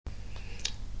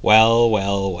Well.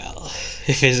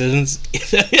 If it isn't,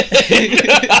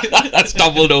 I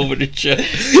stumbled over the chair.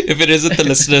 If it isn't the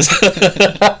listeners,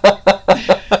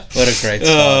 What a great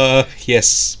start.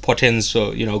 yes, portends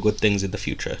for good things in the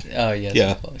future. Oh yes,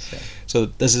 Yeah. of course. Yeah. So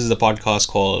this is the podcast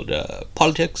called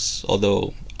Politics,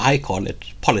 although I call it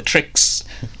Politrix,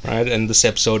 right? And this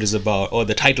episode is about, or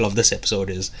the title of this episode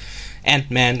is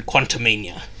Ant-Man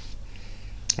Quantumania.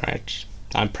 Right.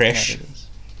 I'm Presh. That it is.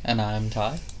 And I'm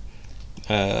Ty.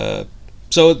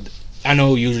 So I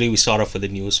know usually we start off with the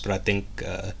news, but I think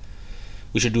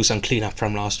we should do some cleanup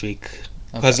from last week.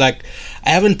 Because I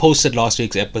haven't posted last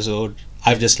week's episode.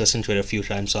 I've just listened to it a few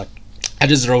times, so I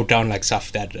just wrote down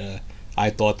stuff that I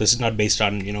thought. This is not based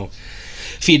on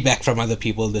feedback from other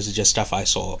people. This is just stuff I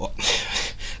saw,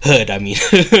 heard. I mean,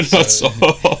 not so.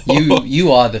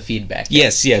 You are the feedback.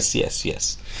 Yes.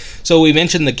 So we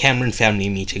mentioned the Cameron family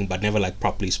meeting, but never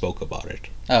properly spoke about it.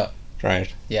 Oh.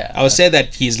 Right. Yeah. I would say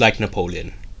that he's like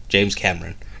Napoleon, James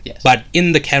Cameron. Yes. But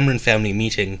in the Cameron family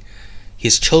meeting,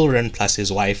 his children plus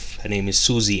his wife, her name is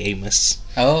Susie Amos.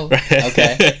 Oh,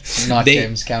 okay. Not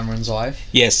James Cameron's wife.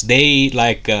 Yes, they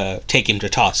take him to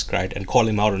task, right, and call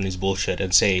him out on his bullshit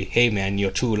and say, "Hey man,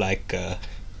 you're too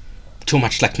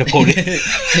much like Napoleon."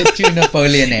 Too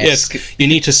Napoleon-esque. Yes, you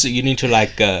need to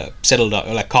settle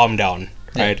down, calm down,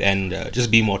 right, and just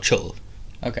be more chill.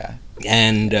 Okay.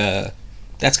 And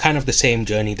that's kind of the same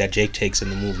journey that Jake takes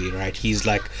in the movie, right? He's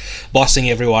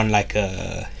bossing everyone like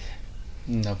a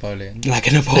Napoleon.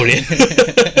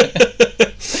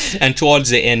 And towards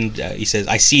the end, he says,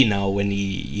 "I see now," when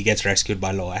he gets rescued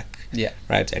by Loak. Yeah.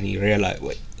 Right, and he realized,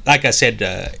 like I said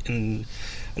in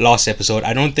last episode,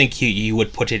 I don't think he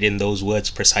would put it in those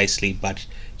words precisely, but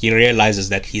he realizes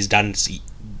that he's done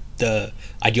the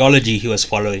ideology he was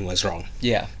following was wrong.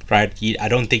 Yeah. Right. I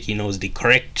don't think he knows the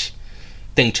correct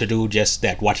thing to do, just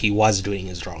that what he was doing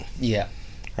is wrong. Yeah.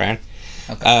 Right.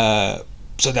 Okay.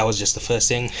 So that was just the first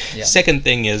thing. Yeah. Second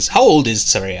thing is, how old is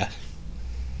Saraya?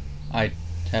 I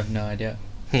have no idea.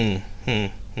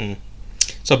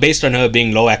 So based on her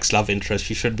being Loak's love interest,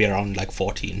 she should be around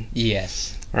 14.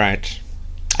 Yes. Right.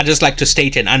 I just like to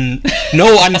state in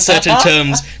no uncertain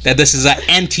terms that this is an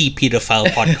anti-pedophile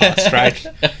podcast, right?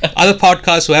 Other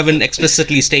podcasts who haven't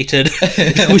explicitly stated,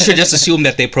 we should just assume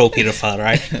that they're pro-pedophile,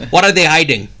 right? What are they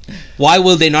hiding? Why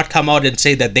will they not come out and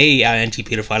say that they are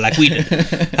anti-pedophile like we did?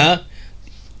 Huh?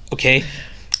 Okay.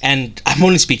 And I'm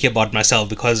only speaking about myself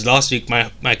because last week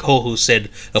my co-host said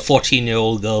a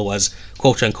 14-year-old girl was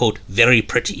quote-unquote very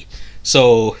pretty.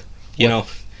 So,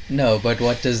 No, but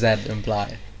what does that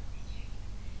imply?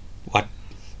 What?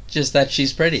 Just that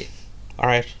she's pretty.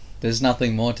 Alright. There's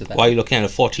nothing more to that. Why are you looking at a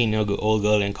 14-year-old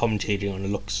girl and commentating on the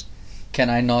looks? Can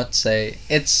I not say...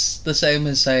 It's the same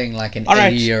as saying an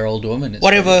Alright. 80-year-old woman is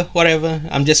Whatever.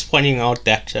 I'm just pointing out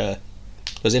that it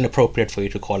was inappropriate for you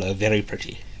to call her very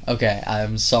pretty. Okay,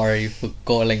 I'm sorry for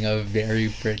calling her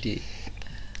very pretty.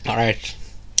 Alright.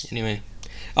 Anyway.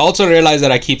 I also realize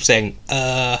that I keep saying,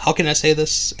 how can I say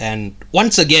this? And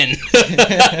once again.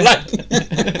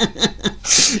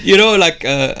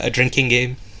 A drinking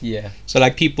game. Yeah. So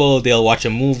people, they'll watch a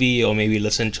movie or maybe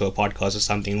listen to a podcast or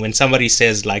something. When somebody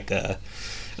says a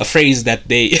phrase that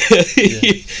they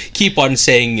keep on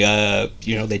saying,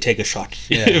 they take a shot.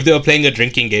 Yeah. If they were playing a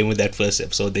drinking game with that first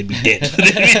episode, they'd be dead.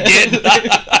 They'd be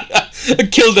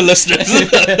dead. Kill the listeners.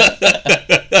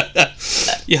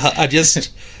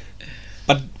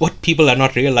 But what people are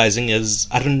not realizing is,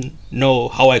 I don't know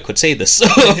how I could say this.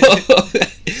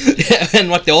 And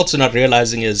what they're also not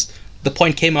realizing is, the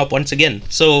point came up once again.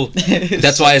 So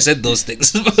that's why I said those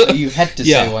things. You had to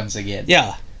say once again.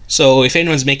 Yeah. So if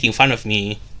anyone's making fun of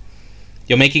me,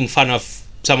 you're making fun of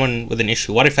someone with an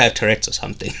issue. What if I have Tourette's or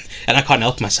something and I can't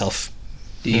help myself?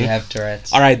 Do you have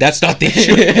Tourette's? Alright, that's not the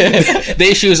issue. The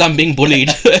issue is I'm being bullied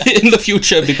in the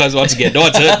future because once again, no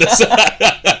one's heard this.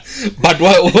 But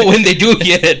when they do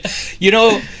hear it, in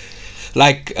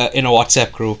a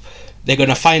WhatsApp group, they're going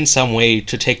to find some way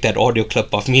to take that audio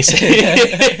clip of me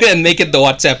saying and make it the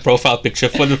WhatsApp profile picture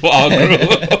for our group.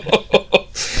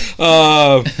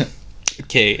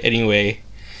 Okay, anyway.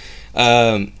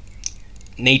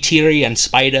 Neytiri and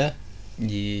Spider.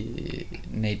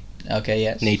 Okay,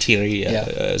 yes.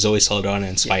 Neytiri, Zoe Saldana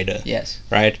and Spider. Yes.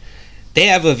 Right? They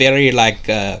have a very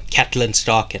Catelyn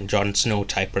Stark and Jon Snow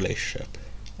type relationship.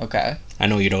 Okay. I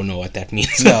know you don't know what that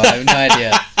means. No, I have no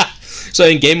idea. So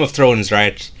in Game of Thrones,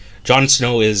 right, Jon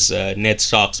Snow is Ned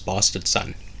Stark's bastard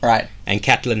son. Right. And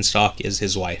Catelyn Stark is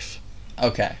his wife.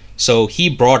 Okay. So he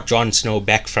brought Jon Snow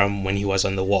back from when he was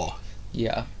on the war.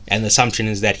 Yeah. And the assumption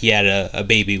is that he had a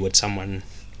baby with someone,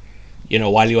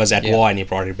 while he was at war, and he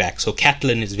brought it back. So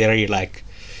Catelyn is very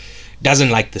doesn't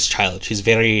like this child. She's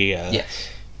very Yes.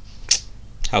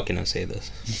 how can I say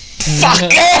this?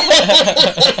 Fuck!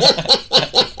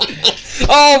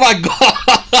 Oh my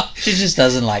god! She just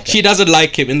doesn't like him. She doesn't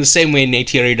like him in the same way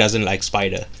Neytiri doesn't like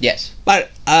Spider. Yes.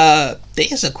 But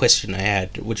there's a question I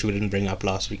had, which we didn't bring up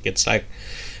last week. It's like,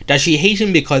 does she hate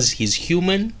him because he's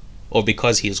human or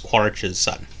because he's Quaritch's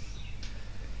son?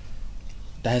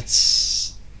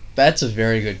 That's a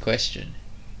very good question.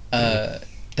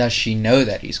 Does she know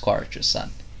that he's Quaritch's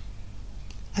son?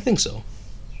 I think so.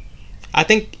 I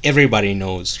think everybody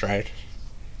knows, right?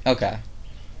 Okay.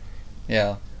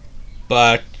 Yeah.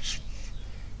 But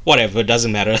whatever, it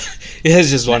doesn't matter. It's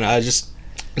just one.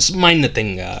 It's a minor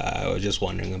thing I was just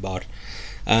wondering about.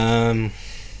 The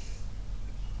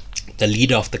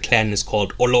leader of the clan is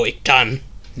called Olo Iktan.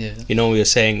 Yeah. You know, we were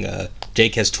saying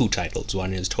Jake has two titles.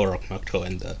 One is Torok Nocto,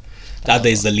 and the other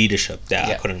is the leadership. There,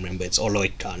 I couldn't remember. It's Olo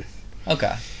Iktan.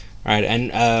 Okay. Right,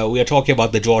 and we are talking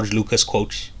about the George Lucas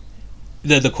quote.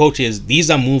 The quote is,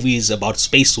 "These are movies about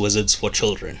space wizards for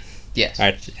children." Yes.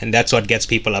 Right, and that's what gets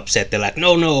people upset. They're like,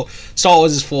 no, Star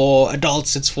Wars is for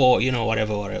adults. It's for,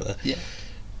 whatever. Yeah.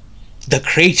 The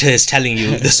creator is telling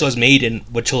you this was made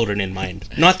with children in mind.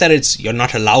 Not that you're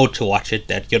not allowed to watch it,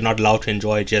 that you're not allowed to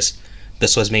enjoy it. Just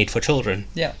this was made for children.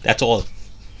 Yeah. That's all.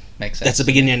 Makes sense. That's the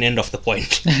beginning and end of the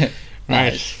point.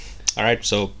 Right. All right.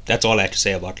 So that's all I had to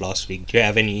say about last week. Do you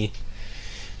have any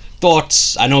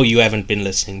thoughts? I know you haven't been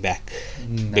listening back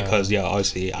because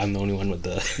obviously I'm the only one with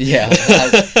the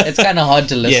it's kind of hard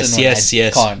to listen. Yes.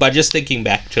 Can't. But just thinking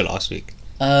back to last week.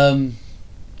 I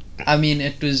mean,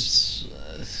 it was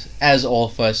as all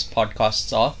first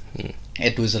podcasts are.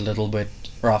 It was a little bit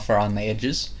rough around the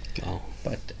edges. Oh.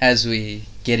 But as we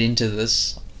get into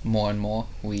this more and more,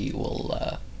 we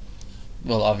will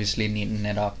we'll obviously neaten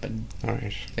it up and all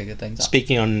right. figure things out.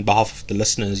 Speaking on behalf of the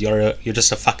listeners, you're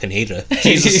just a fucking hater.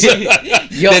 Jesus.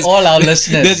 You're all our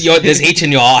listeners. There's hate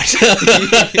in your heart.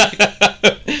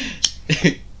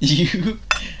 You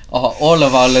are all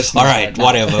of our listeners. All right,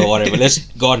 whatever. Let's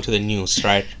go on to the news,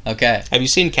 right? Okay. Have you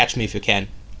seen Catch Me If You Can?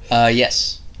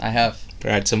 Yes, I have.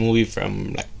 Right, it's a movie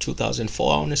from like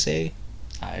 2004, I want to say.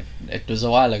 It was a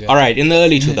while ago. All right, in the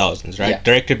early 2000s, right? Yeah.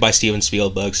 Directed by Steven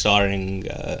Spielberg, co-starring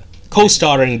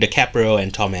DiCaprio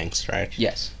and Tom Hanks, right?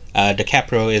 Yes.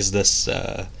 DiCaprio is this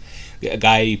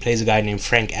guy. He plays a guy named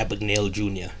Frank Abagnale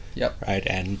Jr. Yep. Right,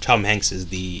 and Tom Hanks is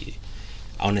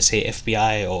I want to say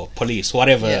FBI or police,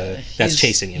 whatever that's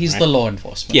chasing him. He's right? the law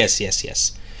enforcement. Yes.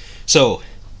 So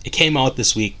it came out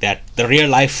this week that the real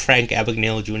life Frank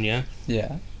Abagnale Jr.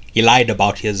 Yeah. He lied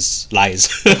about his lies.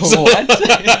 What?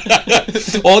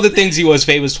 All the things he was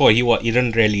famous for, he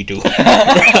didn't really do.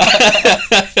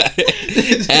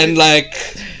 And like,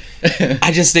 I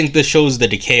just think this shows the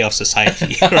decay of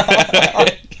society.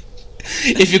 Right?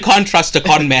 If you can't trust a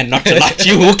con man not to lie to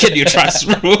you, who can you trust?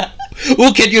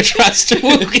 Who can you trust?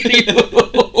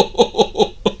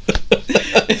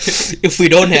 If we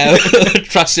don't have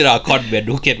trust in our con men,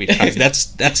 who can we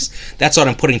trust? That's what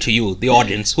I'm putting to you, the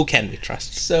audience. Who can we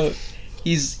trust? So,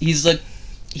 he's a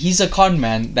con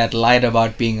man that lied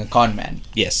about being a con man.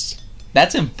 Yes.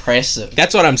 That's impressive.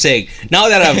 That's what I'm saying. Now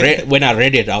that when I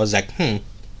read it, I was like,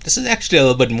 this is actually a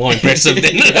little bit more impressive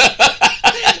than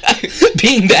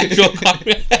being the actual con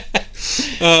man.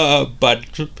 But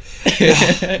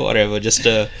whatever, just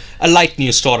a light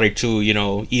news story to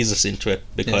ease us into it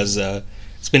because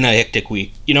it's been a hectic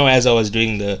week. As I was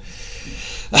doing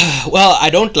I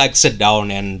don't like sit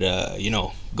down and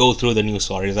go through the news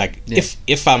stories. Like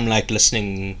if I'm like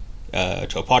listening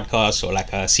to a podcast or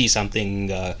like see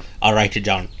something, I'll write it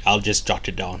down. I'll just jot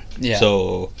it down. Yeah.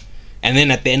 So, and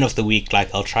then at the end of the week, like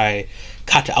I'll try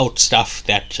cut out stuff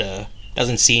that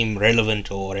doesn't seem relevant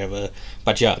or whatever.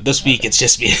 But this week it's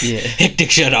just been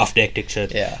hectic shit after hectic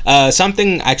shit. Yeah.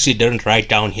 Something I actually didn't write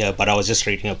down here, but I was just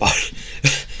reading about.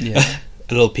 Yeah.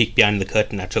 A little peek behind the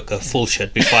curtain. I took a full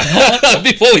shit before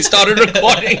we started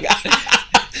recording.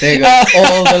 There you go.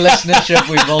 All the listenership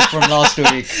we built from last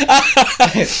week.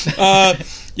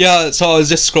 So I was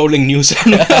just scrolling news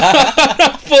on my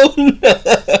phone,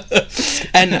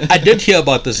 and I did hear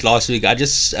about this last week. I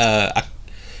just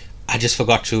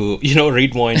forgot to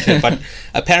read more into it. But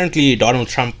apparently Donald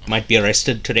Trump might be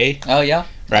arrested today. Oh yeah.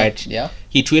 Right. Yeah.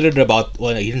 He tweeted about.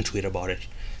 Well, he didn't tweet about it.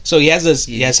 So he has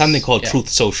something called Truth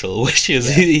Social, which is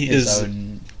his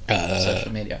own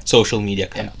social media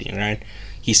company, right?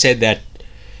 He said that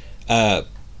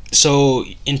so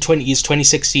in his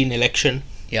 2016 election,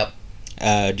 do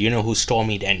you know who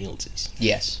Stormy Daniels is?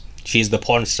 Yes. She's the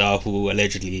porn star who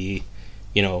allegedly,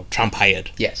 Trump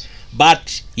hired. Yes.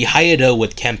 But he hired her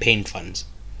with campaign funds,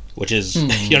 which is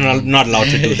you're not allowed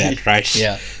to do that, right?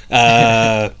 Yeah.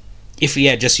 if he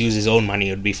had just used his own money,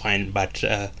 it would be fine. But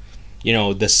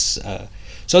this.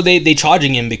 So they're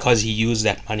charging him because he used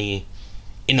that money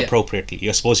inappropriately.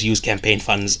 You're supposed to use campaign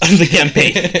funds on the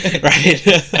campaign, right?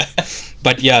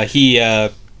 But yeah, he.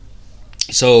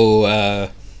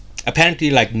 Apparently,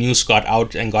 like, news got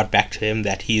out and got back to him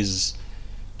that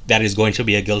that is going to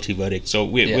be a guilty verdict. So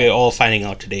we're all finding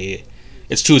out today.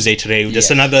 It's Tuesday today. Just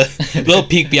another little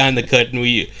peek behind the curtain.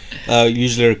 We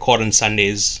usually record on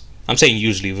Sundays. I'm saying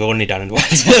usually. We've only done it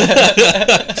once.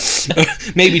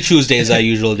 Maybe Tuesday is our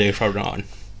usual day from now on.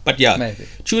 But yeah, maybe.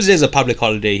 Tuesday is a public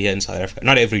holiday here in South Africa.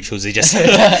 Not every Tuesday, just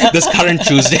this current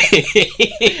Tuesday.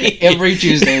 Every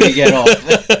Tuesday we get off.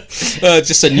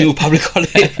 Just a new public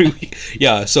holiday every week.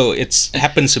 Yeah, so it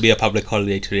happens to be a public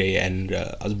holiday today, and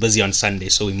I was busy on Sunday,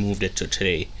 so we moved it to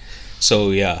today.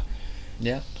 So yeah.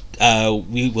 Yeah.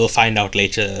 We will find out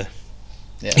later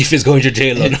if he's going to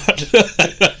jail or not.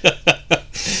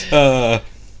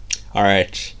 All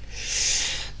right.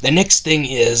 The next thing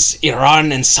is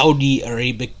Iran and Saudi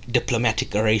Arabic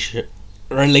diplomatic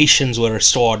relations were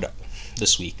restored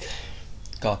this week.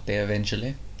 Got there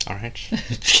eventually. All right.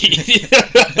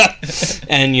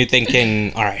 And you're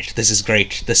thinking, all right, this is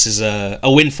great. This is a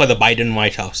win for the Biden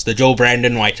White House, the Joe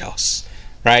Brandon White House,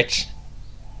 right?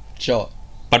 Sure.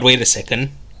 But wait a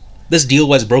second. This deal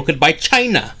was brokered by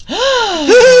China.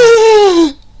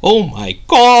 Oh my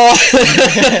god.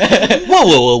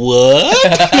 What?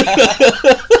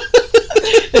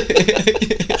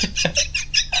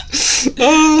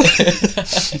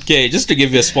 Okay, just to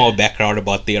give you a small background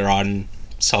about the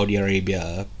Iran-Saudi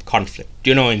Arabia conflict.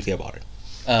 Do you know anything about it?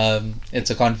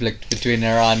 It's a conflict between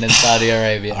Iran and Saudi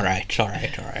Arabia. All right.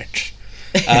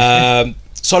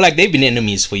 So, like, they've been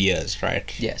enemies for years,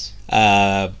 right? Yes.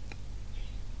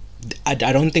 I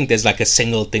don't think there's like a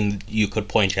single thing you could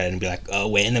point at and be like, oh,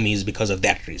 we're enemies because of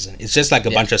that reason. It's just like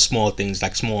a bunch of small things,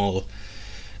 like small.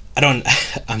 I'm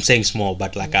saying small,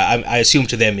 but like I assume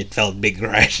to them it felt big,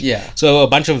 right? Yeah. So a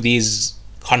bunch of these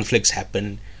conflicts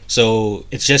happen. So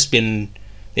it's just they've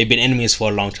been enemies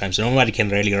for a long time. So nobody can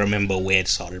really remember where it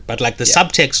started. But like the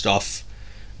subtext of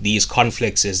these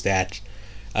conflicts is that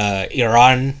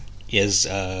Iran is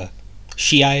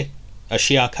Shia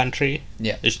country.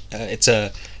 Yeah. It's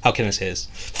a, how can I say this?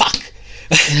 Fuck!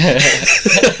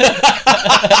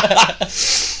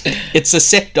 It's a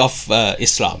sect of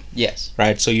Islam. Yes.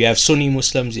 Right? So you have Sunni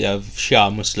Muslims, you have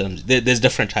Shia Muslims. There's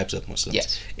different types of Muslims.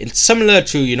 Yes. It's similar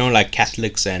to, like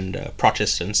Catholics and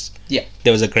Protestants. Yeah.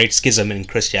 There was a great schism in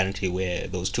Christianity where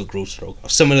those two groups broke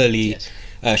off. Similarly,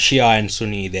 Shia and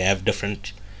Sunni,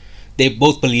 they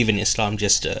both believe in Islam,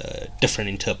 just different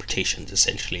interpretations,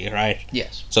 essentially, right?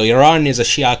 Yes. So Iran is a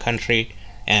Shia country,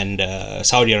 and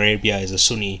Saudi Arabia is a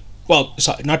Sunni. Well,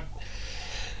 not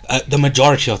the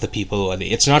majority of the people.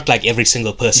 It's not like every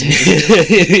single person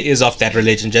is of that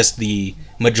religion, just the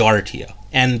majority.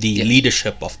 And the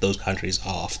leadership of those countries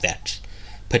are of that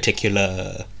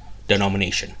particular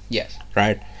denomination. Yes.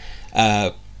 Right?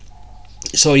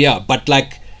 So, yeah, but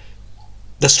like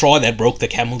the straw that broke the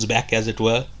camel's back, as it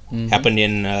were, happened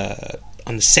on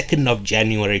the 2nd of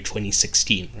January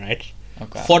 2016, right?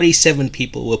 Okay. 47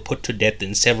 people were put to death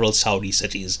in several Saudi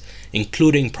cities,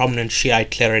 including prominent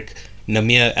Shiite cleric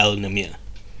Namir al-Namir,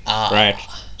 right?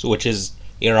 So, which is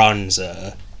Iran's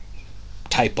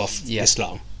type of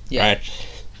Islam, right?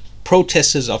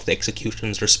 Protesters of the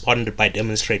executions responded by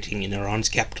demonstrating in Iran's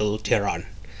capital, Tehran.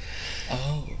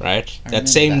 Oh, right? That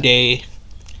same day,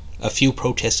 a few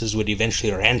protesters would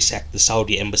eventually ransack the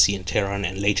Saudi embassy in Tehran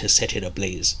and later set it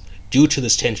ablaze. Due to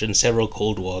this tension, several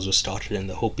Cold Wars were started, and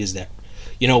the hope is that,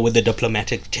 with the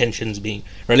diplomatic relations being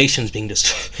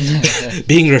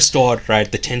being restored,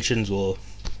 right, the tensions will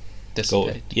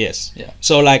dissipate. Go. Yes. Yeah.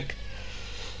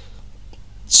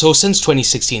 So since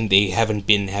 2016, they haven't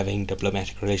been having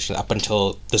diplomatic relations up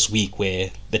until this week, where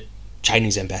the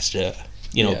Chinese ambassador,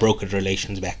 brokered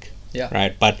relations back. Yeah.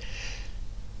 Right, but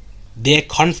their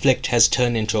conflict has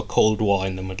turned into a Cold War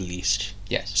in the Middle East.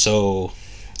 Yes. So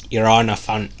Iran are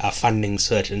funding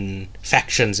certain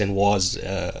factions in wars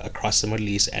across the Middle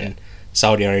East, and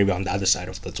Saudi Arabia on the other side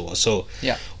of those wars. So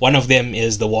one of them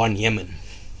is the war in Yemen.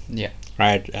 Yeah.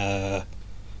 Right.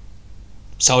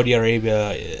 Saudi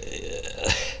Arabia,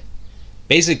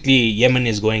 basically Yemen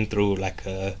is going through like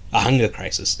a hunger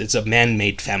crisis. It's a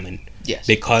man-made famine. Yes.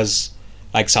 Because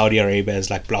like Saudi Arabia is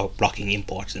like blocking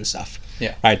imports and stuff.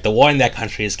 Yeah. Right. The war in that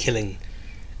country is killing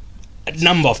a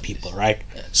number of people. Right.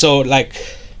 So like,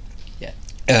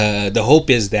 the hope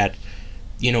is that,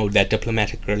 that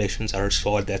diplomatic relations are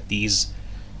restored. That these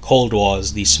Cold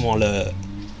Wars, these smaller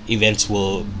events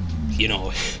will,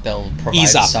 they'll provide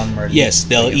ease up. Some relief. Yes,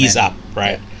 they'll ease up.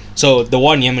 Right. So the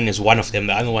war in Yemen is one of them.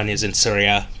 The other one is in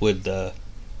Syria with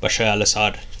Bashar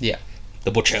al-Assad. Yeah.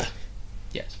 The butcher.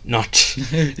 Yes. Not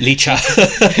Licha.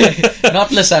 Not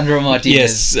Lissandro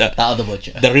Martinez. Yes. The other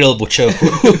butcher. The real butcher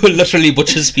who literally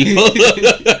butchers people.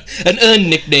 An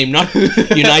earned nickname, not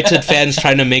United fans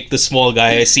trying to make the small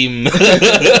guy seem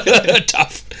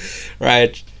tough.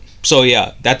 Right. So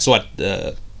yeah, that's what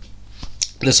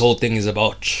this whole thing is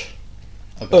about.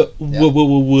 Okay.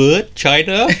 What?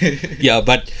 China? Yeah,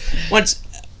 but I was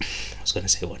going to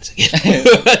say once again.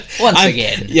 Once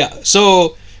again. Yeah,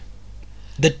 so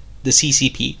the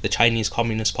CCP, the Chinese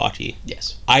Communist Party.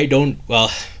 Yes.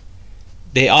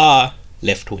 They are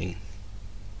left-wing.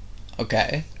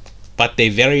 Okay. But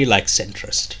they're very,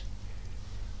 centrist.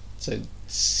 So,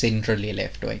 centrally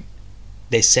left-wing.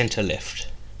 They're center-left.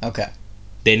 Okay.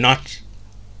 They're not...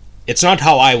 It's not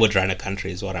how I would run a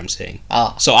country, is what I'm saying.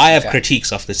 So I have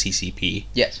critiques of the CCP.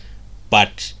 Yes.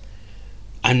 But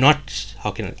I'm not...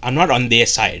 I'm not on their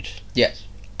side. Yes.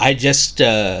 I just...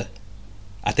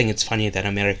 I think it's funny that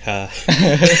America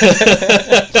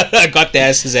got their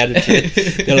asses attitude.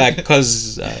 They're like,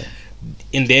 because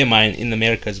in their mind, in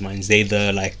America's minds, they're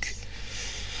the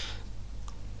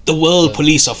world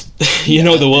police of,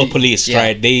 the world police,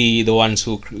 right? They the ones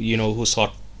who, who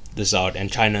sort this out,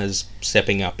 and China's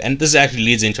stepping up. And this actually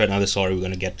leads into another story we're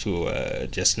going to get to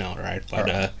just now, right?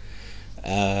 But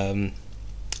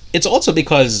it's also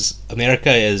because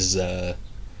America is...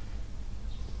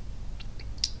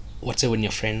 what's it when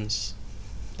you're friends?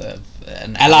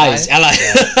 Allies.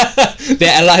 Yeah.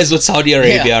 They're allies with Saudi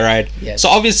Arabia, right? Yes. So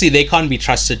obviously they can't be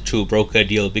trusted to broker a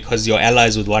deal because you're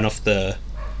allies with one of the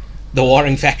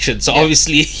warring factions. So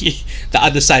obviously the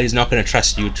other side is not going to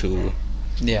trust you to...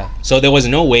 Yeah. So there was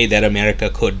no way that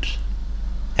America could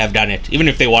have done it, even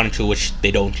if they wanted to, which they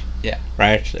don't. Yeah.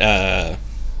 Right?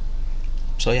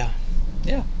 So yeah.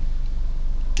 Yeah.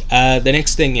 The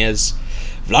next thing is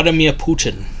Vladimir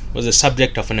Putin was the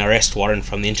subject of an arrest warrant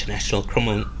from the International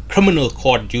Criminal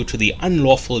Court due to the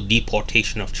unlawful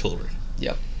deportation of children.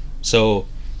 Yep. So,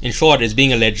 in short, it's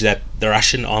being alleged that the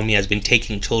Russian army has been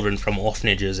taking children from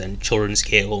orphanages and children's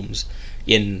care homes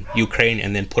in Ukraine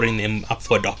and then putting them up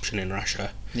for adoption in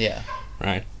Russia. Yeah.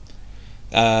 Right.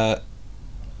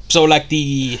 So,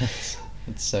 the...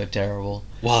 It's so terrible.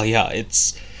 Well, yeah,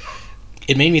 it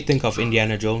made me think of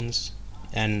Indiana Jones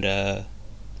and the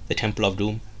Temple of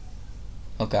Doom.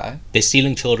 Okay. They're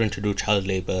stealing children to do child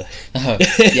labor Yeah,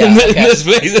 in this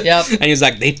place. Yep. And he's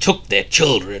like, they took their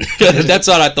children. That's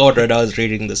what I thought when I was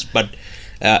reading this. But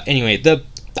anyway, the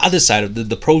other side of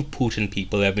the pro-Putin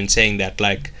people have been saying that,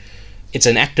 it's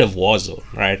an active war zone,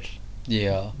 right?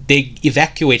 Yeah. They're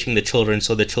evacuating the children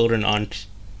so the children aren't,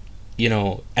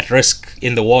 at risk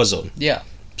in the war zone. Yeah.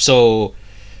 So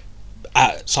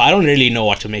I don't really know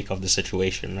what to make of the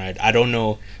situation, right? I don't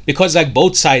know, because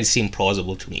both sides seem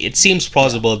plausible to me. It seems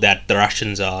plausible that the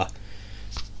Russians are,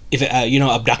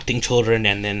 abducting children,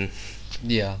 and then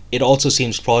it also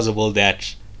seems plausible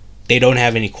that they don't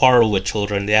have any quarrel with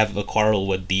children. They have a quarrel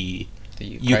with the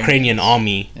Ukrainian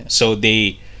army, so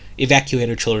they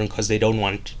evacuated children because they don't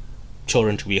want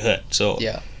children to be hurt. So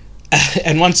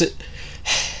and once it.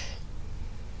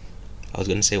 I was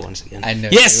going to say once again. I know.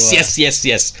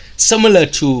 Yes. Similar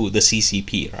to the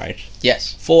CCP, right?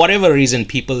 Yes. For whatever reason,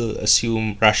 people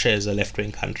assume Russia is a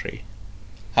left-wing country.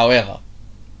 However.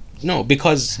 No,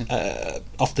 because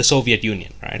of the Soviet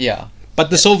Union, right? Yeah.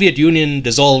 But the Soviet Union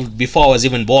dissolved before I was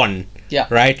even born. Yeah.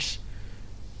 Right?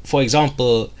 For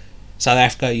example, South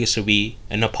Africa used to be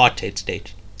an apartheid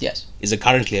state. Yes. Is it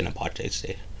currently an apartheid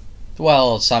state?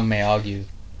 Well, some may argue.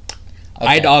 Okay.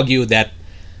 I'd argue that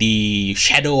the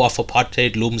shadow of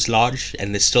apartheid looms large,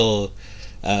 and there's still,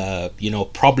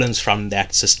 problems from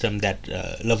that system that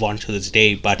live on to this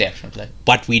day. But definitely,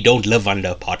 but we don't live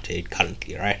under apartheid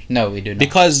currently, right? No, we do not.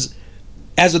 Because,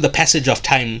 as with the passage of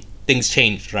time, things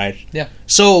changed, right? Yeah.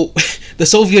 So, the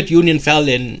Soviet Union fell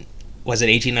in, was it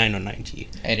 89 or 90?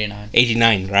 89.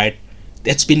 89, right?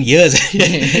 That's been years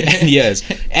and years.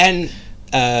 And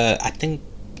I think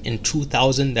in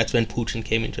 2000, that's when Putin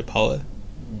came into power.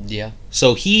 Yeah.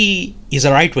 So he is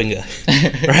a right winger,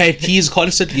 right? He's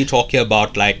constantly talking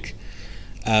about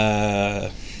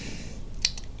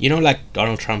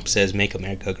Donald Trump says, "Make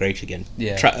America great again."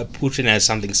 Yeah. Putin has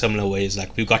something similar, where he's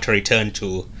like, "We've got to return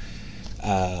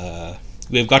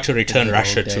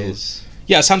Russia to,"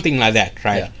 something like that,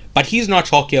 right? Yeah. But he's not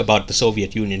talking about the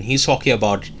Soviet Union. He's talking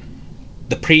about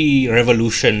the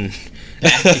pre-revolution,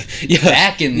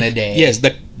 back in the day. Yes,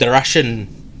 the Russian.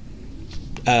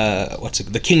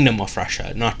 The Kingdom of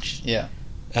Russia, not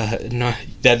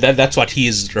that's what he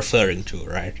is referring to,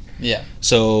 right? Yeah.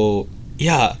 So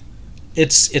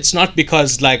it's not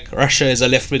because like Russia is a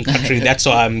left-wing country that's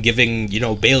why I'm giving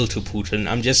bail to Putin.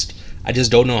 I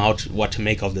just don't know what to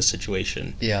make of the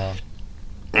situation. Yeah.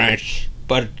 Right.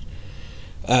 But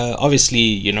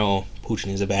obviously,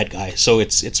 Putin is a bad guy, so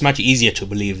it's much easier to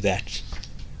believe that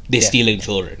they're stealing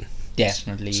children.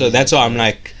 Definitely. So that's why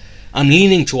I'm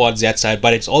leaning towards that side,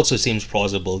 but it also seems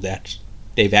plausible that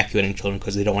they're evacuating children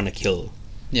because they don't want to kill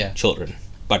children.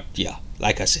 But yeah,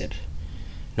 like I said,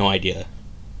 no idea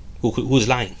who's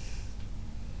lying.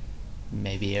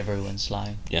 Maybe everyone's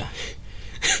lying. Yeah.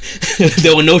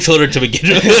 There were no children to begin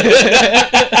with.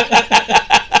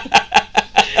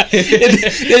 They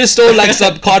just stole like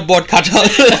some cardboard cutout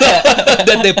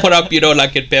that they put up,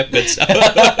 like in peppermints.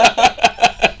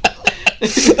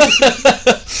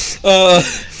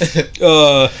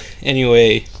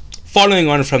 Anyway, following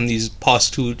on from these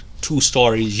past two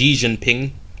stories, Xi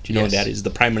Jinping, do you know that is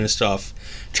the Prime Minister of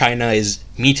China, is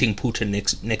meeting Putin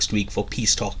next week for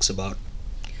peace talks about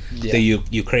the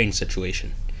Ukraine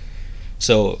situation.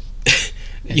 So,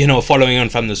 following on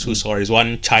from the two stories,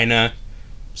 one, China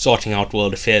sorting out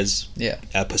world affairs,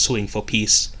 pursuing for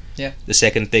peace. Yeah. The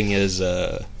second thing is,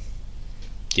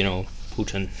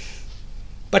 Putin.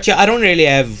 But yeah, I don't really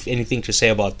have anything to say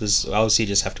about this. Obviously,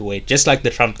 just have to wait. Just like the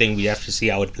Trump thing, we have to see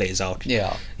how it plays out.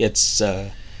 Yeah. It's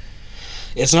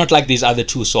not like these other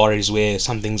two stories where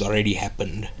something's already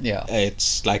happened. Yeah.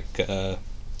 It's like they're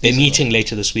meeting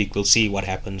later this week. We'll see what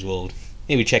happens. We'll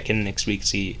maybe check in next week,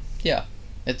 see. Yeah.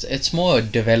 It's more a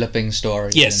developing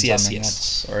story than something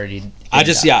that's already I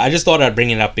just thought I'd bring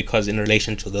it up because in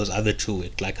relation to those other two,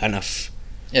 it like kind of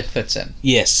it fits in.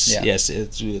 Yes.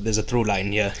 There's a through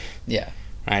line here. Yeah.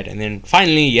 Right, and then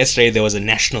finally yesterday there was a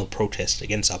national protest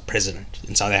against our president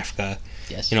in South Africa.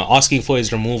 Yes. Asking for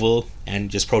his removal and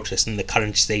just protesting the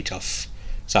current state of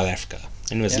South Africa.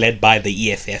 And it was led by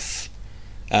the EFF.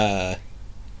 The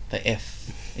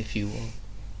F, if you will.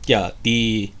 Yeah,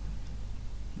 the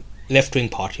left-wing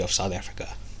party of South Africa.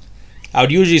 I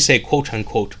would usually say quote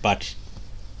unquote, but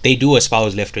they do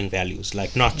espouse left-wing values,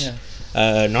 like not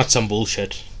some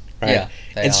bullshit, right? Yeah,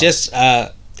 it's just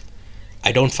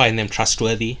I don't find them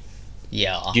trustworthy.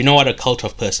 Yeah. Do you know what a cult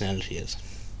of personality is?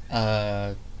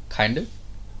 Kind of.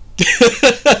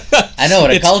 I know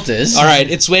what a cult is. All right,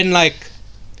 it's when like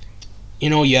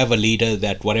you have a leader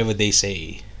that whatever they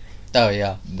say. Oh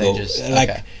yeah,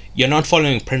 you're not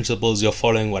following principles, you're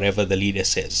following whatever the leader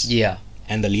says. Yeah.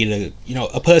 And the leader,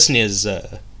 a person is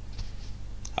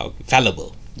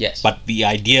fallible. Yes. But the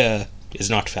idea is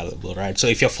not fallible, right? So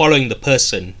if you're following the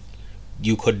person,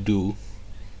 you could do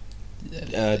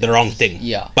the wrong thing.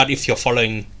 Yeah. But if you're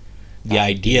following the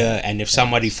idea, and if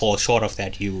somebody falls short of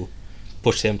that, you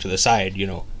push them to the side,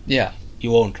 Yeah.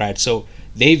 You won't, right? So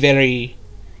they very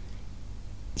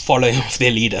following of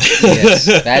their leader. Yes,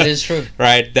 that is true.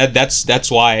 Right? That's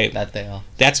why that they are.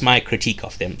 That's my critique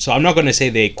of them. So I'm not going to say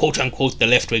they quote unquote the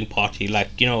left wing party. Like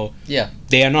Yeah.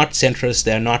 They are not centrists.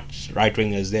 They are not right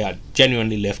wingers. They are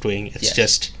genuinely left wing. It's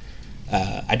just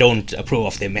I don't approve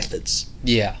of their methods.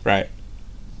 Yeah. Right.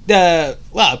 I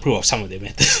approve of some of their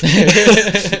methods.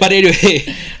 But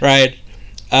anyway, right.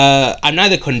 I'm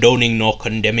neither condoning nor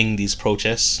condemning these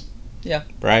protests. Yeah.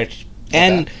 Right.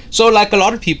 And so, like, a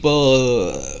lot of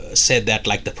people said that,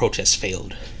 like, the protests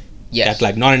failed. Yes. That,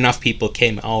 like, not enough people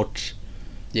came out.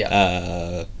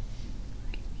 Yeah.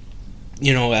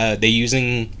 They're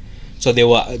using... So there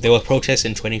were protests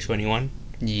in 2021.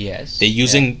 Yes. They're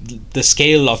using the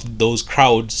scale of those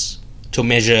crowds to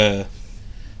measure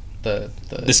the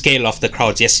scale of the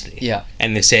crowds yesterday. Yeah.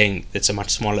 And they're saying it's a much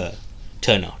smaller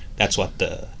turnout. That's what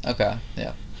the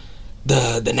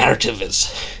narrative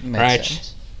is. Makes right?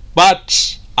 sense.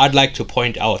 But I'd like to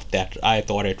point out that I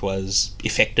thought it was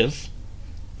effective.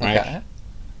 Right? Okay.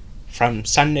 From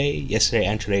Sunday, yesterday,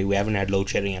 and today, we haven't had load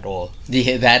shedding at all.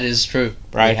 Yeah, that is true.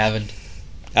 Right? We haven't.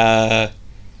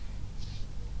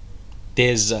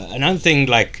 There's another thing,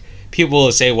 like, people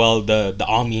will say, well, the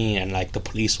army and, like, the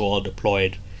police were all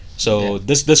deployed. So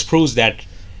this proves that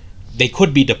they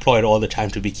could be deployed all the time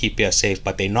to keep us safe,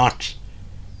 but they're not.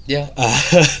 Yeah.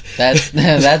 That's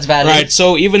valid. Right,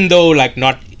 so even though, like,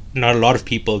 not a lot of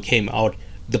people came out,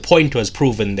 the point was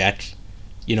proven that,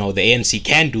 the ANC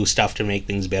can do stuff to make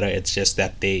things better. It's just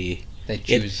that they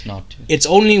choose not to. It's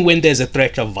only when there's a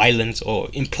threat of violence or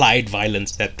implied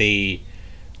violence that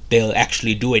they'll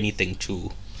actually do anything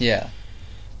to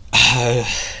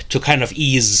to kind of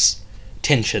ease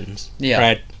tensions. Yeah.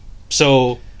 Right.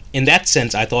 So in that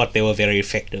sense, I thought they were very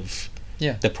effective.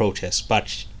 Yeah. The protests,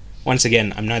 but once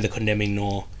again, I'm neither condemning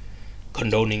nor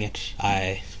condoning it.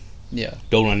 I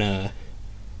don't want to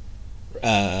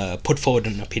put forward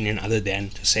an opinion other than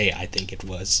to say I think it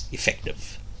was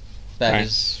effective.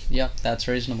 Right. That's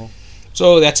reasonable.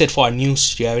 So that's it for our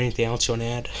news. Do you have anything else you want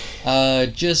to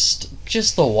add?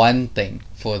 Just the one thing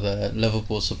for the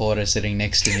Liverpool supporter sitting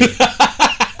next to me.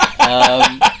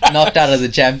 Knocked out of the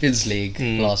Champions League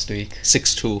last week.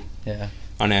 6-2 Yeah,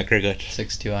 on aggregate.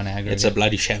 6-2 on aggregate. It's a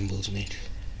bloody shambles, mate.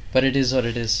 But it is what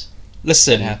it is.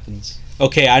 Listen, It happens.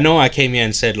 okay, I know I came here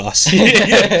and said last year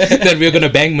that we were going to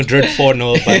bang Madrid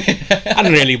 4-0, but I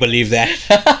don't really believe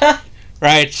that.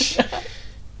 Right?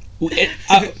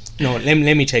 No,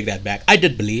 let me take that back. I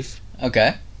did believe,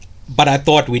 Okay. but I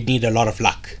thought we'd need a lot of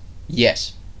luck,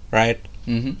 Yes. right?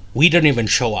 Mm-hmm. We didn't even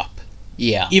show up.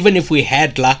 Yeah. Even if we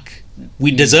had luck, we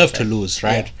deserve to lose,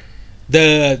 right?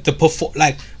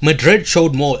 Like Madrid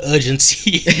showed more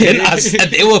urgency than us, and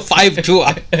they were 5-2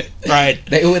 up, right?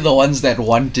 They were the ones that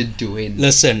wanted to win.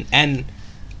 Listen, and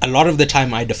a lot of the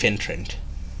time I defend Trent.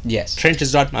 Yes. Trent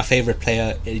is not my favorite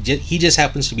player. He just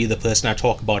happens to be the person I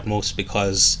talk about most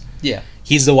because Yeah.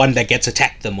 he's the one that gets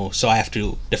attacked the most, so I have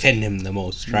to defend him the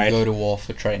most, right? Go to war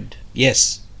for Trent.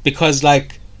 Yes, because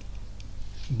like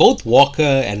both Walker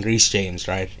and Reece James,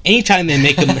 right? Anytime they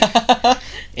make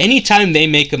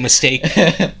a mistake,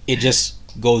 it just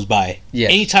goes by.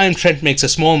 Yes. Anytime Trent makes a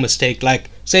small mistake, like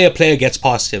say a player gets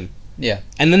past him, Yeah.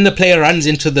 and then the player runs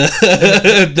into the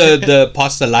the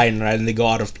past the line, right, and they go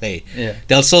out of play. Yeah.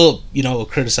 They'll still,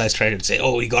 criticize Trent and say,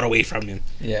 "Oh, he got away from him."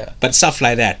 Yeah. But stuff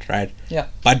like that, right? Yeah.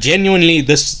 But genuinely,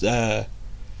 this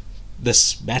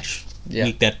match Yeah.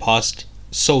 week that passed,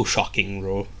 so shocking,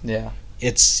 bro. Yeah.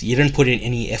 He didn't put in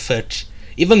any effort.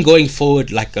 Even going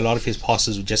forward, like a lot of his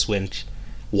passes just went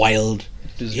wild.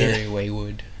 It was Yeah. very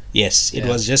wayward. Yes, it Yeah.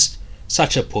 was just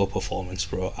such a poor performance,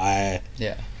 bro.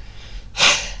 Yeah.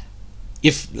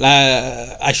 If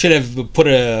I should have put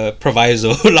a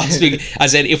proviso last week. I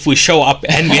said if we show up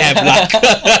and we have luck,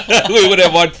 we would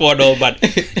have won 4-0. But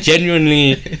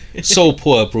genuinely, so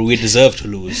poor, bro. We deserve to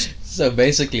lose. So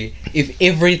basically, if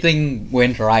everything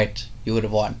went right, you would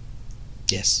have won.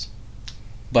 Yes.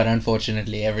 But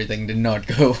unfortunately, everything did not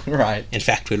go right. In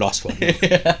fact, we lost 1.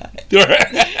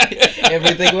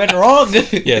 Everything went wrong.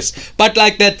 Yes, but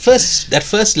like that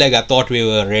first leg, I thought we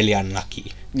were really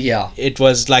unlucky. Yeah. It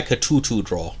was like a 2-2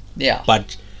 draw. Yeah.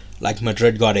 But like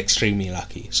Madrid got extremely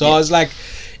lucky. So Yeah. I was like,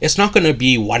 it's not going to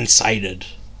be one-sided.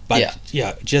 But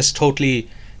Yeah. just totally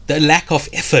the lack of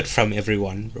effort from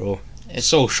everyone, bro. It's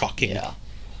so shocking. Yeah.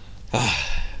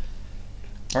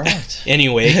 All right.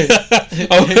 Anyway, you're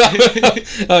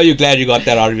glad you got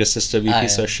that out of your system, you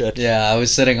piece of shit. Yeah, I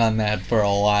was sitting on that for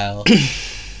a while.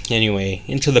 Anyway,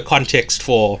 into the context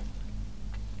for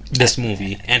this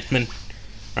movie, Ant-Man,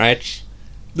 right?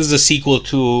 This is a sequel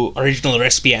to original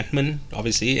recipe Ant-Man,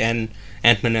 obviously, and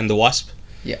Ant-Man and the Wasp.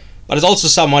 Yeah. But it's also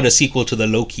somewhat a sequel to the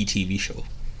Loki TV show.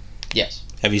 Yes.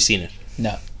 Have you seen it?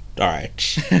 No.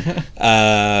 Alright.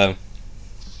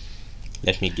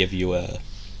 Let me give you a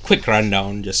quick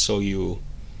rundown just so you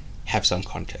have some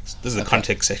context. This is the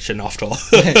context section after all.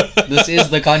 This is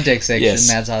the context section. Yes.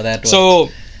 That's how that works. So,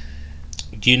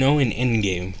 do you know in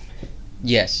Endgame,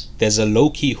 yes. there's a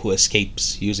Loki who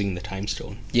escapes using the time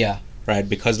stone? Yeah. Right?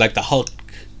 Because like the Hulk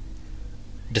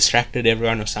distracted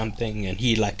everyone or something and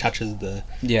he like touches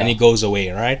and he goes away,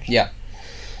 right? Yeah.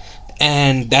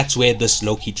 And that's where this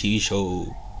Loki TV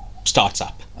show starts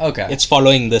up. Okay. It's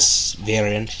following this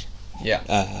variant. Yeah.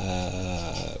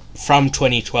 From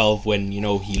 2012 when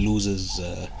he loses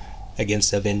against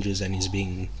the Avengers and he's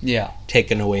being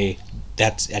taken away,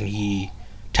 and he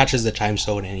touches the time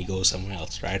stone and he goes somewhere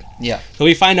else, right? Yeah. So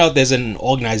we find out there's an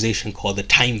organization called the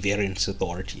Time Variance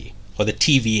Authority, or the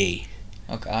TVA.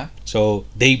 Okay. So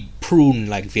they prune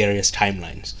like various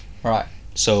timelines. Right.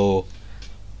 So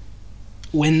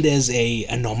when there's a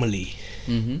anomaly,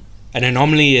 Mm-hmm. an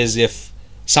anomaly is if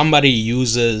somebody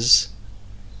uses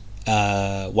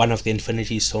one of the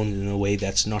Infinity Stones in a way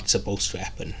that's not supposed to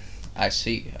happen. I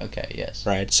see. Okay. Yes.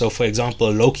 Right. So for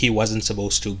example, Loki wasn't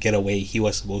supposed to get away. He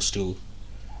was supposed to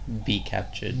Be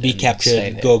captured. be and stay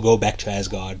captured, there. go back to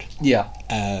Asgard. Yeah.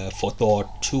 For Thor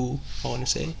 2, I want to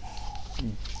say.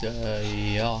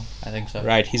 Yeah. I think so.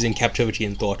 Right. He's in captivity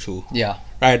in Thor 2. Yeah.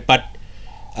 Right. But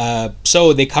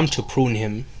so they come to prune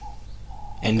him,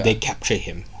 and Okay. they capture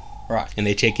him. Right. And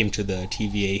they take him to the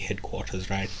TVA headquarters.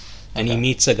 Right. And he Okay.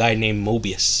 meets a guy named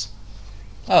Mobius.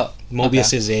 Oh. Mobius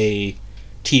okay. is a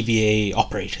TVA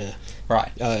operator,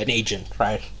 Right. an agent,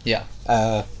 right? Yeah.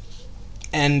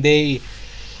 And they.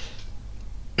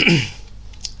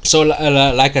 So,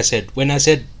 like I said, when I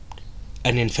said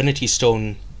an Infinity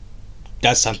Stone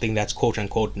does something that's quote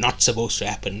unquote not supposed to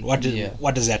happen, what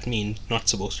does that mean? Not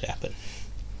supposed to happen?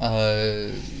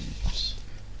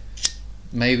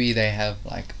 Maybe they have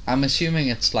I'm assuming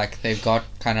it's like they've got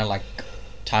kind of like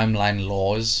timeline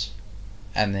laws,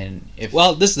 and then if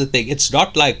Well, this is the thing. It's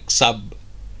not like some,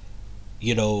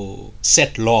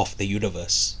 set law of the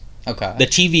universe. okay, The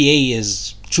TVA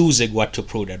is choosing what to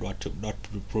prune and what to not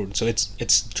to prune. So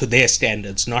it's to their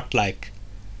standards, not like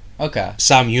okay,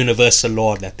 some universal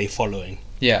law that they're following,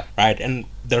 yeah, right? And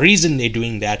the reason they're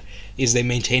doing that is they're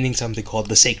maintaining something called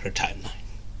the sacred timeline,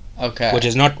 okay, which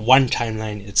is not one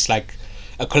timeline. It's like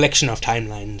a collection of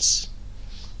timelines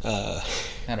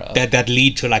that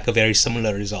lead to like a very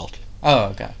similar result, oh,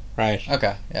 okay, right?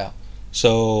 okay, yeah,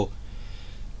 So,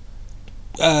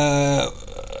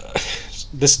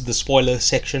 this is the spoiler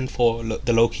section for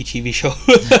the Loki TV show.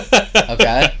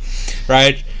 okay,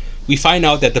 Right? We find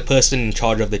out that the person in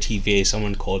charge of the TVA is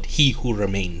someone called He Who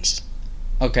Remains.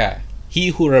 okay, He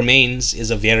Who Remains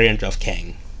is a variant of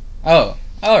Kang. oh,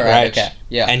 right, okay,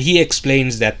 yeah, And he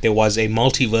explains that there was a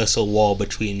multiversal war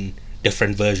between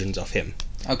different versions of him.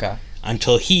 okay,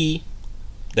 Until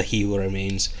the He Who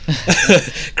Remains,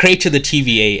 created the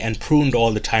TVA and pruned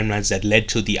all the timelines that led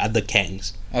to the other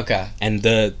Kangs. okay, And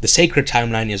the sacred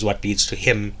timeline is what leads to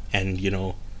him and,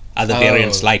 other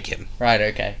variants like him. right,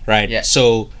 okay, Right? yeah,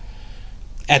 So,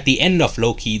 at the end of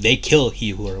Loki, they kill He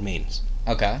Who Remains.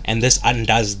 okay, And this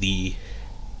undoes the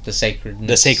sacred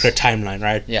timeline,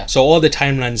 right? Yeah. So all the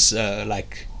timelines,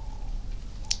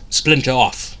 splinter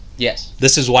off. yes,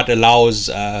 This is what allows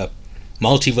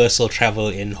multiversal travel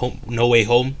in No Way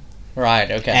Home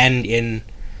right, okay, and in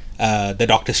the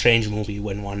Doctor Strange movie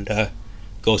when Wanda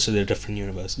goes to the different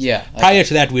universes. yeah, okay. Prior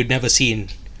to that, we'd never seen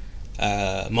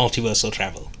multiversal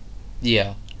travel,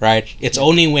 yeah, right? It's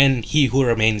only when He Who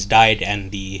Remains died and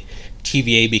the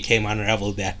TVA became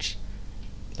unraveled that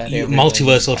everything-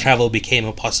 multiversal travel became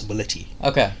a possibility,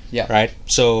 okay, yeah, right?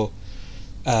 So,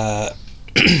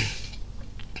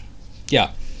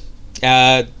 yeah.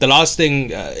 The last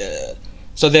thing,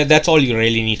 so that's all you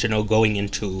really need to know going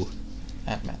into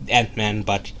Ant-Man, Ant-Man,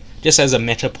 but just as a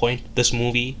meta point, this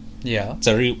movie, yeah, it's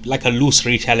like a loose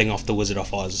retelling of The Wizard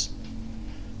of Oz,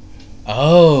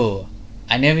 oh,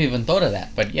 I never even thought of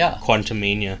that, but yeah,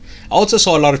 Quantumania. I also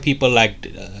saw a lot of people I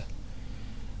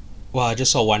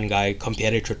just saw one guy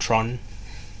compare it to Tron.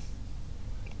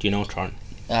 Do you know Tron?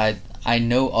 I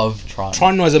know of Tron.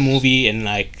 Tron was a movie in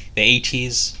like the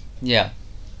 80s. Yeah.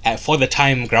 For the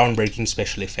time, groundbreaking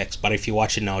special effects, but if you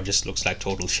watch it now, it just looks like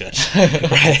total shit.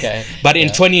 Right? Okay. But in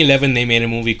Yeah. 2011, they made a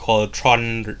movie called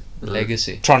Tron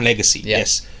Legacy. Yeah.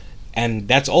 Yes. And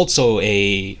that's also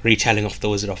a retelling of The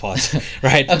Wizard of Oz,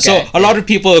 right? Okay. So a lot of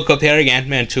people are comparing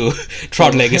Ant-Man to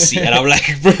Tron Legacy, and I'm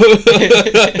like, bro.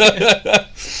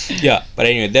 Yeah, but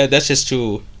anyway, that's just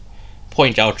to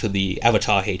point out to the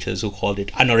Avatar haters who called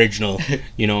it unoriginal.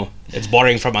 It's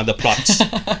borrowing from other plots.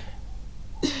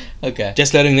 Okay.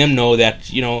 Just letting them know that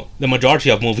the majority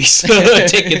of movies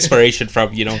take inspiration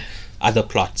from other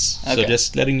plots. So Okay.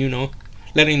 just letting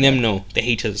them know, the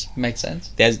haters. Makes sense.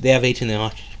 They have hate in their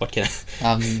heart. What can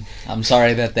I? I'm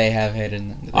sorry that they have hate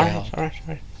in their heart. All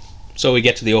right. So we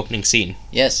get to the opening scene.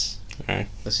 Yes. Alright.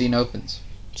 The scene opens.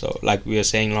 So like we were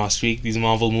saying last week, these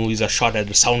Marvel movies are shot at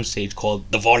a soundstage called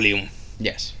The Volume.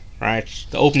 Yes. Right.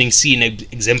 The opening scene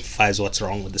exemplifies what's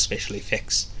wrong with the special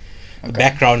effects. The Okay.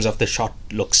 backgrounds of the shot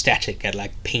look static and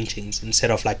like paintings instead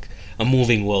of like a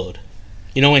moving world.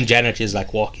 When Janet is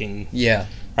like walking, Yeah.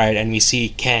 right, and we see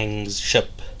Kang's ship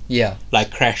Yeah.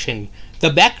 like crashing. The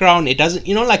background, it doesn't,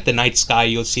 like the night sky,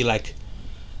 you'll see like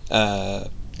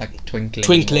Like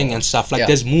twinkling and stuff. Like Yeah.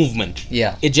 there's movement.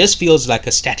 Yeah. It just feels like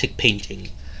a static painting.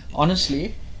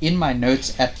 Honestly, in my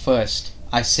notes at first,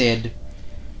 I said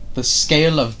the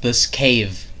scale of this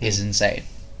cave is insane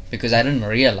because I didn't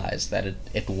realize that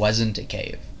it wasn't a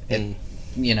cave.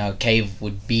 Cave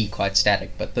would be quite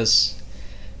static, but this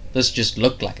just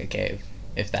looked like a cave,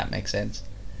 if that makes sense.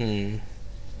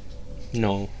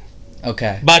 No.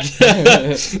 Okay. But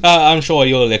I'm sure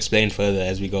you'll explain further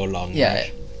as we go along. Yeah.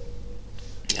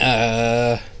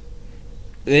 Right?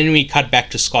 Then we cut back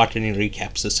to Scott and he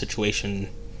recaps the situation,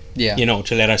 Yeah.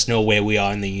 to let us know where we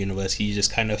are in the universe. He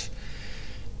just kind of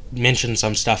mentioned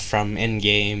some stuff from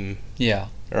Endgame, Yeah.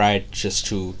 right, just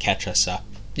to catch us up.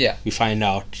 Yeah. We find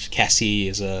out Cassie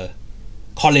is a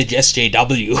college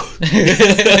SJW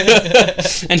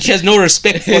and she has no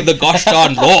respect for the gosh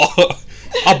darn law.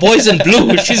 Our boys in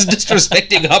blue. She's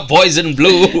disrespecting our boys in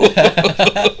blue.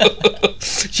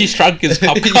 She shrunk his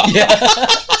popcorn. Yeah.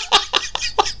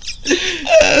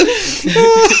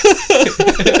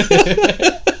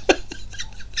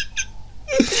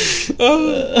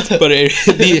 But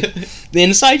the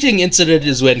inciting incident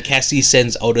is when Cassie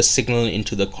sends out a signal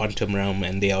into the quantum realm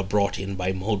and they are brought in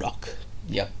by MODOK.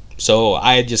 Yep. So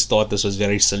I just thought this was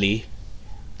very silly.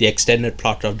 the extended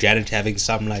plot of Janet having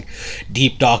some like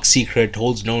deep dark secret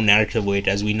holds no narrative weight,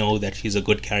 as we know that she's a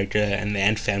good character and the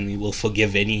Ant family will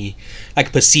forgive any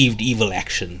like perceived evil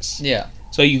actions. Yeah.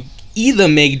 So you either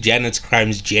make Janet's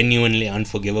crimes genuinely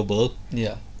unforgivable,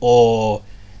 Yeah. or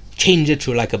change it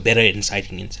to like a better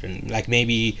inciting incident. Like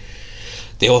maybe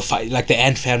they were like the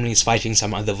Ant family is fighting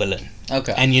some other villain.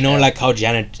 Okay. And you know, like how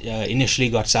Janet initially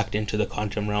got sucked into the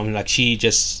quantum realm, like she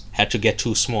just had to get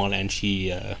too small and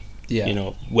she, you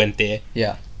know, went there.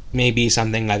 Yeah. Maybe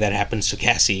something like that happens to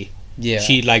Cassie. Yeah.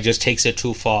 She like just takes it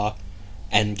too far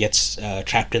and gets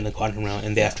trapped in the quantum realm,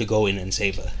 and they have to go in and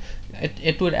save her.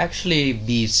 It would actually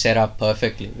be set up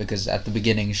perfectly, because at the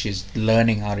beginning she's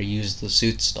learning how to use the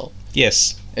suit still.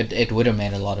 Yes. It would have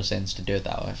made a lot of sense to do it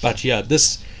that way. But yeah,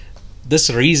 this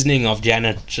reasoning of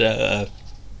Janet,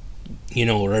 you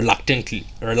know, reluctantly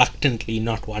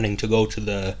not wanting to go to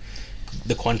the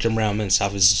quantum realm and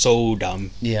stuff is so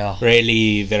dumb. Yeah.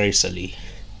 Really very silly.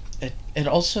 It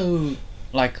also,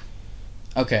 like,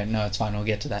 okay, no, it's fine. We'll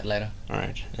get to that later. All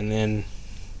right, and then.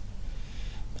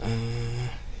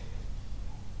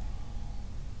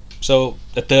 So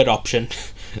the third option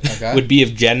would be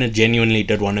if Janet genuinely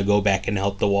did want to go back and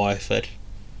help the war effort.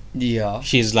 Yeah.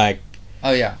 She's like,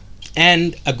 oh yeah.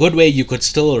 And a good way you could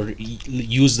still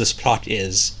use this plot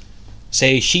is,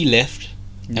 say she left,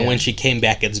 and when she came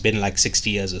back, it's been like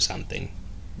 60 years or something.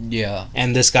 Yeah.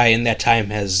 And this guy in that time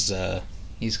has.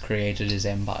 He's created his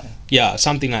empire. Yeah,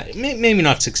 something like maybe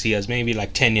not 60 years, maybe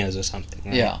like 10 years or something.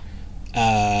 Right?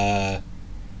 Yeah.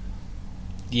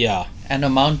 Yeah. An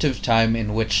amount of time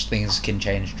in which things can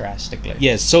change drastically.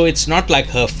 Yes, so it's not like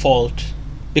her fault,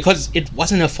 because it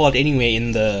wasn't her fault anyway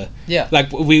in the... Yeah.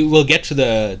 Like, we will get to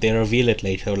they reveal it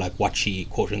later, like what she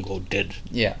quote-unquote did.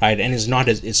 Yeah. Right, and it's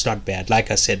not bad.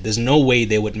 Like I said, there's no way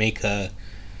they would make her...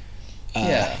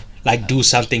 like, do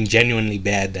something genuinely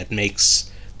bad that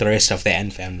makes the rest of the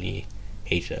Ant family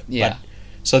hate her. Yeah. But,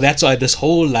 so that's why this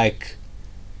whole, like...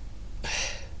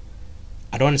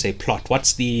 I don't want to say plot.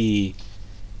 What's the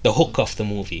hook of the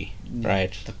movie,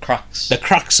 right? The crux. The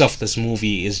crux of this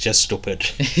movie is just stupid,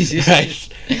 right?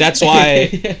 That's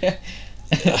why.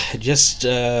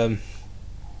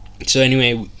 So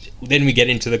anyway, then we get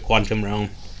into the quantum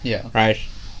realm. Yeah. Right.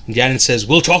 And Janet says,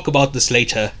 "We'll talk about this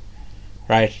later."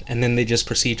 Right, and then they just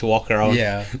proceed to walk around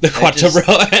the quantum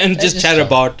realm and just chat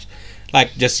about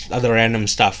like just other random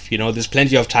stuff. You know, there's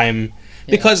plenty of time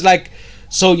because like,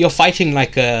 so you're fighting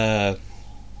like a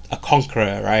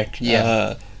conqueror, right?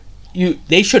 Yeah.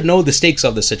 They should know the stakes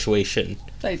of the situation.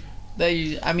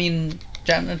 I mean,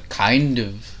 Janet kind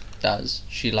of does.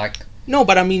 She like... No,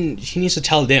 but I mean, she needs to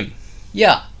tell them.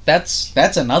 Yeah, that's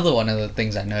another one of the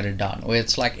things I noted down, where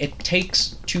it's like it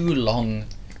takes too long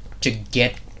to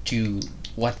get to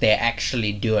what they're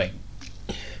actually doing.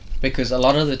 Because a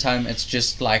lot of the time it's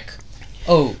just like,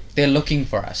 oh, they're looking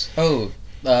for us. Oh,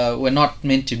 we're not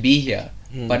meant to be here.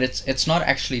 But it's not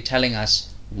actually telling us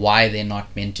why they're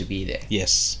not meant to be there.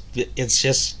 Yes. It's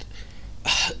just...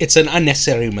 It's an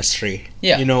unnecessary mystery.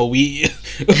 Yeah. You know,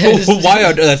 why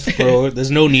on earth, bro?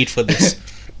 There's no need for this.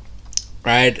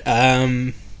 Right?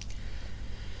 I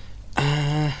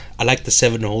like the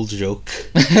 7 holes joke.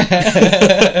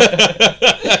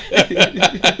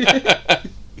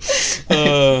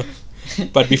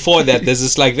 But before that, there's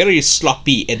this like very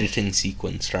sloppy editing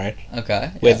sequence, right?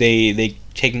 Okay. Where they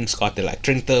taking Scott, they're like,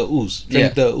 drink the ooze.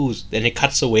 Then it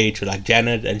cuts away to like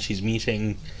Janet, and she's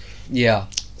meeting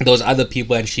those other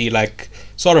people, and she like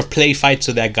sort of play fights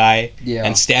with that guy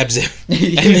and stabs him.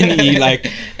 And then he like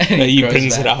he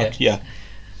brings it out.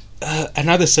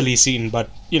 Another silly scene, but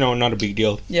you know, not a big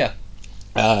deal.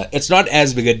 It's not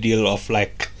as big a deal of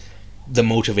like the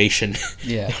motivation.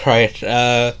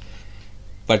 Right.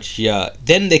 But yeah,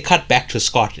 then they cut back to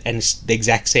Scott, and it's the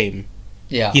exact same.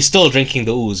 He's still drinking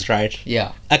the ooze, right?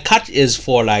 A cut is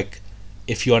for like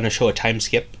if you want to show a time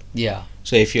skip.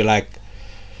 So if you're like,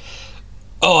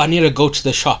 oh, I need to go to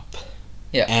the shop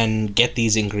and get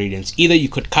these ingredients. Either you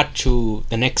could cut to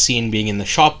the next scene being in the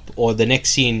shop, or the next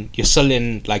scene you're still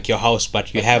in like your house,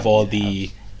 but you have all the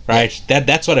right.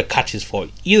 That's what a cut is for.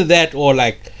 Either that, or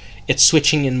like it's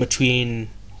switching in between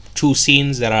 2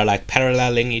 scenes that are like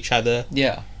paralleling each other.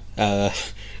 I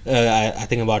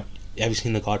think about. Have you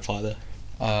seen The Godfather?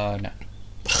 No.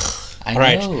 I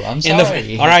know. I'm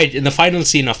sorry. In the final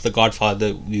scene of The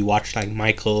Godfather, we watched like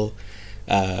Michael.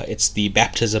 It's the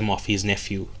baptism of his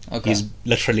nephew. He's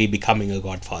literally becoming a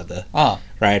godfather.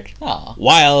 Right.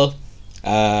 While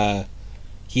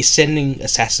he's sending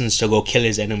assassins to go kill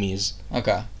his enemies.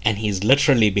 And he's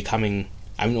literally becoming.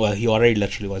 I mean, well, he already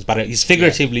literally was, but he's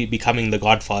figuratively becoming the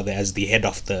godfather as the head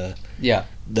of the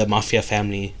mafia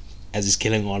family. as he's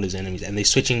killing all his enemies, and they're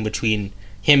switching between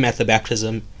him at the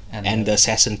baptism and the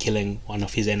assassin killing one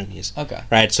of his enemies. Okay.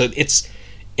 Right. So it's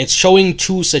showing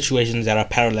two situations that are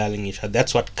paralleling each other.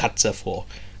 That's what cuts are for.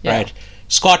 Yeah. Right.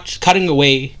 Scott cutting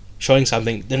away, showing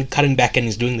something, then cutting back and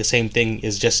he's doing the same thing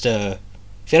is just a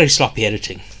very sloppy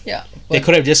editing. Yeah. They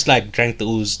could have just like drank the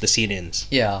ooze, the scene ends.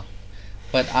 Yeah.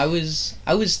 But I was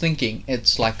thinking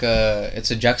it's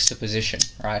a juxtaposition,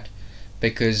 right?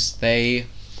 Because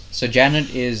so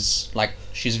Janet is like,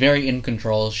 she's very in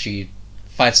control. She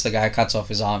fights the guy, cuts off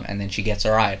his arm, and then she gets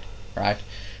a ride, right?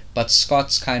 But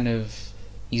Scott's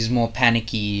he's more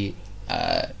panicky.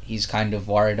 He's kind of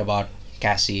worried about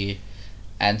Cassie,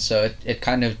 and so it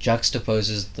kind of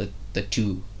juxtaposes the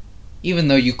two. Even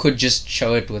though you could just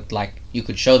show it with you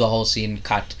could show the whole scene,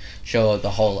 cut, show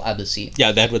the whole other scene.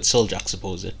 Yeah, that would still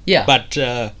juxtapose it. Yeah. But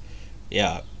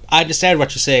yeah, I understand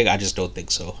what you're saying. I just don't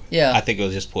think so. Yeah. I think it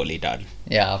was just poorly done.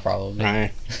 Yeah, probably.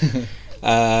 Right.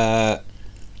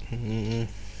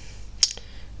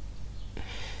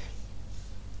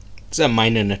 It's a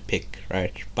minor nitpick,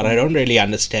 right? But I don't really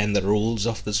understand the rules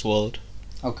of this world.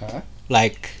 Okay.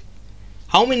 Like,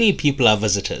 how many people are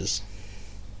visitors?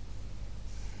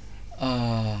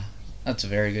 That's a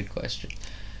very good question.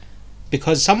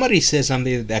 Because somebody says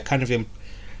something that kind of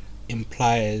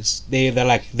implies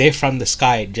they're from the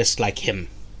sky just like him.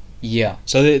 Yeah.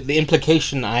 So the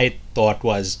implication I thought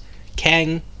was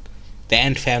Kang, the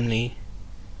Ant family,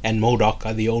 and MODOK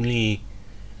are the only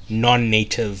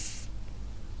non-native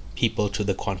people to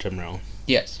the quantum realm.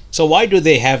 Yes. So why do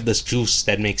they have this juice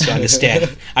that makes you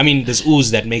understand? I mean, this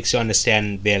ooze that makes you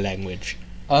understand their language?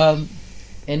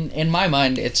 In my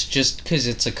mind, it's just because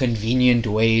it's a convenient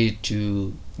way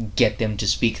to get them to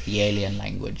speak the alien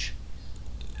language.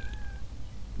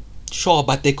 Sure,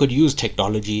 but they could use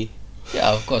technology.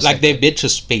 Yeah, of course. Like they've been to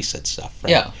space and stuff, right?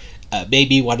 Yeah.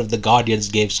 Maybe one of the Guardians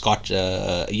gave Scott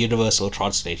a universal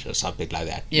translator or something like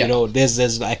that. Yeah. You know,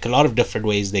 there's like a lot of different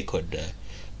ways they could.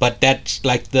 But that's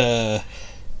like the...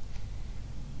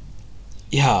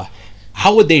 Yeah.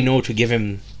 How would they know to give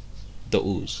him the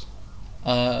ooze?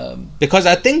 Because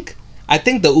I think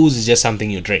the ooze is just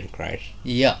something you drink, right?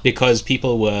 Yeah. Because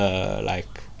people were like...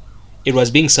 It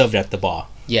was being served at the bar.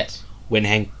 Yes. When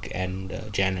Hank and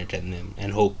Janet and them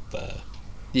and Hope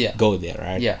go there,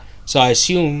 right? Yeah. So I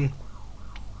assume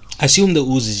the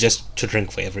ooze is just to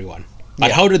drink for everyone. But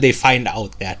Yeah. how do they find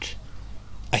out that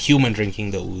a human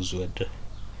drinking the ooze would...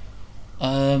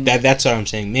 That's what I'm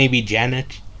saying. Maybe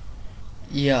Janet?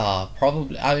 Yeah,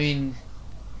 probably. I mean,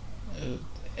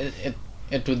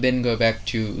 it would then go back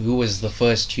to who was the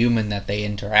first human that they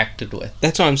interacted with.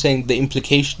 That's what I'm saying. The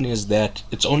implication is that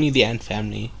it's only the Ant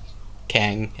family,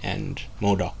 Kang and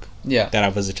MODOK, Yeah. that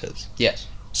are visitors. Yes.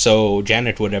 So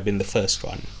Janet would have been the first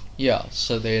one. Yeah,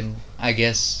 so then I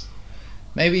guess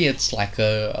maybe it's like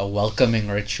a welcoming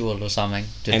ritual or something.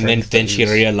 To And drink then the she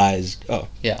ooze. realized, oh,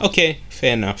 Yeah. okay,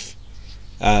 fair enough.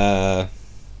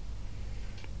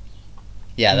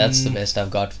 Yeah, that's the best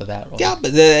I've got for that one. Yeah,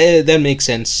 but that makes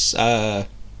sense. Yeah,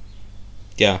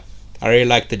 I really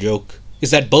like the joke.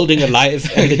 Is that building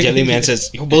alive? And the jelly man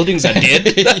says, your buildings are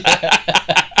dead.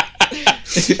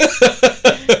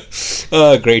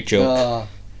 Great joke.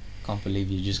 Can't believe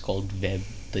you just called Veb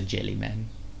the jelly man.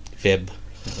 Veb.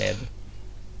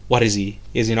 What is he?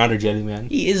 Is he not a jelly man?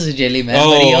 He is a jelly man,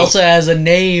 but he also has a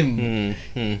name.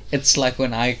 Hmm. It's like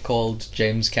when I called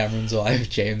James Cameron's wife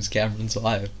James Cameron's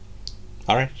wife.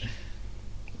 Alright.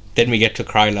 Then we get to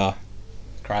Krylar.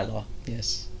 Krylar,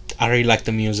 yes. I really like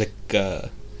the music, that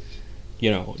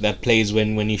plays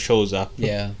when he shows up.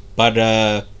 Yeah.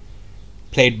 But,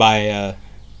 played by,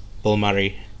 Bill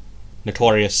Murray.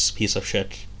 Notorious piece of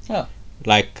shit. Oh.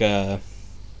 Like,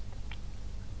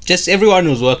 just everyone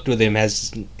who's worked with him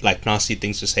has, like, nasty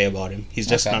things to say about him. He's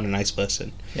just Okay. not a nice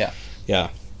person. Yeah. Yeah.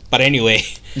 But anyway.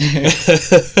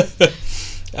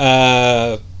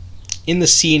 In the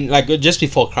scene, like, just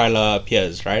before Kryla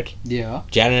appears, right? Yeah.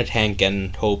 Janet, Hank,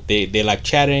 and Hope, they're like,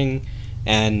 chatting,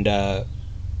 and,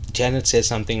 Janet says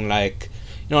something like,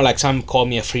 like, some call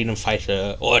me a freedom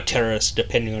fighter or a terrorist,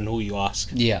 depending on who you ask.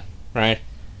 Yeah. Right?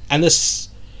 And this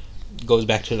goes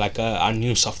back to, like, our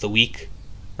news of the week,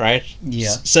 right?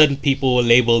 Yeah. Certain people will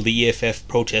label the EFF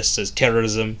protests as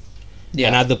terrorism,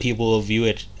 and other people will view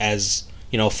it as,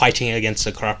 fighting against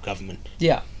a corrupt government.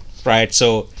 Yeah. Right?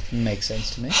 So... Makes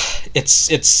sense to me. It's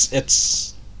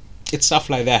stuff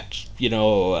like that,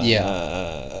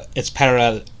 it's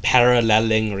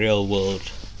paralleling real world,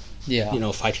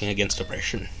 fighting against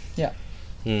oppression. Yeah.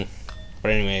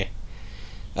 But anyway,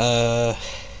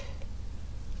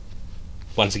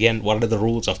 once again, what are the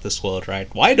rules of this world, right?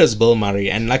 Why does Bill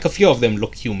Murray and like a few of them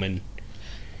look human?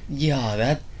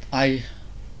 Yeah, I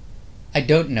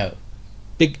don't know.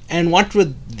 And what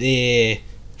would their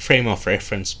frame of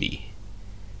reference be?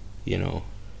 You know,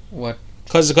 What?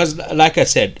 because like I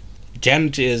said,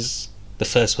 Janet is the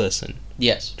first person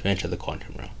Yes. to enter the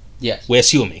quantum realm. Yes. We're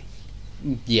assuming.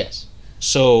 Yes.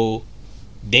 So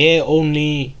their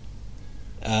only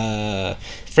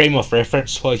frame of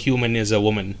reference for a human is a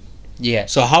woman.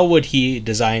 Yes. So how would he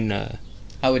design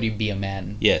How would he be a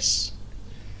man? yes.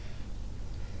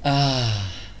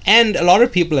 Ah. And a lot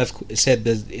of people have said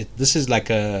this is like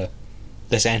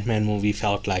this Ant-Man movie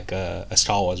felt like a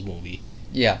Star Wars movie.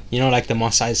 Yeah. You know, like the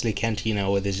Mos Eisley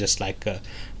Cantina, where there's just like a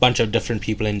bunch of different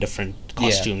people in different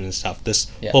costumes and stuff.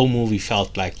 This whole movie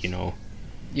felt like, you know,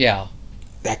 Yeah.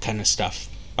 that kind of stuff.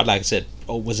 But like I said,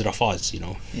 Wizard of Oz, you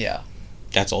know, Yeah.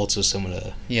 that's also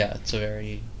similar. Yeah. It's a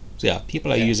very. So yeah,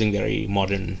 people are using very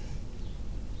modern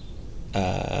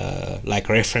like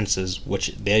references,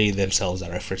 which they themselves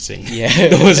are referencing. Yeah.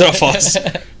 The Wizard of Oz.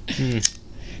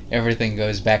 Everything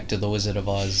goes back to the Wizard of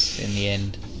Oz in the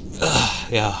end.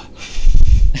 Yeah.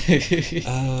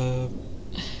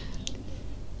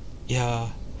 Yeah.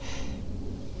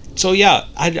 So yeah,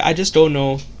 I just don't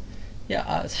know.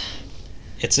 Yeah.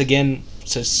 It's again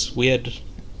just weird.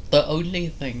 The only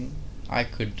thing I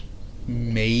could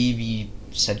maybe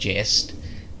suggest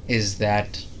is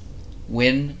that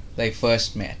when they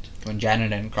first met, when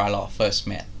Janet and Krylar first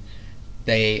met,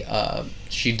 they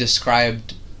she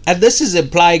described. And this is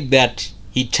implying that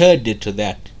he turned into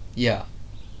that. Yeah.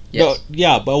 No, Yes.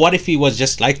 yeah, but what if he was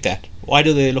just like that? Why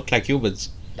do they look like humans?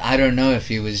 I don't know if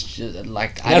he was just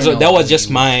like. That was just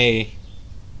my,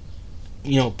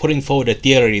 putting forward a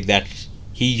theory that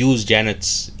he used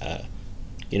Janet's,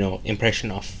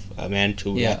 impression of a man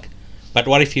to like. But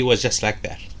what if he was just like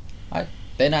that?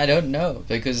 Then I don't know,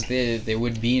 because there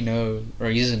would be no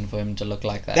reason for him to look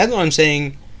like that. That's what I'm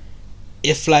saying.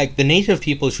 If like the native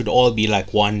people should all be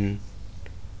like one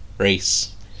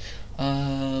race.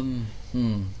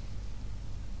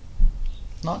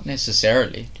 Not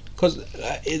necessarily. Because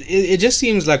it just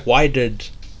seems like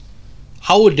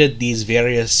how did these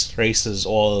various races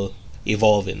all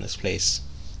evolve in this place?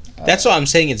 That's what I'm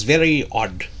saying. It's very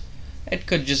odd. It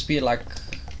could just be like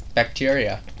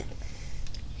bacteria.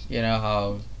 You know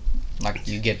how, like,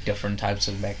 you get different types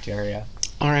of bacteria.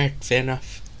 Alright, fair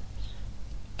enough.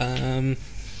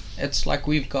 It's like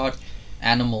we've got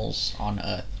animals on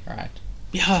Earth, right?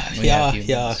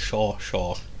 Yeah,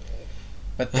 sure.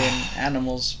 But then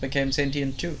animals became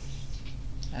sentient too.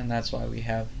 And that's why we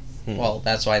have... Well,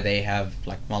 that's why they have,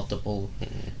 like, multiple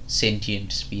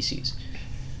sentient species.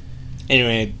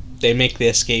 Anyway, they make the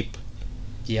escape.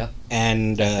 Yeah.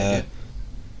 And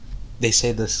they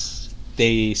say this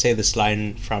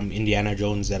line from Indiana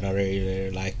Jones that are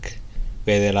really like,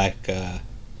 where they're like,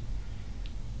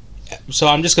 so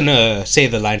I'm just gonna say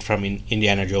the line from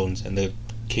Indiana Jones and the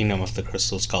Kingdom of the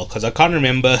Crystal Skull, because I can't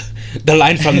remember the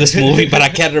line from this movie, but I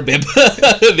can remember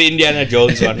the Indiana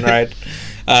Jones one, right?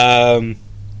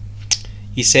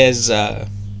 He says, I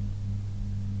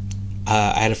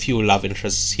had a few love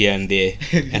interests here and there,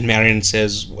 and Marion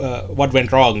says, what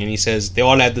went wrong? And he says, they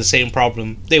all had the same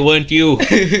problem. They weren't you.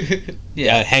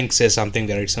 Hank says something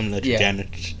very similar to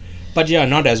Janet. But yeah,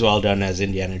 not as well done as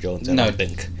Indiana Jones, I don't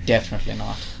think. Definitely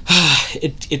not.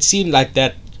 It seemed like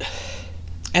that.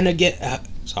 And again,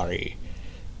 sorry,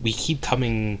 we keep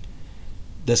coming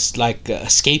this like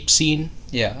escape scene.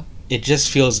 Yeah. It just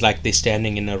feels like they're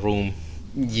standing in a room.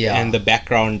 Yeah. And the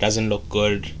background doesn't look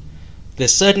good.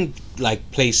 There's certain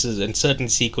like places and certain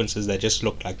sequences that just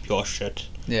look like pure shit.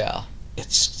 Yeah.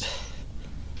 It's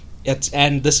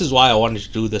and this is why I wanted to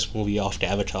do this movie after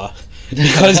Avatar,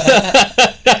 because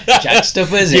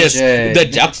juxtaposition. Yes, the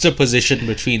juxtaposition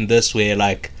between this, where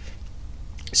like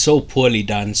so poorly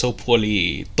done, so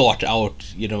poorly thought out,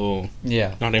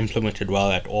 not implemented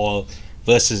well at all,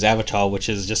 versus Avatar, which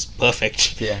is just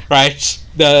perfect. Yeah. Right.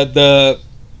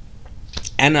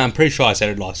 And I'm pretty sure I said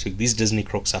it last week. These Disney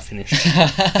crooks are finished.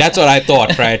 That's what I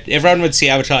thought, right? Everyone would see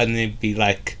Avatar and they'd be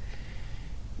like,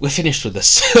 "We're finished with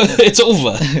this. It's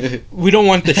over. We don't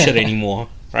want this shit anymore."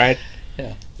 Right?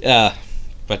 Yeah.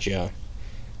 But yeah.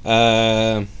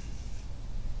 The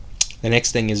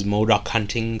next thing is MODOK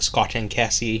hunting Scott and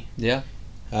Cassie. Yeah.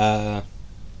 So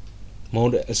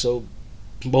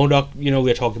MODOK,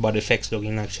 we're talking about effects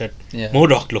looking like shit. Yeah.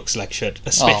 MODOK looks like shit,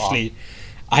 especially.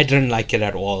 I didn't like it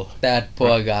at all. That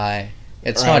poor guy.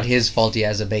 It's not his fault he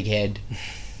has a big head.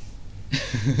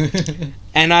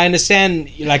 And I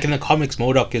understand, like in the comics,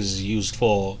 MODOK is used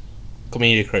for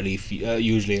comedic relief,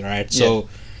 usually, right? So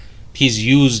he's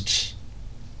used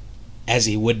as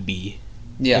he would be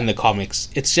in the comics.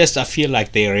 It's just, I feel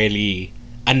like they really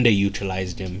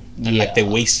underutilized him and like they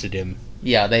wasted him.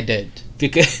 Yeah, they did.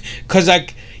 Because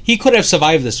like he could have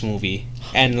survived this movie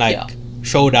and like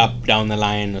showed up down the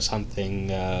line or something.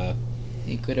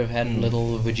 He could have had a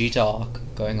little Vegeta arc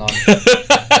going on.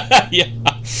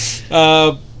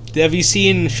 Yeah. Have you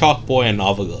seen Shark Boy and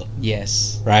Lava Girl?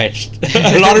 Yes. Right.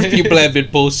 A lot of people have been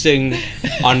posting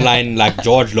online like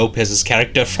George Lopez's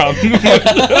character from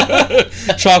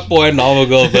Shark Boy and Lava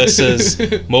Girl versus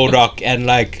MODOK, and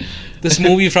like this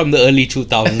movie from the early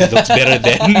 2000s looks better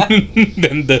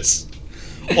than this.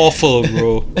 Awful,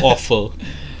 bro. Awful.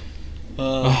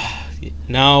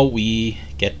 Now we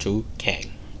get to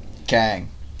Kang.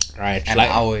 Right. An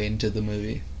hour into the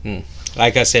movie.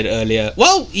 Like I said earlier,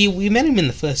 well, we met him in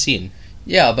the first scene.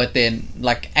 Yeah, but then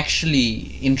like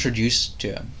actually introduced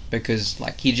to him, because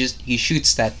like he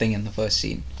shoots that thing in the first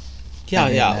scene.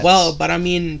 Yeah. Well, but I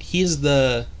mean, he's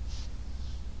the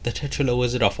titular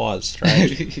Wizard of Oz,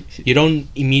 right? You don't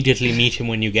immediately meet him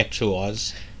when you get to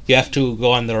Oz. You have to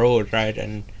go on the road, right,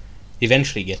 and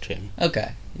eventually get to him.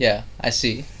 Okay, yeah, I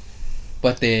see.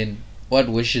 But then, what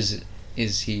wishes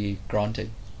is he granted?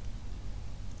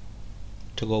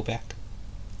 To go back.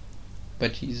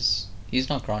 But he's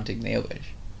not granting their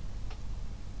wish.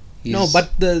 No,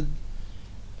 but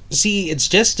it's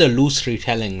just a loose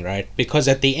retelling, right? Because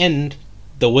at the end,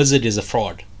 the wizard is a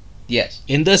fraud. Yes.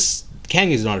 In this,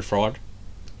 Kang is not a fraud.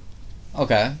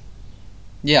 Okay.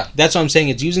 Yeah. That's what I'm saying.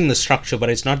 It's using the structure, but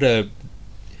it's not a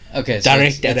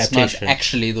direct adaptation. It's not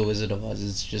actually the Wizard of Oz.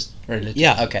 It's just related.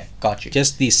 Yeah. Okay, got you.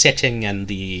 Just the setting and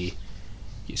the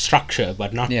structure,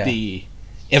 but not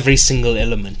every single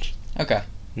element. Okay.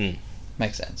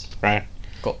 Makes sense. Right.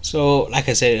 Cool. So, like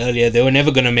I said earlier, they were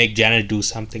never going to make Janet do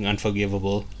something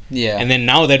unforgivable. Yeah. And then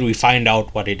now that we find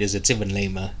out what it is, it's even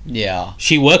lamer. Yeah.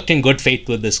 She worked in good faith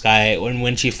with this guy.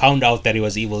 When she found out that he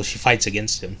was evil, she fights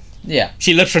against him. Yeah.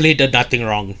 She literally did nothing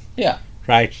wrong. Yeah.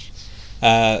 Right.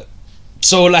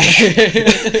 So like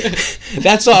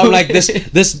that's why I'm like this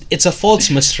it's a false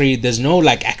mystery. There's no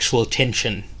like actual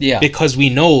tension. Yeah. Because we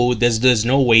know there's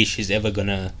no way she's ever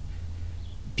gonna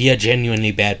be a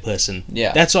genuinely bad person.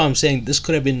 Yeah. That's why I'm saying this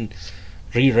could have been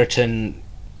rewritten.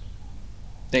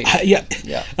 Yeah.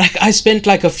 Like I spent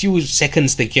like a few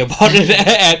seconds thinking about it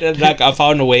and like I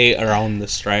found a way around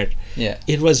this, right? Yeah.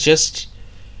 It was just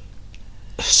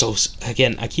so,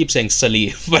 again, I keep saying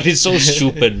silly, but it's so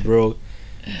stupid, bro.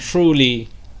 Truly.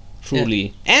 Yeah.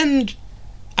 And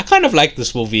I kind of like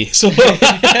this movie, so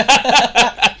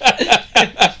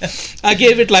I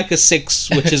gave it like a 6,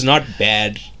 which is not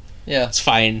bad. Yeah, it's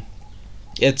fine.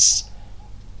 It's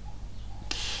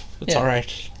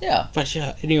alright. Yeah. But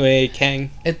yeah, anyway, Kang.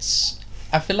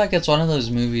 I feel like it's one of those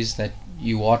movies that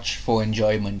you watch for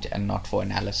enjoyment and not for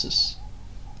analysis.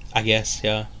 I guess,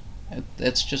 yeah.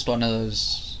 It's just one of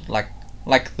those like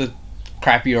the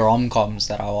crappy rom-coms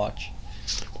that I watch.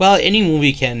 Well, any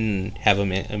movie can have a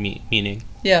meaning.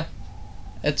 Yeah.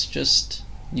 It's just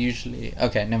usually...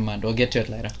 Okay, never mind. We'll get to it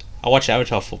later. I watch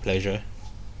Avatar for pleasure.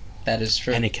 That is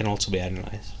true. And it can also be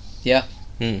analyzed. Yeah.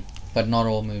 But not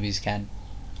all movies can.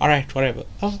 Alright, whatever.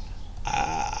 Oh,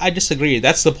 I disagree.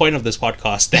 That's the point of this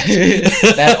podcast.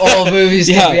 That all movies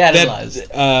can be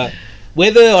analyzed.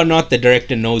 Whether or not the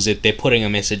director knows it, they're putting a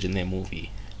message in their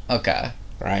movie. Okay.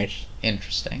 Right?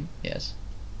 Interesting. Yes.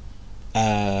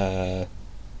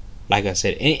 Like I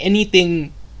said,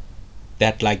 anything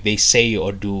that like they say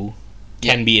or do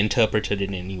can be interpreted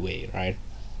in any way, right?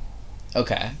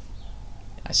 Okay.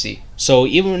 I see. So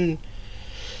even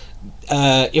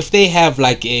if they have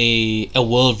like a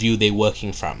worldview they're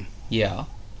working from,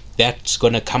 that's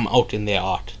gonna come out in their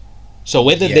art. So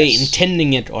whether they're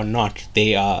intending it or not,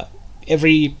 they are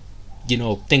every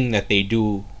thing that they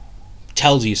do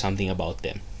tells you something about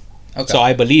them. Okay. So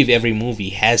I believe every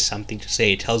movie has something to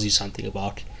say. It tells you something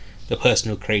about the person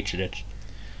who created it.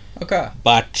 Okay.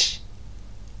 But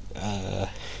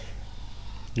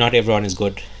not everyone is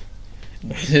good.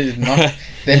 They're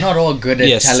not all good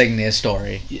at telling their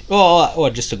story. Or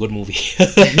just a good movie.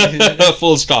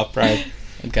 Full stop, right?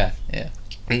 Okay, yeah.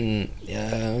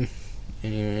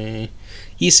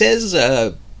 He says,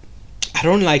 I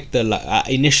don't like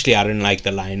initially I didn't like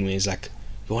the line where he's like,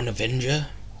 "You want Avenger?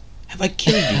 Have I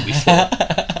killed you before?"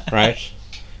 Right?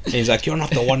 And he's like, "You're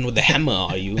not the one with the hammer,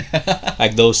 are you?"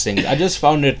 Like those things. I just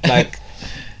found it like,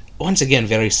 once again,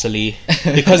 very silly,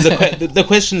 because the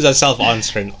questions are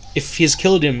self-answering. If he's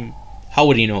killed him, how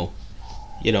would he know?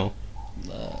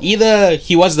 Either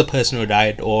he was the person who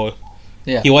died, or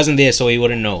he wasn't there, so he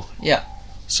wouldn't know. Yeah.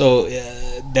 So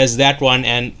there's that one,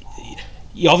 and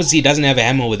he obviously doesn't have a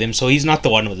hammer with him, so he's not the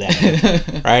one with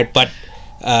that, right? But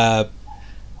a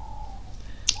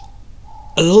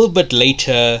little bit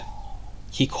later,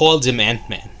 he calls him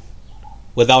Ant-Man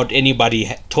without anybody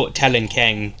telling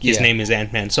Kang his Yeah. name is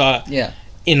Ant-Man. So Yeah.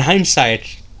 in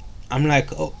hindsight, I'm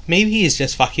like, oh, maybe he's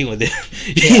just fucking with him.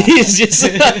 Yeah.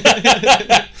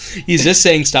 he's just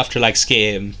saying stuff to like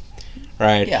scare him,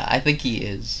 right? Yeah, I think he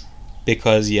is.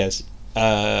 Because yes,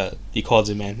 he calls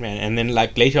him Ant-Man, and then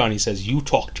like later on he says, "You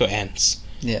talk to ants,"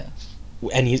 Yeah.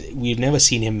 and we've never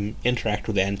seen him interact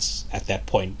with ants at that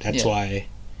point. That's Yeah. why.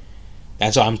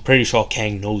 That's why I'm pretty sure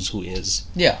Kang knows who he is.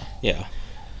 Yeah. Yeah.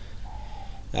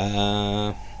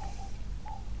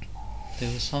 There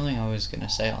was something I was gonna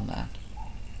say on that,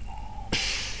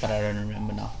 but I don't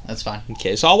remember now. That's fine.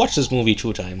 Okay, so I watched this movie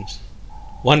 2 times.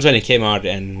 Once when it came out,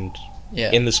 and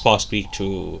Yeah. in this past week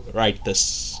to write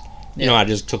this. You know, I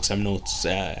just took some notes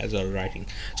as I was writing.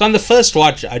 So on the first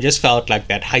watch, I just felt like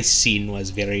that heist scene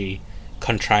was very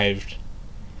contrived.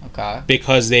 Okay.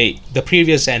 Because the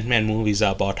previous Ant-Man movies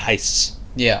are about heists.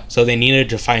 Yeah. So they needed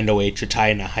to find a way to tie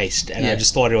in a heist. And I Yeah.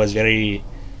 just thought it was very,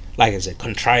 like I said,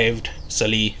 contrived,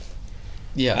 silly.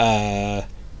 Yeah.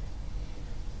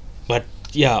 But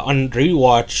yeah, on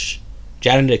rewatch,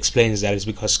 Janet explains that it's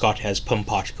because Scott has PIM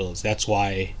particles. That's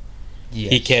why Yes.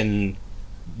 he can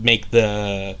make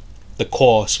the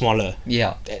core smaller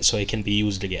Yeah. so it can be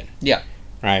used again. Yeah.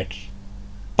 Right.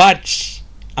 But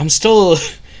I'm still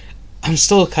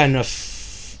kind of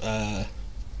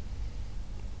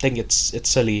think it's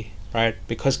silly, right?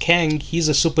 Because Kang, he's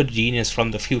a super genius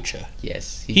from the future.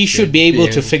 Yes. He should be able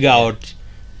to figure out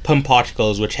PIM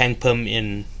particles which hang PIM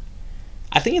in.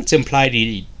 I think it's implied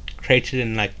he created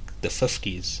in like the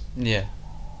 50s, Yeah.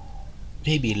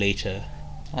 maybe later.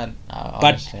 I But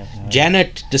honestly have no idea.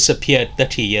 Janet disappeared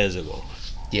 30 years ago.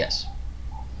 Yes.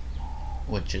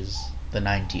 Which is the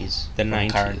 90s. The from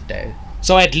 90s. Current day.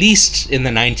 So at least in the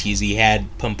 90s he had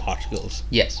PIM particles.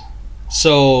 Yes.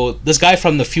 So this guy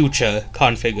from the future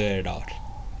can't figure it out.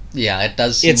 Yeah, it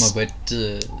does seem It's- a bit.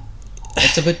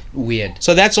 It's a bit weird.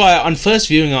 So that's why on first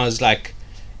viewing I was like,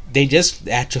 they just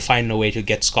had to find a way to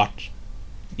get Scott,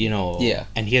 you know. Yeah.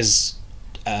 And his,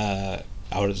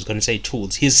 I was going to say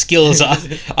tools. His skills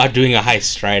are doing a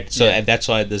heist, right? So Yeah. that's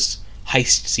why this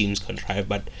heist seems contrived.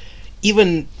 But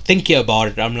even thinking about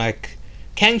it, I'm like,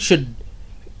 Kang should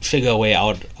figure a way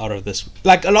out of this.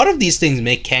 Like a lot of these things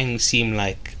make Kang seem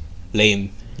like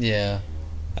lame. Yeah.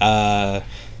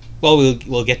 Well,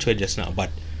 we'll get to it just now.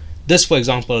 But this, for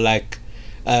example, like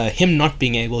him not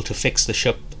being able to fix the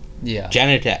ship. Yeah.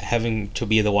 Janet having to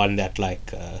be the one that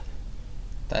like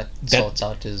that sorts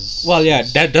out his. well yeah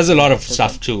his- that does a lot of his-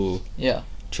 stuff to Yeah.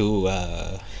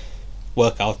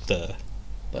 work out the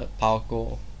The power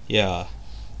core. yeah.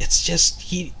 It's just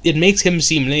it makes him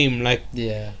seem lame. Like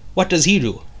Yeah. what does he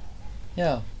do,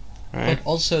 Yeah. right? But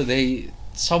also they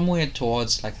somewhere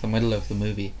towards like the middle of the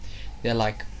movie, they're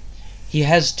like, he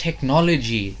has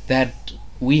technology that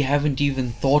we haven't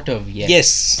even thought of yet.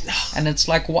 Yes. And it's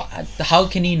like, what? How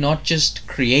can he not just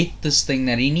create this thing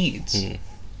that he needs?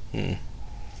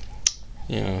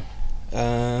 Yeah.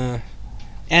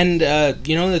 And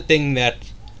you know the thing that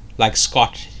like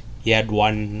Scott, he had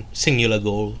one singular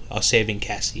goal of saving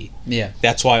Cassie. Yeah.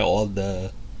 That's why all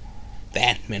the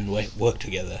Ant-Men work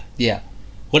together. Yeah.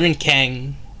 Wouldn't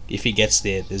Kang, if he gets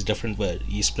there, there's different word,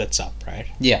 he splits up, right?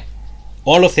 Yeah.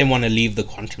 All of them want to leave the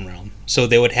quantum realm, so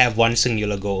they would have one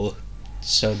singular goal.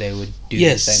 So they would do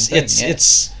Yes, the same thing.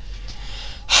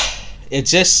 it's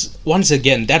just once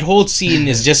again that whole scene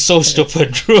is just so stupid,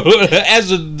 as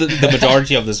with the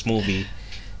majority of this movie.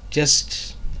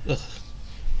 Just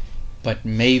But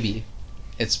maybe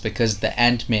it's because the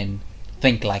Ant-Men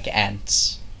think like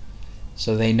ants.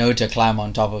 So they know to climb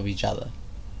on top of each other.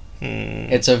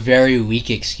 It's a very weak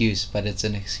excuse, but it's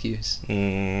an excuse.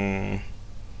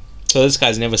 So this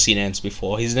guy's never seen ants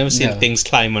before. He's never seen No. things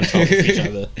climb on top of each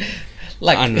other.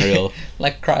 Like Unreal.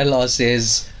 Like Krylar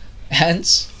says,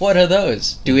 ants? What are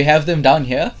those? Do we have them down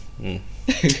here?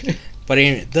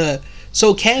 But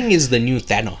so Kang is the new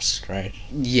Thanos, right?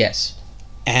 Yes.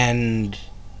 And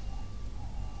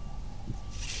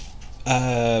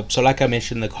so like I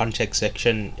mentioned in the context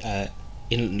section,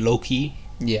 in Loki,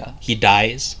 Yeah. he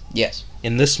dies. Yes.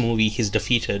 In this movie, he's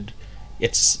defeated.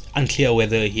 It's unclear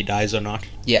whether he dies or not.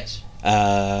 Yes.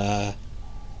 And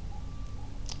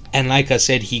like I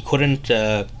said, he couldn't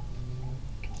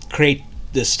create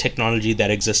this technology that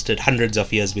existed hundreds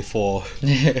of years before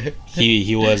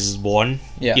he was born.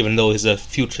 Yeah. Even though he's a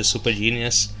future super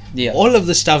genius. Yeah. All of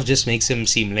this stuff just makes him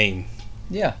seem lame.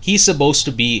 Yeah. He's supposed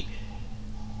to be,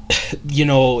 you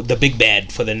know, the big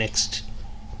bad for the next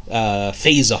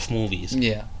phase of movies.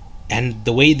 Yeah. And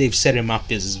the way they've set him up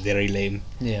is very lame.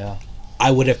 Yeah.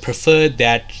 I would have preferred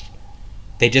that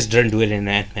they just didn't do it in an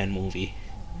Ant-Man movie.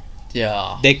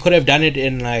 Yeah. They could have done it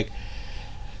in like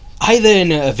either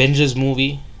in an Avengers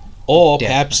movie or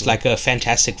perhaps Definitely. like a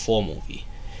Fantastic Four movie,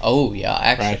 Oh yeah,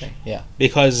 actually, Right. yeah,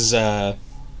 because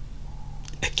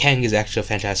Kang is actually a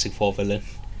Fantastic Four villain.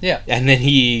 Yeah. And then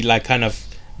he like kind of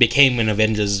became an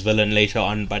Avengers villain later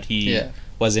on, but he Yeah.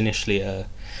 was initially a.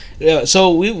 Yeah,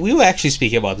 so we were actually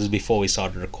speaking about this before we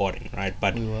started recording, right?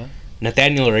 But we were.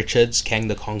 Nathaniel Richards, Kang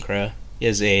the Conqueror,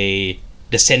 is a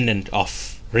descendant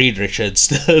of Reed Richards,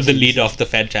 the leader of the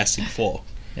Fantastic Four.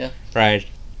 Yeah. Right?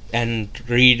 And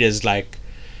Reed is like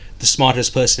the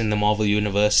smartest person in the Marvel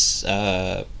Universe,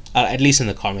 at least in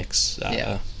the comics.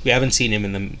 Yeah. We haven't seen him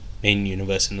in the main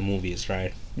universe in the movies,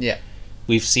 right? Yeah.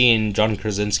 We've seen John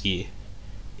Krasinski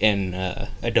in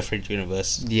a different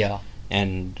universe, Yeah.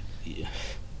 and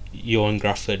Ewan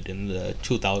Grufford in the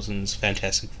 2000s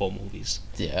Fantastic Four movies.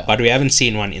 Yeah. But we haven't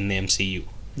seen one in the MCU.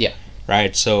 Yeah.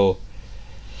 Right, so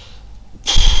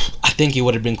I think it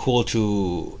would have been cool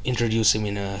to introduce him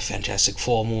in a Fantastic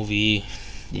Four movie.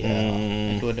 Yeah.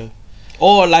 It would have.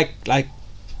 Or like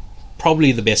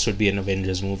probably the best would be an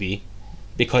Avengers movie,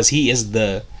 because he's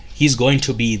going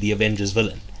to be the Avengers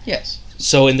villain. Yes.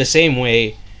 So in the same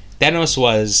way, Thanos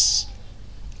was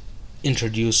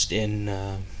introduced in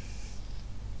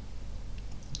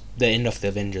the end of the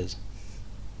Avengers.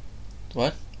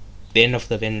 What? The end of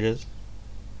the Avengers,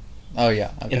 Oh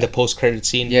yeah. Okay. in the post-credit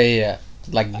scene. Yeah, yeah, yeah.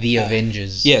 Like the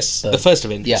Avengers. Yes, the first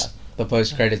Avengers. Yeah, the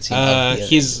post-credit scene. of the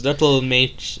His little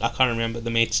mate, I can't remember the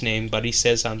mate's name, but he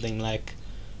says something like,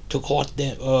 "To court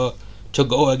them, to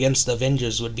go against the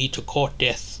Avengers would be to court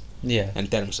death." Yeah. And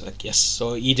Thanos is like, yes.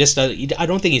 So he just does. I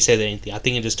don't think he says anything. I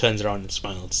think he just turns around and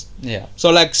smiles. Yeah. So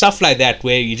like stuff like that,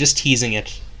 where you're just teasing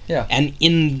it. Yeah. And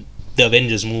in the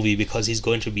Avengers movie, because he's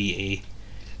going to be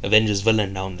a Avengers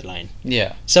villain down the line.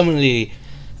 Yeah. Similarly,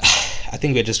 I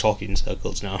think we're just talking in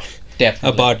circles now. Definitely.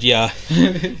 About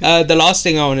the last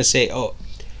thing I want to say.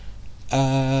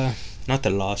 Not the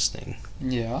last thing.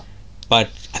 Yeah. But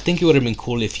I think it would have been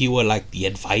cool if he were like the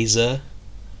advisor.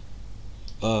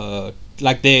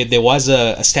 Like there was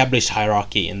a established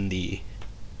hierarchy in the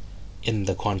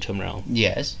quantum realm,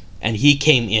 Yes. and he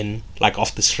came in like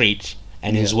off the street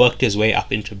and has Yeah. worked his way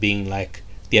up into being like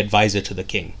the advisor to the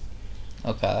king.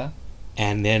 Okay.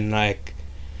 And then like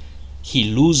he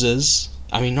loses.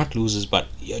 I mean, not loses, but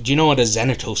do you know what a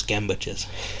Xanatos Gambit is?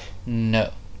 No.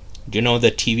 Do you know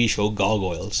the TV show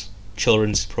Gargoyles?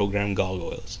 Children's program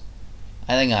Gargoyles.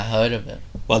 I think I heard of it.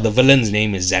 Well, the villain's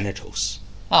name is Xanatos.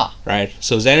 Ah. Right?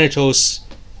 So Xanatos,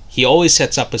 he always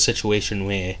sets up a situation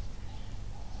where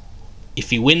if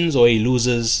he wins or he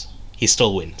loses, he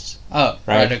still wins. Oh.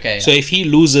 Right. Okay. So if he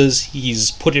loses,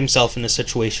 he's put himself in a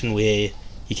situation where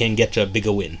he can get a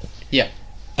bigger win. Yeah.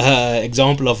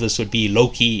 Example of this would be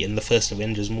Loki in the first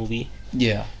Avengers movie.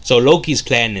 Yeah. So Loki's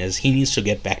plan is he needs to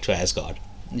get back to Asgard.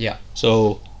 Yeah.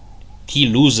 So he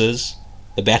loses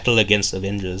the battle against the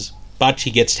Avengers, but he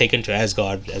gets taken to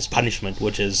Asgard as punishment,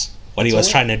 which is what he was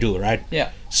trying to do, right? Yeah.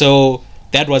 So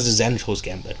that was the Xanatos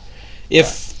Gambit.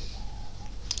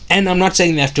 And I'm not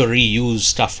saying they have to reuse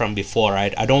stuff from before,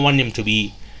 right? I don't want him to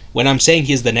be. When I'm saying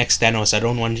he's the next Thanos, I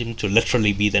don't want him to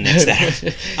literally be the next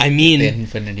Thanos. I mean, The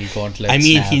Infinity Gauntlet.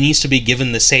 he snap. needs to be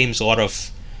given the same sort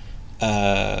of,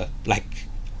 like,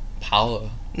 Power.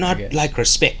 I not guess. like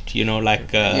respect,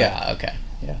 like Yeah. Okay.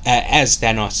 Yeah. as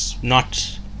Thanos,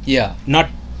 not Yeah.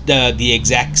 the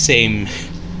exact same.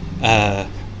 But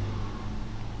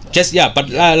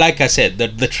like I said,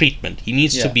 the treatment. He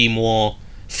needs to Yeah. be more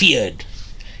feared,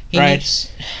 He right? needs-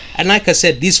 And like I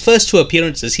said, these first two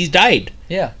appearances, he's died.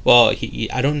 Yeah. Well,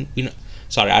 I don't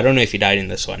know if he died in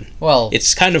this one. Well.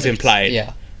 It's kind of implied,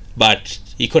 Yeah. but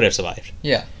he could have survived.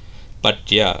 Yeah.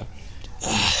 But yeah,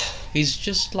 He's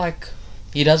just like,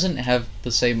 he doesn't have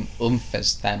the same oomph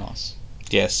as Thanos.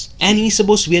 yes, and he's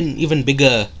supposed to be an even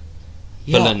bigger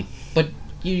villain. But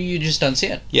you just don't see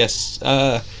it. Yes.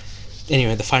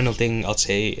 Anyway, the final thing I'll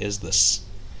say is this.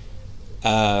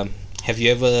 Have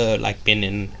you ever been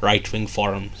in right-wing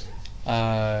forums?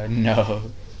 No.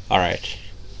 All right.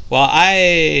 Well,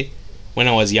 when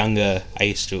I was younger, I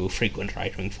used to frequent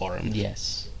right-wing forums.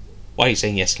 Yes. Why are you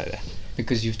saying yes like that?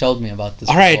 Because you've told me about this.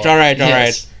 All right.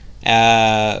 Yes.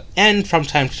 And from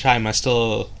time to time, I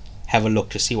still have a look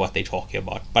to see what they're talking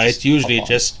about. But it's usually pop on.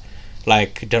 just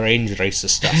like deranged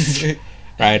racist stuff,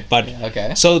 right? But Yeah,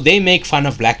 okay. so they make fun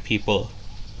of black people,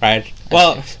 right?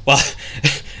 Well,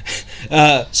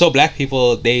 so black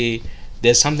people,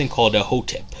 there's something called a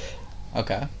hotep.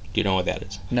 Okay. Do you know what that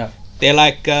is? No. They're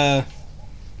like,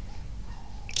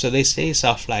 so they say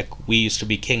stuff like, we used to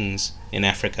be kings in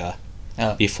Africa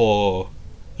Oh. before,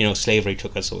 slavery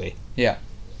took us away. Yeah.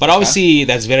 But obviously,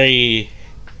 that's very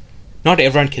not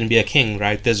everyone can be a king,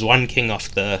 right? There's one king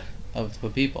of the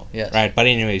people, yes. Right, but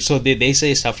anyway, so they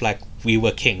say stuff like we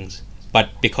were kings, but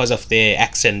because of their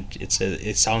accent,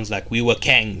 it sounds like we were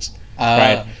kangs,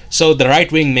 right? So the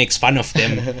right wing makes fun of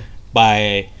them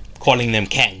by calling them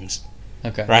kangs.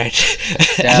 Okay. Right.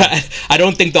 I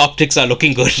don't think the optics are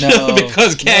looking good. No,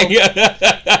 because Kang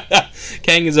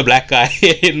Kang is a black guy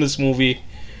in this movie.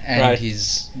 And right.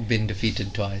 He's been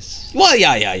defeated twice. Well,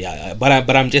 yeah.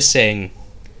 But I'm just saying.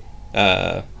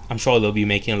 I'm sure they'll be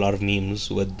making a lot of memes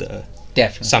with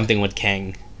definitely something with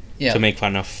Kang to make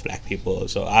fun of black people.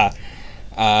 So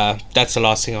that's the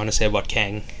last thing I want to say about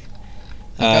Kang.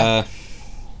 Okay.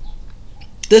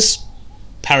 This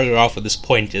paragraph or this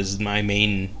point is my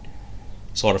main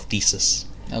sort of thesis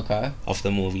of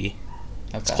the movie.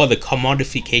 It's called the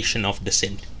commodification of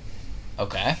dissent.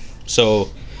 Okay. So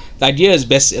the idea is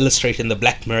best illustrated in the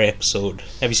Black Mirror episode.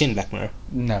 Have you seen Black Mirror?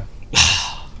 No.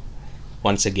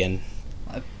 Once again.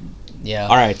 Yeah.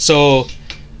 Alright, so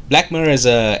Black Mirror is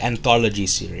a anthology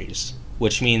series,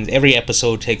 which means every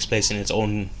episode takes place in its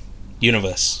own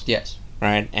universe. Yes.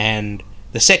 Right? And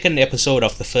the second episode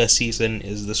of the first season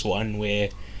is this one where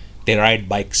they ride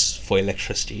bikes for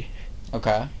electricity.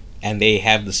 Okay. And they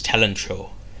have this talent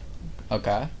show.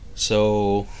 Okay.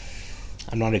 So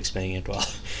I'm not explaining it well.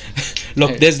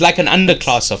 Look, there's like an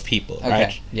underclass of people,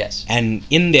 right? Yes. And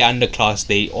in their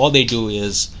underclass, all they do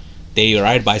is they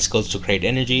ride bicycles to create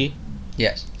energy.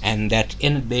 Yes. And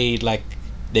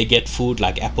they get food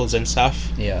like apples and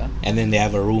stuff. Yeah. And then they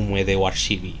have a room where they watch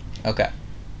TV. Okay.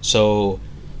 So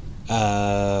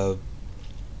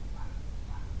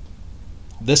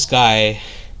this guy,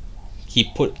 he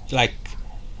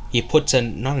puts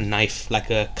not a knife, like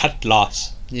a cut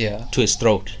glass to his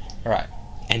throat. Right.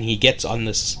 And he gets on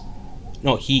this.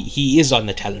 No, he is on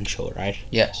the talent show, right?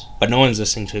 Yes. But no one's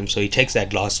listening to him, so he takes that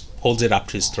glass, holds it up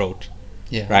to his throat.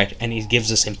 Yeah. Right? And he gives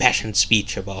this impassioned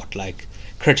speech about like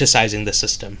criticizing the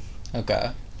system.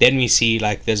 Okay. Then we see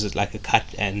like there's like a cut,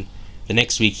 and the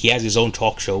next week he has his own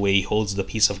talk show where he holds the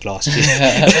piece of glass to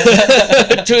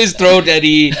his throat, and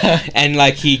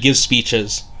he gives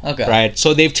speeches. Okay. Right?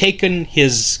 So they've taken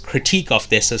his critique of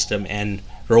their system and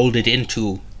rolled it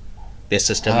into their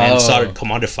system and started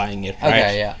commodifying it. Right?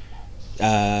 Okay, yeah.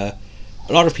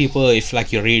 A lot of people, if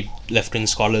like you read left-wing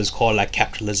scholars, call like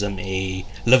capitalism a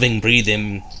living,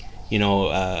 breathing,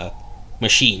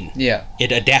 machine. Yeah.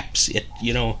 It adapts.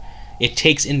 It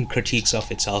takes in critiques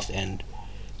of itself and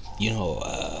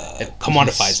it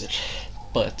commodifies it.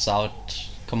 Puts out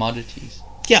commodities.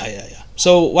 Yeah.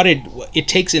 So what it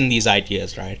takes in these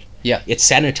ideas, right? Yeah. It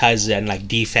sanitizes it and like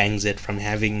defangs it from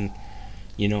having,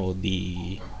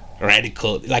 the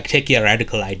radical, like taking a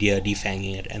radical idea,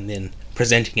 defanging it, and then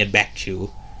presenting it back to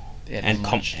you, and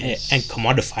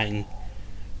commodifying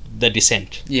the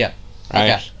dissent. Yeah.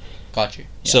 Right. Okay. Got you.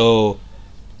 Yeah. So,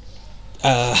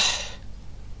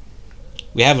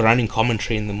 we have a running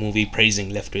commentary in the movie praising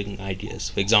left-wing ideas.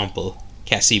 For example,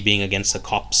 Cassie being against the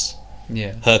cops.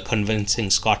 Yeah. Her convincing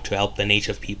Scott to help the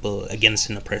native people against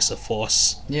an oppressive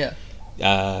force. Yeah.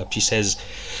 She says,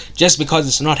 just because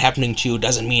it's not happening to you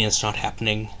doesn't mean it's not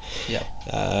happening.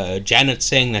 Yeah. Janet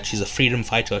saying that she's a freedom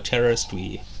fighter or terrorist.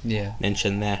 We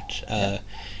mentioned that.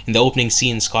 In the opening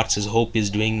scene, Scott says Hope is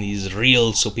doing these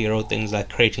real superhero things like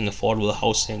creating affordable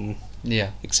housing,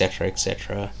 etc.,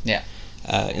 etc. Yeah.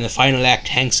 In the final act,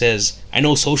 Hank says, I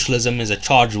know socialism is a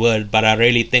charged word, but I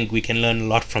really think we can learn a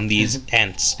lot from these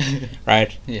ants.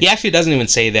 Right? Yeah. He actually doesn't even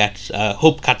say that.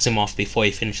 Hope cuts him off before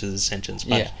he finishes his sentence,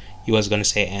 but he was going to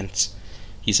say ants.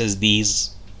 He says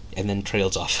these and then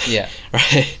trails off. Yeah.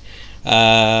 Right?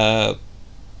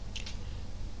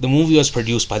 The movie was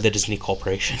produced by the Disney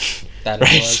Corporation. That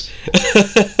right?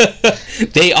 It was.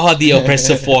 They are the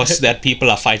oppressive force that people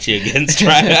are fighting against,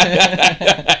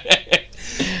 right?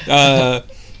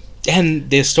 And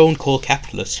they're stone cold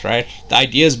capitalists, right? The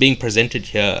ideas being presented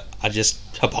here are just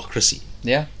hypocrisy.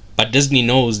 Yeah. But Disney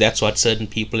knows that's what certain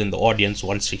people in the audience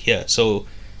wants to hear, so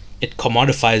it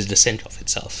commodifies dissent of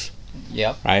itself.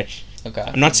 Yeah. Right? Okay.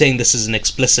 I'm not saying this is an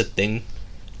explicit thing.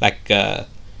 Like,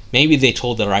 maybe they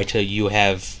told the writer, you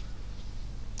have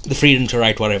the freedom to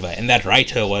write whatever, and that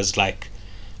writer was like,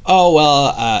 oh,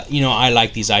 well, I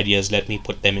like these ideas, let me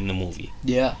put them in the movie.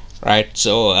 Yeah. Right?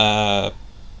 So,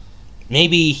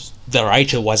 maybe the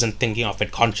writer wasn't thinking of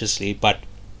it consciously, but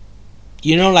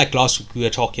like last week we were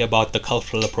talking about the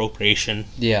cultural appropriation.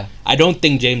 Yeah. I don't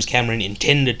think James Cameron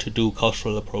intended to do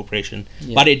cultural appropriation,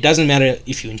 but it doesn't matter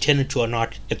if you intended to or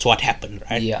not, it's what happened,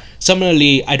 right? Yeah.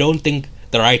 Similarly, I don't think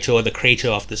the writer or the creator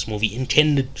of this movie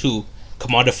intended to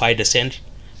commodify dissent,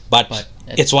 but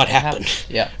it's what happened.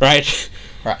 Yeah. Right?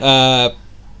 Right.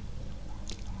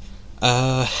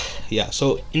 yeah.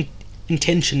 So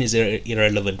intention is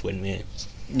irrelevant when we're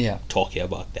Yeah. talking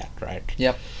about that, right?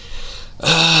 Yep.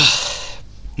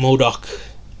 MODOK.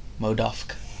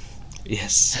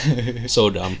 Yes. So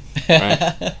dumb,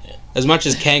 right? As much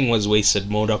as Kang was wasted,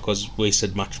 MODOK was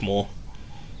wasted much more.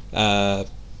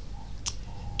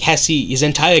 Cassie, his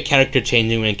entire character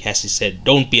changing when Cassie said,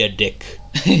 "Don't be a dick."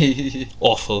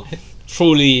 Awful.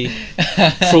 Truly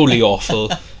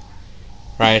awful.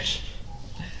 Right?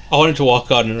 I wanted to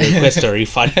walk out and request a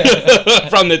refund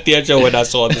from the theater when I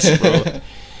saw this, bro.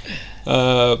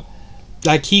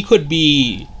 Like, he could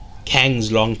be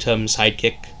Kang's long-term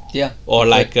sidekick. Yeah. Or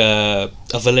like a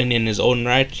villain in his own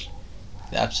right.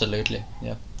 Absolutely.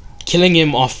 Yeah. Killing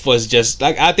him off was just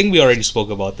like, I think we already spoke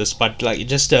about this, but like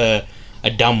just a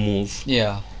dumb move.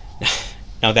 Yeah.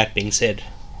 Now that being said,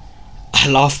 I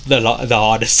laughed the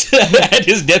hardest at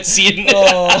his death scene.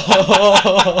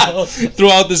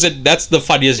 Throughout this, that's the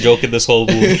funniest joke in this whole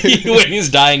movie. When he's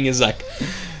dying, he's like,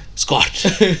 "Scott,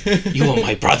 you are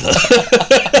my brother."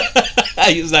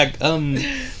 He's like,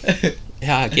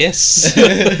 yeah, I guess.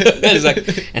 He's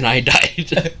like, and I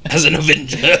died as an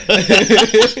Avenger.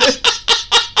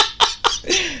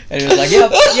 And he was like,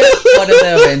 yep, one of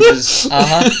the Avengers.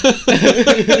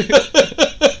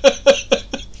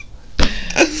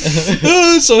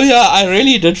 So yeah, I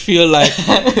really did feel like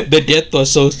the death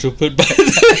was so stupid, but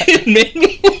it made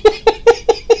me,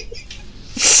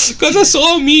 because I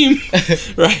saw a meme,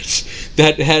 right,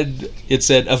 that it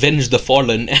said "Avenge the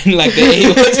Fallen," and like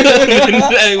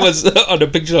the A was on a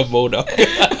picture of MODOK.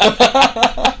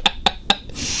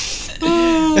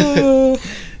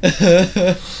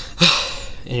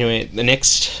 Anyway, the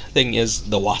next thing is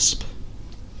the Wasp.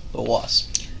 The Wasp.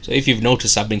 So if you've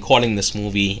noticed, I've been calling this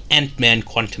movie Ant-Man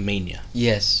Quantumania.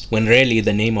 Yes. When really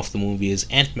the name of the movie is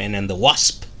Ant-Man and the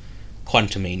Wasp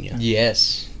Quantumania.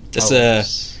 Yes. This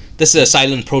is a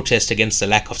silent protest against the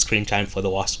lack of screen time for the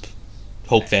Wasp.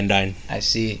 Hope Van Dyne. I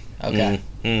see. Okay.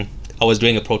 I was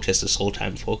doing a protest this whole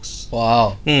time, folks.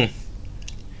 Wow.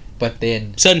 But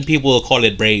then certain people will call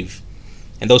it brave,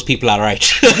 and those people are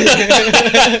right.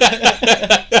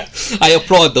 I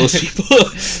applaud those people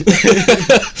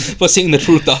for seeing the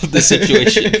truth of the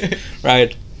situation,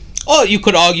 right? Or you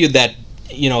could argue that,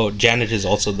 Janet is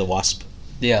also the Wasp.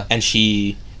 Yeah. And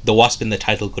the Wasp in the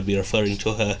title could be referring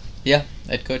to her. Yeah,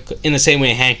 it could. In the same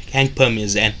way Hank Pym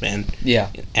is Ant-Man. Yeah.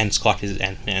 And Scott is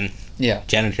Ant-Man. Yeah.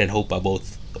 Janet and Hope are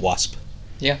both the Wasp.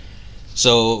 Yeah.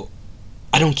 So,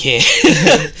 I don't care.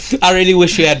 I really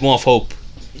wish we had more of Hope.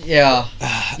 Yeah.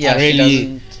 Yeah, she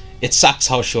doesn't. It sucks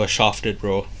how she was shafted,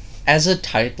 bro. As a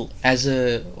title, a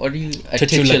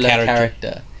titular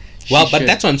character. Well, but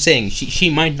that's what I'm saying.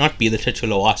 She might not be the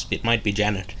titular Wasp. It might be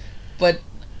Janet. But,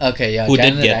 okay, yeah,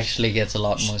 Janet actually gets a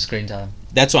lot more screen time.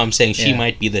 That's what I'm saying. She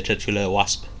might be the titular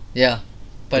Wasp. Yeah.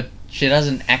 But she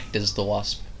doesn't act as the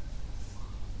Wasp.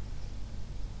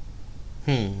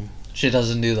 She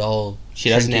doesn't do the whole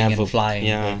shrinking and flying.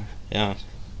 Yeah.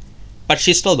 But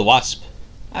she's still the Wasp.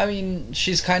 I mean,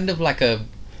 she's kind of like a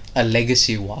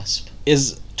legacy Wasp.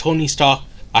 Is Tony Stark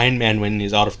Iron Man when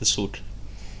he's out of the suit?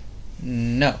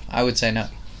 No, I would say no.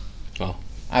 Oh.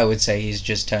 I would say he's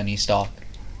just Tony Stark.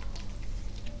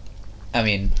 I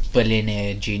mean,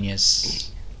 billionaire,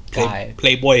 genius, guy.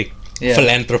 Playboy,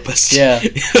 philanthropist. Yeah.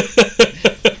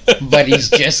 But he's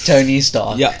just Tony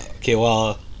Stark. Yeah, okay,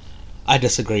 well, I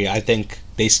disagree. I think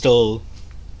they still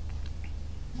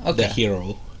the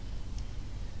hero.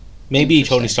 Maybe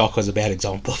Tony Stark was a bad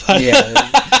example. Yeah.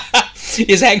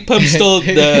 Is Hank Pym still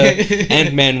the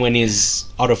Ant-Man when he's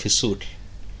out of his suit?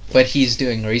 But he's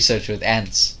doing research with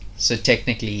ants, so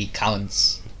technically he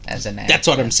counts as an ant. That's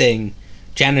what I'm saying.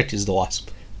 Janet is the Wasp.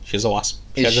 She's a Wasp.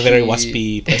 She has a very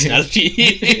waspy personality.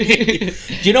 Do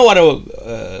you know what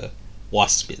a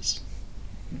wasp is?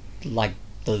 Like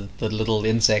the little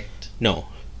insect? No.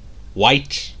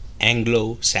 White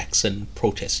Anglo-Saxon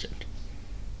Protestant.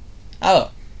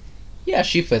 Oh. Yeah,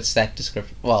 she fits that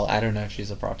description. Well, I don't know if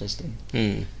she's a Protestant.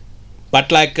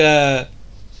 But like, up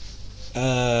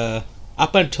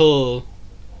until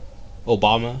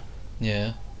Obama,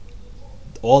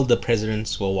 all the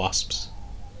presidents were wasps.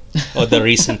 Or the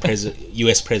recent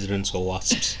U.S. presidents were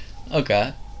wasps.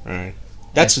 Okay. Right.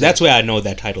 That's where I know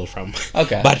that title from.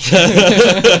 Okay. But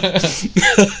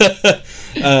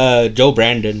Joe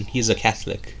Brandon, he's a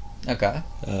Catholic. Okay.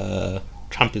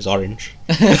 Trump is orange.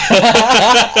 He's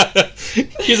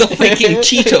a freaking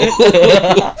Cheeto.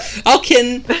 How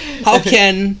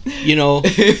can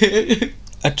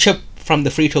a chip from the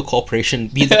Frito Corporation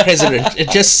be the president?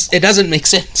 It doesn't make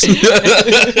sense.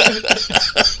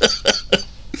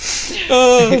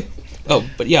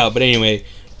 But anyway,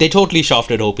 they totally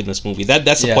shafted Hope in this movie.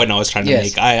 That's the Yeah. point I was trying to Yes.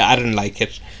 make. I didn't like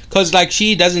it because like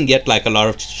she doesn't get like a lot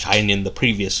of shine in the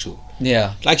previous two.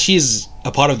 Yeah. Like she's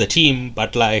a part of the team,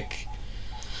 but like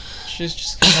She's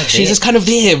just kind of she's just kind of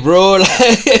there, bro.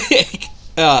 Like,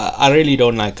 I really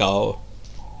don't like how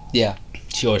Yeah,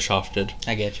 she was shafted.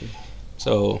 I get you.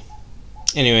 So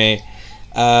anyway,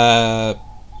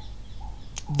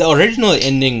 the original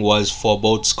ending was for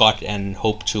both Scott and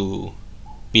Hope to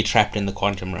be trapped in the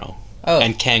quantum realm, Oh,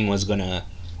 and Kang was gonna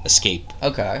escape.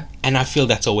 okay. And I feel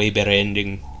that's a way better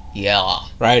ending, Yeah.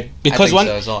 right? I Because think one,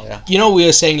 so as well, yeah. you know, we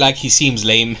were saying like he seems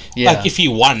lame. Yeah. Like if he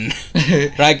won,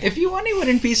 right? If you won, he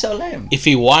wouldn't be so lame. If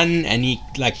he won and he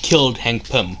like killed Hank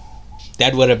Pym,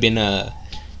 that would have been a,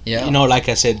 Yeah. you know, like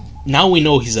I said, now we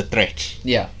know he's a threat.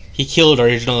 Yeah. He killed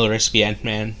original recipe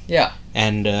Ant-Man, Yeah.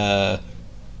 and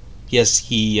yes,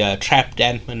 he trapped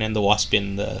Ant-Man and the Wasp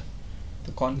in the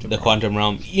The quantum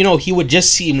realm. You know, he would just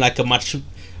seem like a much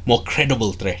more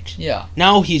credible threat. Yeah.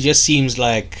 Now he just seems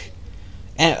like.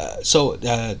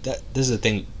 This is the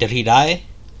thing. Did he die?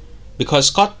 Because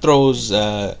Scott throws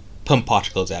Pym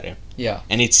particles at him, Yeah.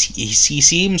 and he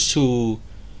seems to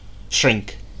shrink.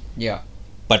 Yeah.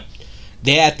 But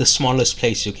they're at the smallest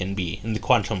place you can be in the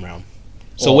quantum realm.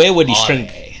 So where would he shrink?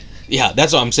 Yeah,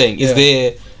 that's what I'm saying. Is Yeah.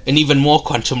 there an even more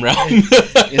quantum realm?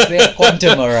 Is there a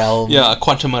quantum realm? Yeah, a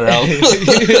quantum realm.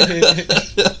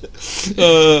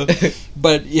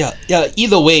 But yeah.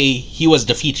 Either way, he was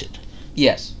defeated.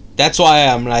 Yes. That's why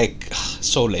I'm like,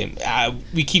 so lame.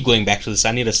 We keep going back to this.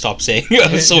 I need to stop saying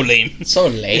so lame. So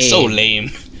lame. It's so lame.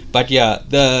 But yeah,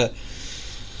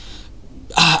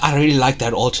 I really like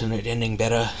that alternate ending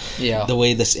better. Yeah. The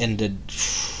way this ended.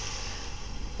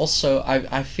 Also,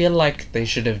 I feel like they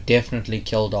should have definitely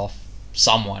killed off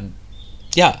someone.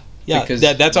 Yeah. Because-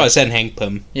 That's why I said Hank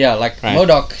Pym. Yeah, like Right.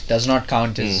 MODOK does not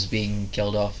count as being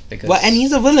killed off because Well, and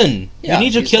he's a villain. Yeah, you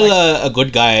need to he's kill like- a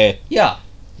good guy. yeah,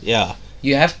 Yeah.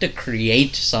 you have to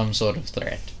create some sort of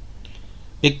threat.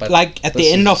 But Like at the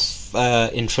this end is-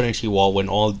 of Infinity War, when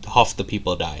half the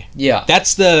people die. Yeah,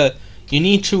 That's you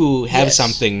need to have Yes.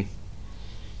 something.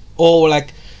 Or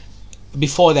like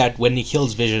before that, when he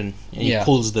kills Vision and Yeah. he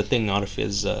pulls the thing out of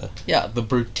his. yeah, the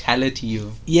brutality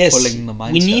of Yes, pulling the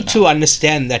Mind we Stone need out. to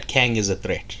understand that Kang is a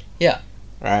threat. Yeah.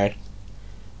 Right.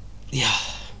 Yeah,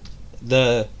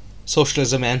 the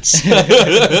socialism ants.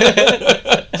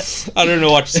 I don't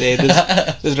know what to say.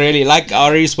 There's really, like I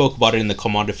already spoke about it in the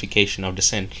commodification of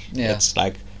dissent. Yeah. It's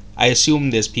like I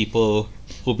assume there's people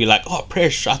who'll be like, "Oh,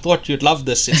 Presh, I thought you'd love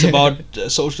this. It's about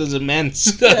socialism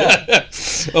ants." Yeah.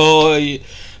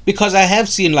 Because I have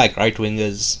seen like right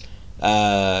wingers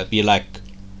be like,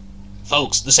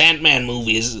 "Folks, the Sandman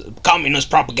movie is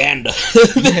communist propaganda."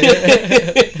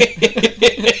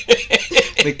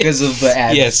 Because of the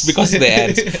ads. Yes, because of the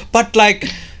ads. But like,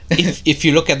 if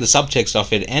you look at the subtext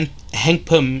of it, and Hank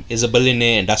Pym is a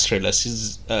billionaire industrialist.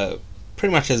 He's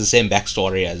pretty much has the same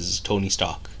backstory as Tony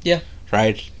Stark. Yeah.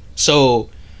 Right. So,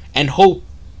 and Hope,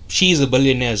 she's a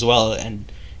billionaire as well,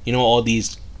 and you know all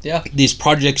these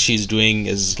projects she's doing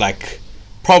is like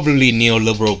probably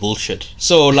neoliberal bullshit.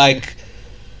 So like,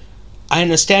 I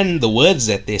understand the words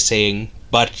that they're saying,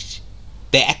 but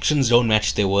their actions don't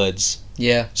match their words.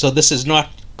 Yeah. So this is not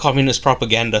communist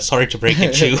propaganda. Sorry to break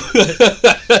it to you.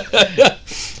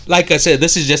 Like I said,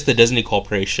 this is just the Disney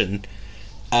Corporation.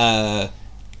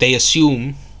 They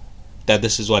assume that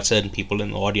this is what certain people in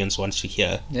the audience wants to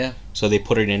hear. Yeah. So they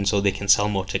put it in so they can sell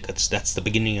more tickets. That's the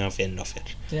beginning of end of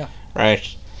it. Yeah.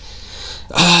 Right.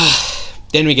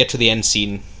 Then we get to the end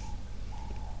scene.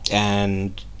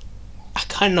 And I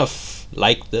kind of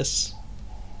like this.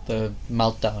 The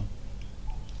meltdown.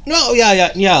 No,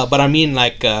 yeah. But I mean,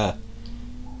 like,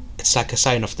 it's like a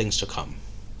sign of things to come.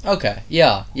 Okay.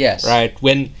 Yeah. Yes. Right?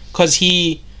 Because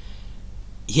he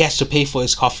has to pay for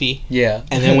his coffee. Yeah.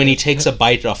 And then when he takes a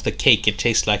bite of the cake, it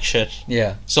tastes like shit.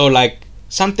 Yeah. So, like,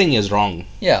 something is wrong.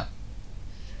 Yeah.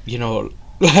 You know,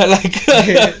 like,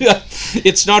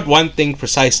 it's not one thing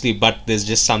precisely, but there's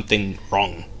just something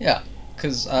wrong. Yeah.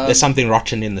 Because There's something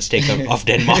rotten in the steak of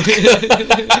Denmark.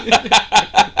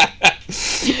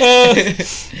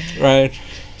 Right.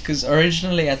 Because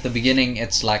originally at the beginning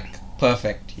it's like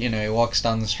perfect. You know, he walks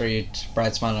down the street,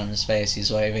 bright smile on his face,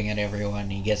 he's waving at everyone,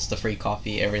 he gets the free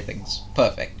coffee, everything's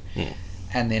perfect.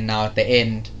 And then now at the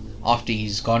end, after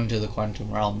he's gone to the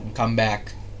quantum realm and come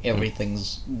back,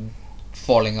 everything's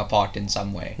falling apart in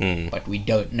some way. But we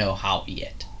don't know how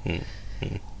yet.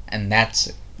 And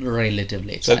that's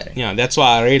relatively So, exciting. yeah, that's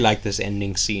why I really like this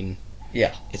ending scene.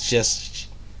 Yeah. It's just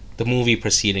the movie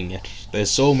preceding it.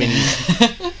 There's so many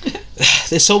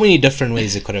different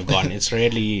ways it could have gone. It's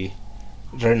really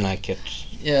didn't like it.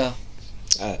 Yeah.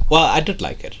 Well, I did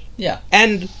like it. Yeah.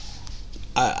 And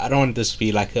I don't want this to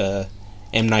be like a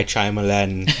M. Night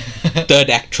Shyamalan third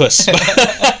act twist.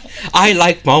 I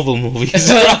like Marvel movies.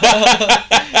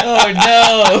 Oh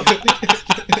no!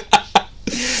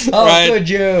 Oh, Right. good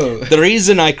you. The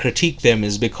reason I critique them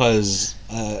is because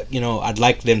I'd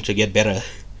like them to get better.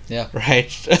 Yeah. Right.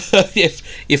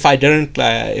 if I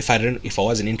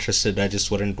wasn't interested, I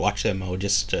just wouldn't watch them. I would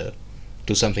just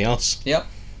do something else. Yep.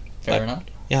 Fair enough.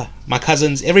 Yeah, my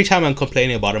cousins. Every time I'm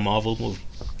complaining about a Marvel movie,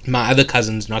 my other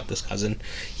cousins, not this cousin,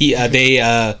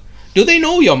 do they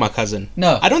know you're my cousin?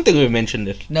 No. I don't think we mentioned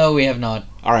it. No, we have not.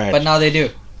 All right. But now they do.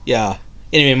 Yeah.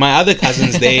 Anyway, my other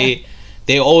cousins, they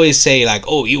always say like,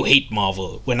 "Oh, you hate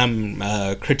Marvel," when I'm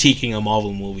critiquing a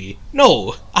Marvel movie.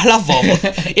 No, I love Marvel.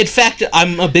 In fact,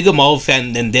 I'm a bigger Marvel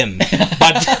fan than them.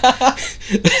 But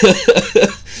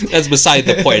that's beside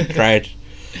the point, right?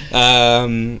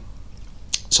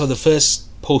 So the first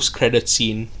post-credit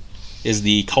scene is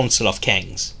the Council of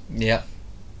Kangs. Yeah.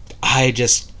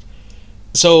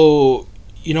 So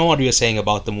you know what we were saying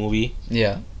about the movie?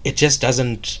 Yeah. It just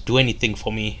doesn't do anything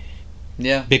for me.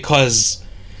 Yeah. Because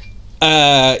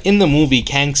in the movie,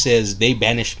 Kang says they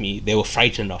banished me. They were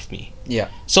frightened of me. Yeah.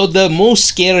 So the most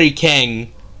scary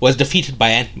Kang was defeated by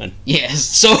Ant-Man. Yes.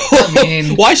 So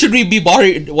why should we be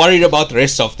worried about the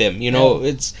rest of them?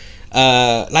 It's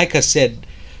like I said,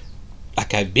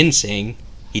 like I've been saying,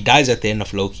 he dies at the end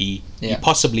of Loki. Yeah. He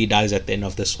possibly dies at the end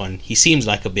of this one. He seems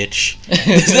like a bitch.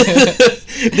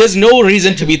 There's no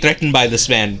reason to be threatened by this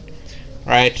man,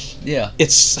 right? Yeah.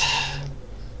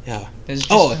 Yeah. There's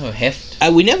just no heft.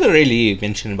 We never really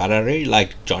mentioned, but I really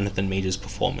liked Jonathan Major's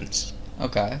performance.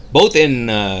 Okay. Both in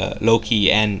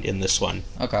Loki and in this one.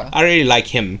 Okay. I really like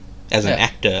him as an Yeah.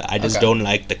 actor. I just Okay. don't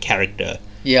like the character.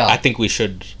 Yeah. I think we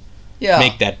should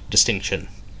make that distinction.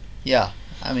 Yeah.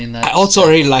 I mean, I also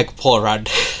really like Paul Rudd.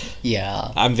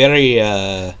 Yeah. I'm very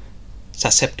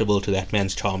susceptible to that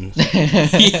man's charms. I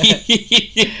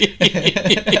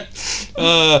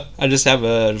just have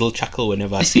a little chuckle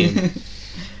whenever I see him.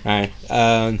 Right.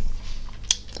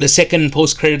 The second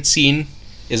post-credit scene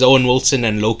is Owen Wilson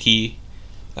and Loki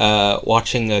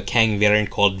watching a Kang variant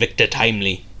called Victor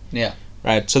Timely. Yeah.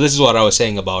 Right. So this is what I was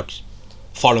saying about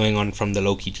following on from the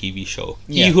Loki TV show.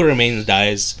 Yeah. He who remains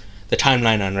dies. The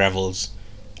timeline unravels.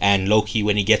 And Loki,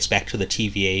 when he gets back to the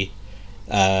TVA,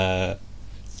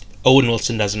 Owen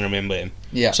Wilson doesn't remember him.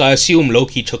 Yeah. So I assume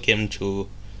Loki took him to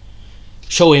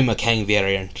show him a Kang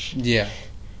variant. Yeah.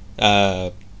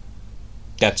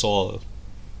 That's all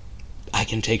I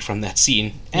can take from that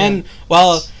scene. And,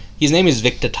 well, his name is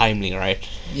Victor Timely, right?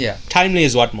 Yeah. Timely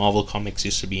is what Marvel Comics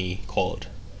used to be called.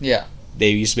 Yeah.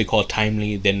 They used to be called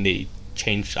Timely, then they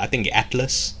changed, I think,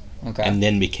 Atlas. Okay. And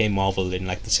then became Marvel in,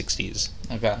 like, the 60s.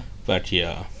 Okay. But,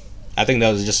 yeah. I think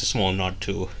that was just a small nod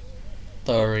to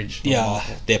The original.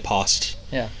 Marvel. their past.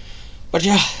 Yeah. But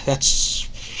yeah, that's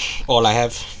all I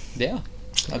have. Yeah.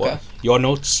 Okay. Well, your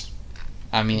notes?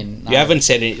 I mean, You haven't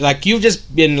said it. Like, you've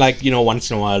just been, like, once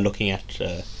in a while looking at...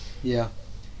 Yeah.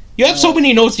 You have so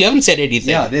many notes, you haven't said anything.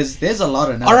 Yeah, there's a lot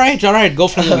of notes. Alright, go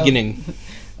from the beginning.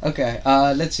 Okay,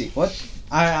 let's see.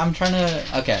 I'm trying to...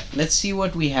 Okay, let's see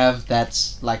what we have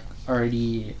that's, like,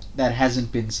 already... That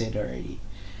hasn't been said already.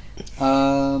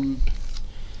 Or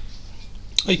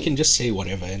you can just say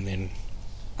whatever and then...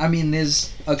 I mean,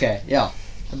 there's... Okay, yeah.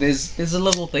 There's a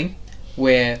little thing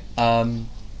where,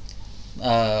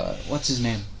 what's his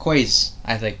name? Quaze,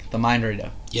 I think, the mind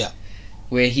reader. Yeah.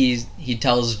 Where he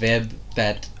tells Veb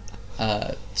that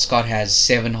Scott has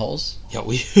 7 holes. Yeah,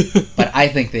 But I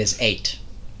think there's 8.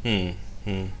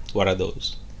 What are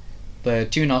those? The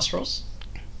 2 nostrils,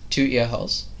 2 ear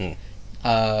holes,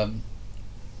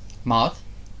 mouth,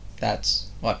 that's,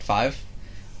 5?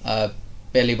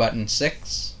 Belly button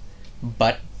 6,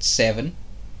 butt 7,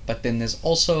 but then there's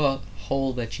also a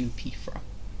hole that you pee from.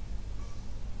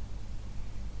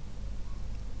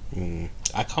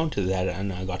 I counted that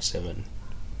and I got 7.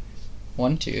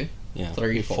 1, 2, Yeah.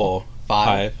 3, 4,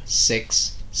 5,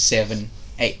 6, 7,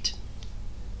 8.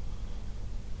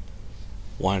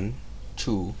 1,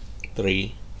 2,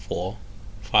 3, 4,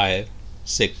 5,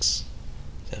 6,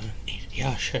 7, 8.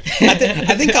 Yeah, sure.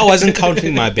 I think I wasn't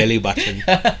counting my belly button.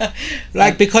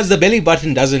 Like, because the belly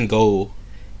button doesn't go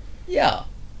Yeah.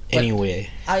 anywhere.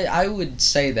 I would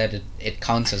say that it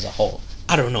counts as a hole.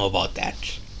 I don't know about that.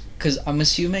 Because I'm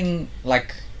assuming,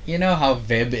 like, you know how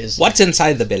Veb is... What's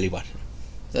inside the belly button?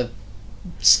 The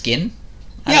skin?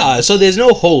 Yeah, so there's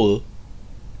no hole.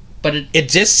 But It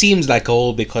just seems like a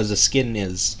hole because the skin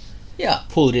is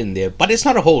pulled in there. But it's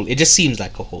not a hole. It just seems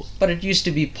like a hole. But it used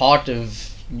to be part of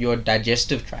your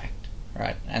digestive tract.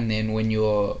 right? And then when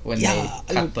Yeah,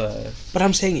 they cut the But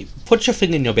I'm saying, put your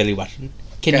finger in your belly button.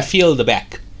 Can you Okay. feel the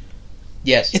back?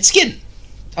 yes, It's skin.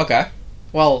 okay.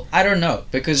 Well, I don't know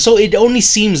because So it only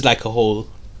seems like a hole.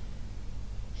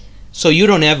 So you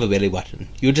don't have a belly button.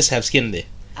 You just have skin there.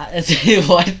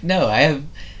 what? No, I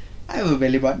have a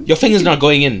belly button. Your finger's not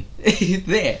going in.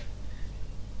 there.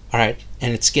 Alright?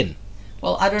 And it's skin.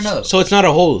 Well, I don't know So it's not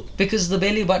a hole. because the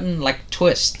belly button like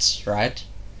twists, right?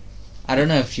 I don't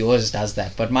know if yours does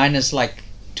that, but mine is like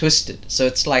twisted. So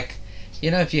it's like,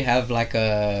 if you have like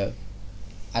I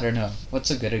don't know,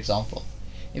 what's a good example?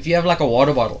 If you have like a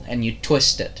water bottle and you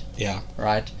twist it, Yeah.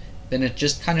 right? Then it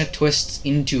just kind of twists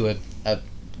into a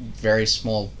very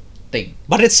small thing.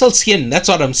 But it's still skin. That's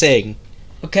what I'm saying.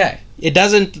 Okay. It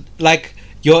doesn't, like,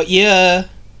 your ear,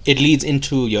 it leads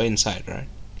into your inside,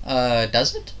 right?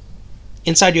 Does it?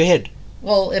 Inside your head.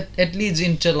 Well, it leads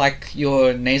into like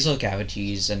your nasal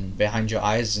cavities and behind your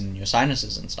eyes and your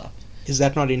sinuses and stuff. Is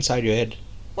that not inside your head?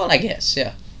 Well, I guess,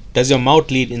 yeah. Does your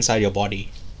mouth lead inside your body?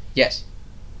 Yes.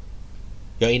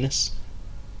 Your anus?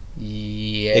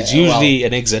 Yeah. It's usually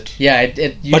an exit. Yeah, it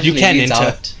usually But you can leads enter.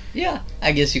 out. Yeah,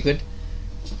 I guess you could.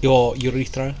 Your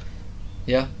urethra?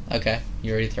 Yeah, okay.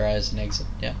 Urethra is an exit,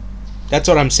 yeah. That's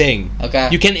what I'm saying. Okay.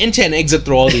 You can enter and exit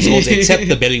through all these holes except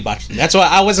the belly button. That's why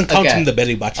I wasn't counting Okay. the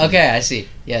belly button. Okay, I see.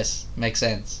 Yes, makes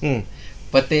sense. Hmm.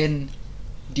 But then,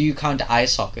 do you count eye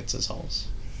sockets as holes?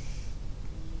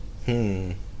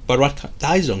 But the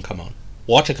eyes don't come out.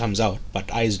 Water comes out, but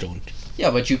eyes don't.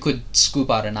 Yeah, but you could scoop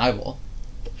out an eyeball.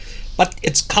 But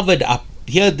it's covered up.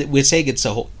 Here we're saying it's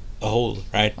a hole,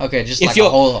 right? Okay, just If like a you're-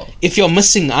 hole. If you're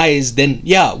missing eyes, then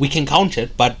yeah, we can count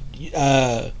it. But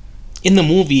in the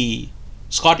movie,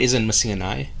 Scott isn't missing an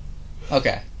eye.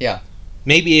 Okay, yeah.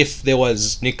 Maybe if there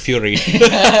was Nick Fury,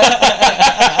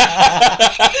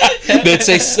 they'd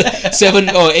say 7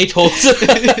 or 8 holes.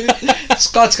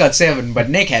 Scott's got 7, but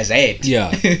Nick has 8. Yeah.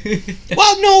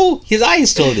 Well, no, his eye is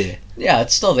still there. Yeah,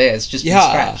 it's still there. It's just been Yeah.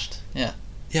 scratched. Yeah.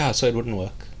 Yeah, so it wouldn't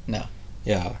work. No.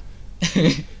 Yeah.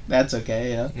 That's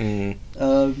okay, yeah. Mm.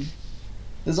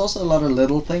 There's also a lot of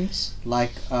little things,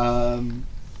 like when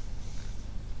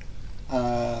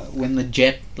the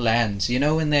jet lands. You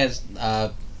know when there's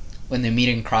when they're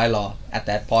meeting Krylar at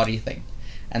that party thing,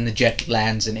 and the jet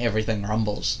lands and everything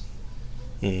rumbles.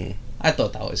 Mm. I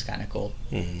thought that was kind of cool.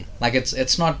 Mm. Like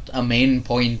it's not a main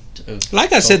point of.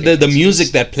 Like I said, the talking, it's music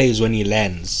just- that plays when he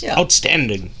lands, Yeah.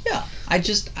 outstanding. Yeah, I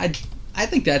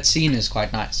think that scene is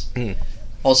quite nice. Mm.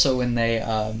 Also, when they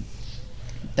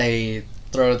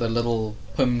throw the little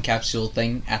Pym capsule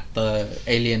thing at the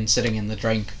alien sitting in the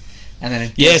drink, and then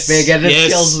it Yes, gets big and it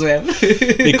yes. kills them.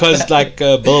 Because like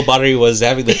Bill Murray was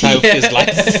having the time of his Yeah, life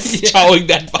yeah. chowing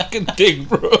that fucking thing,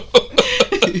 bro.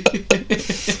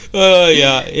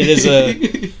 Yeah, it is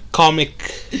a comic,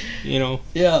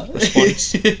 yeah.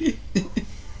 response.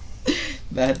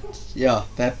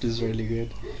 that is really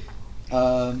good.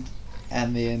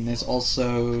 And then there's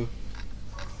also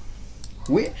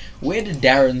where did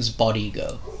Darren's body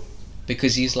go?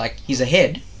 Because he's a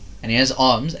head, and he has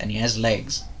arms and he has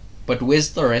legs, but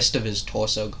where's the rest of his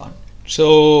torso gone?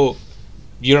 So,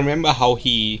 you remember how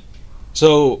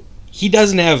so he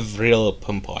doesn't have real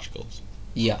Pym particles.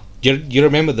 Yeah. You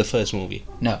remember the first movie?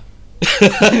 No.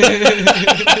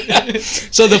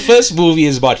 So the first movie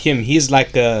is about him.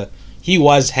 He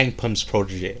was Hank Pym's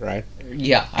protege, right?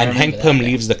 Yeah. I And remember Hank that, Pym yeah.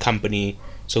 leaves the company,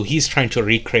 so he's trying to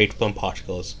recreate Pym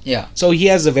particles. Yeah. So he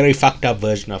has a very fucked up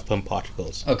version of Pym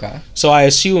particles. Okay. So I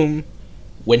assume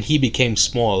when he became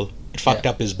small, it fucked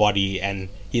Yeah. up his body and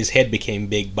his head became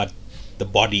big, but the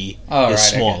body Oh, is right,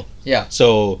 small. okay. Yeah.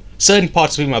 So certain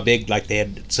parts of him are big, like the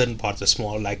head. Certain parts are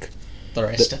small, like The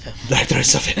rest of him. like the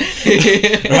rest of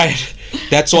it. Right.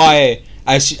 That's why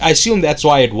I assume that's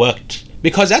why it worked,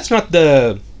 because that's not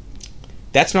the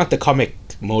comic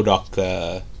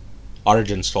MODOK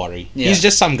origin story. Yeah. He's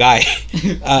just some guy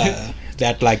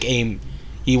that like AIM.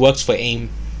 He works for AIM.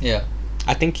 Yeah.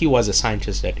 I think he was a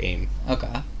scientist at AIM.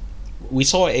 Okay. We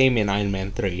saw AIM in Iron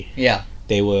Man 3. Yeah.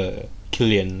 They were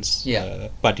Killians. Yeah.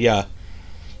 But yeah,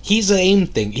 he's an AIM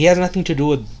thing. He has nothing to do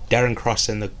with Darren Cross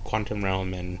and the quantum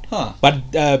realm. Huh. But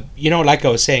like I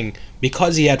was saying,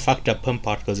 because he had fucked up Pym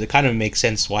particles, it kind of makes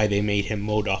sense why they made him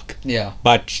MODOK. Yeah.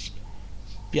 But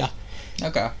yeah.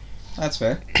 Okay. That's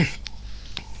fair.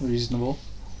 Reasonable.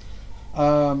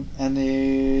 And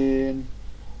then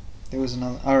there was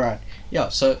another. Alright. Yeah,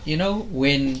 so you know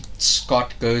when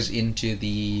Scott goes into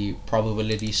the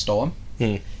probability storm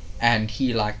and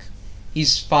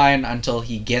he's fine until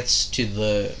he gets to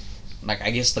the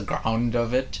I guess the ground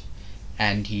of it,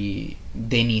 and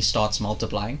then he starts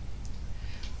multiplying.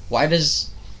 Why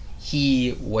does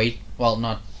he wait? Well,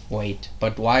 not Wait,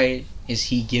 but why is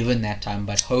he given that time?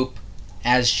 But Hope,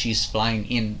 as she's flying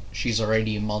in, she's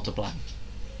already multiplying.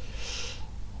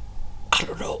 I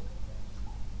don't know.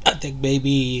 I think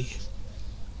maybe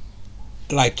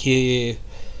like he.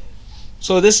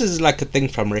 So this is like a thing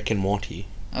from Rick and Morty.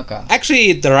 Okay.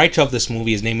 Actually, the writer of this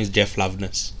movie, his name is Jeff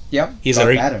Loveness. Yep. He's a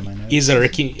Rick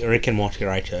and Morty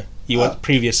writer. He was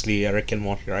previously a Rick and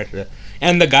Morty writer,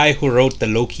 and the guy who wrote the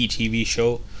Loki TV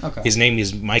show. Okay. His name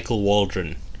is Michael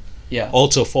Waldron. Yeah.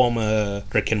 Also former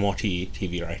Rick and Morty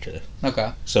TV writer.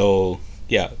 Okay. So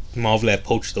yeah, Marvel have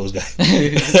poached those guys.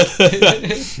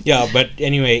 Yeah, but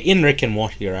anyway, in Rick and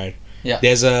Morty, right? Yeah.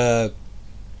 There's a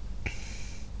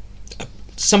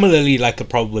similarly like a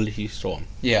probability storm.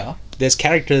 Yeah. There's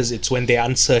characters. It's when they're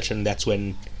uncertain. That's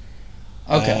when.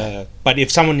 Okay. But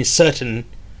if someone is certain,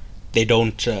 they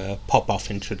don't pop off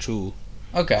into true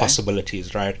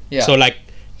possibilities, right? Yeah. So like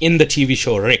in the TV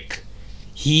show Rick,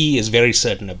 he is very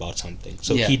certain about something,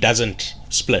 so he doesn't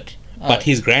split. But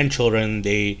his grandchildren,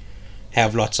 they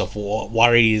have lots of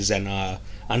worries and are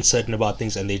uncertain about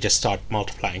things, and they just start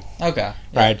multiplying. Okay.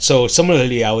 Right. So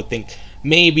similarly, I would think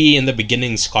maybe in the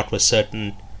beginning Scott was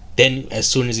certain. Then as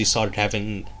soon as he started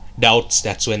having doubts,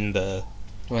 that's when they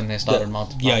started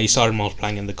multiplying. Yeah, he started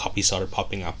multiplying and the copy started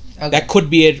popping up. Okay. That could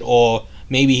be it, or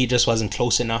maybe he just wasn't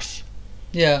close enough.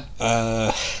 Yeah.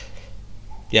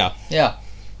 Yeah. Yeah.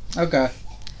 Okay.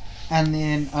 And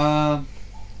then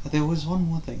there was one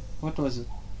more thing. What was it?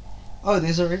 Oh,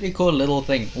 there's a really cool little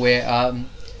thing where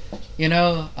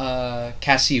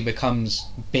Cassie becomes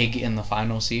big in the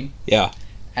final scene. Yeah.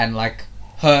 And like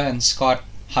her and Scott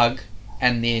hug,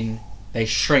 and then they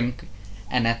shrink,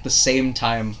 and at the same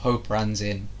time Hope runs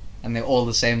in, and they're all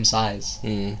the same size.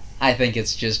 I think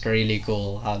it's just really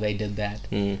cool how they did that.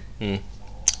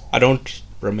 I don't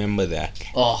remember that.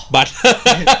 Oh. But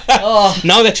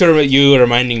now that you're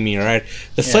reminding me, right?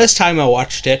 The first time I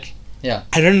watched it, I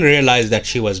didn't realize that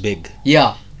she was big.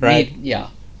 Yeah. Right?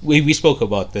 We spoke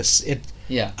about this.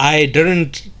 I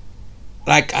didn't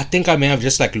I think I may have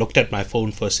just looked at my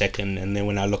phone for a second, and then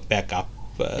when I looked back up,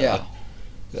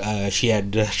 she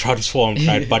had transformed,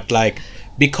 right? But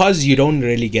because you don't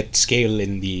really get scale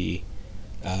in the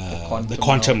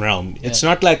quantum realm. It's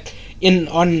not like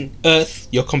on Earth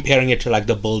you're comparing it to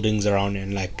the buildings around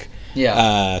and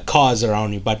cars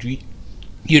around you, but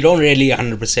you don't really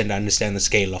 100% understand the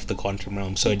scale of the quantum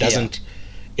realm, so it doesn't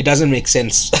make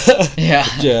sense.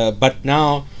 But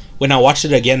now when I watched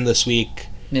it again this week,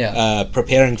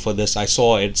 preparing for this, I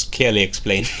saw it's clearly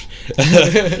explained.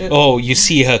 Oh, you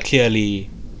see her clearly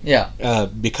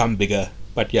become bigger.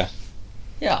 But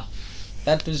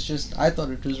that was just, I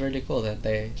thought it was really cool that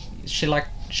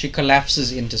she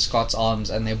collapses into Scott's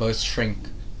arms and they both shrink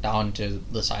down to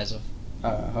the size of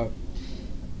Hope.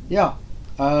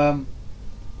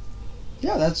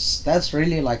 That's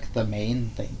really the main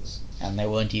things, and they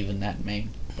weren't even that main,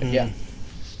 but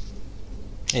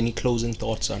Any closing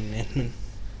thoughts on Ant-Man?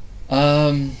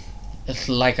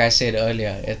 Like I said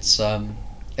earlier, it's one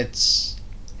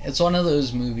of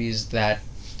those movies that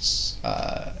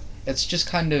it's just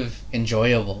kind of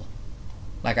enjoyable.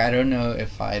 I don't know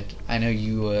if I know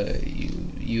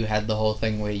you had the whole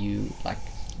thing where you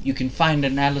can find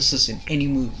analysis in any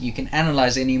movie, you can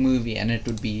analyze any movie, and it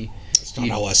would be. It's not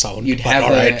how I sound. You'd have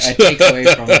a takeaway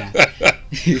from that.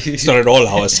 It's not at all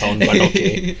how I sound, but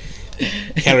okay.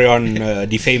 Carry on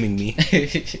defaming me.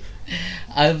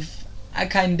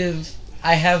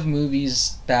 I have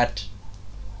movies that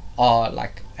are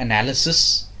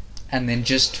analysis and then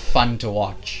just fun to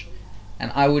watch,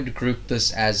 and I would group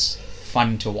this as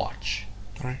fun to watch.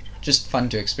 Right. Just fun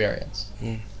to experience.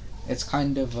 It's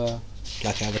kind of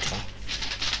like Avatar.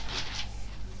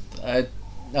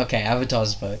 Okay,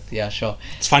 Avatar's both. Yeah, sure.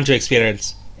 It's fun to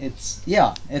experience. It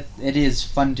is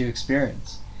fun to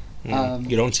experience.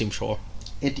 You don't seem sure.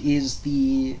 It is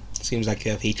the... Seems like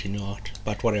you have hate in your heart,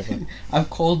 but whatever. I've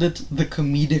called it the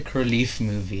comedic relief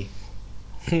movie.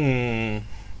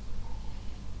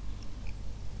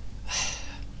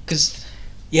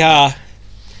 Yeah.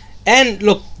 And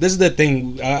look, this is the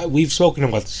thing. We've spoken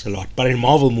about this a lot, but in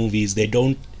Marvel movies, they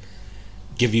don't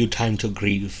give you time to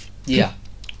grieve. Yeah.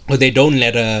 Or they don't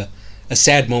let a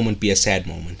sad moment be a sad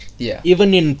moment. Yeah.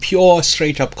 Even in pure,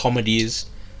 straight-up comedies,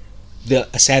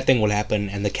 a sad thing will happen,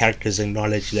 and the characters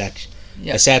acknowledge that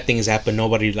a sad thing has happened.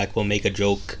 Nobody will make a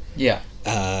joke. Yeah.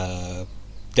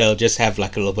 They'll just have a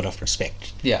little bit of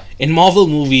respect. Yeah. In Marvel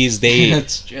movies,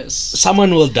 it's just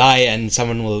someone will die and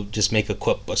someone will just make a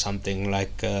quip or something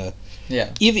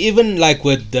even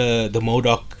with the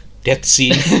MODOK death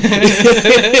scene.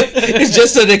 It's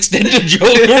just an extended joke.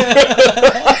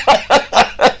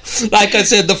 Like I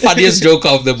said, the funniest joke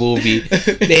of the movie.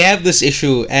 They have this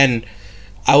issue, and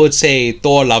I would say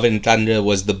Thor: Love and Thunder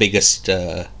was the biggest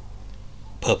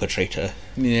perpetrator.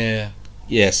 Yeah.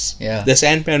 Yes. Yeah. This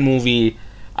Ant-Man movie,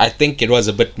 I think it was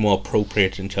a bit more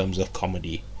appropriate in terms of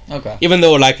comedy. Okay. Even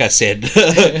though, like I said,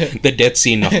 the death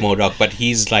scene of MODOK, but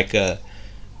he's like a,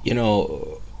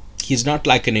 he's not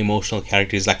like an emotional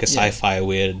character. He's like a sci-fi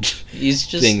weird He's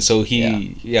just thing. So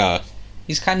yeah.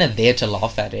 He's kind of there to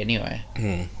laugh at anyway.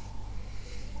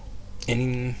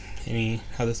 Any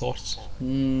other thoughts?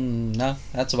 No,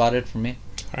 that's about it for me.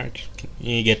 All right.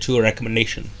 You get 2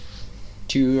 recommendations.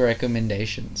 2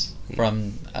 recommendations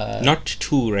from... Not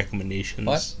 2 recommendations.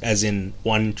 What? As in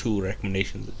 1, 2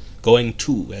 recommendations. Going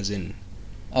to, as in...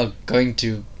 Oh, going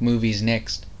to movies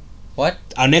next. What?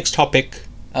 Our next topic...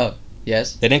 Oh,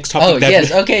 yes. The next topic yes.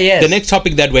 The next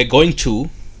topic that we're going to...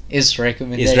 Is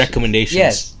recommendations.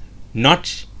 Yes.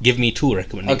 Not give me 2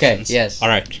 recommendations. Okay, yes.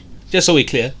 Alright. Just so we're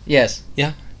clear. Yes.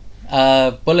 Yeah.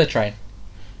 Bullet Train.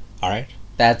 Alright.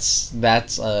 That's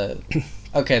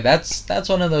okay, that's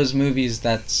one of those movies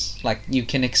that's like you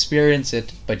can experience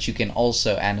it, but you can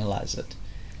also analyze it,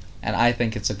 and I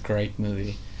think it's a great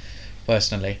movie,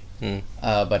 personally.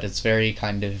 But it's very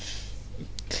kind of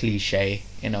cliche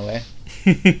in a way.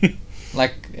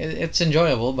 Like it's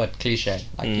enjoyable, but cliche.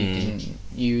 Like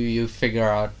you figure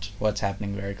out what's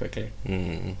happening very quickly.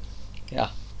 Yeah.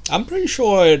 I'm pretty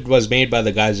sure it was made by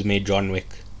the guys who made John Wick.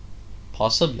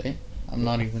 Possibly. I'm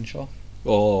not even sure.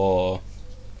 Or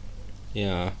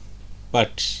yeah,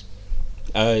 but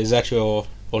is that your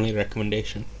only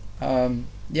recommendation?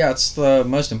 Yeah, it's the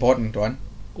most important one.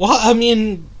 Well, I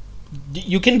mean,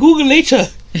 you can Google later.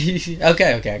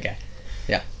 Okay.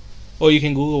 Yeah. Or you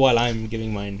can Google while I'm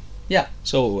giving mine. Yeah.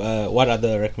 So, what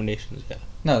other recommendations? Yeah.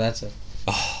 No, that's it.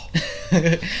 Oh.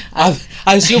 I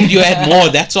assumed you had more.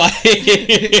 That's why.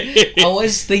 I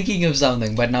was thinking of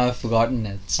something, but now I've forgotten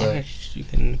it. So Alright, you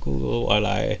can Google while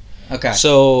I. Okay.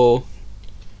 So,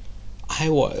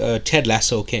 Ted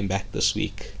Lasso came back this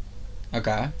week.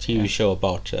 Okay. TV show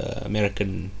about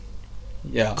American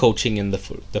coaching in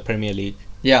the Premier League.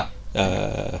 Yeah.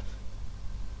 I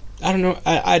don't know.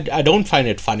 I don't find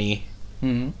it funny.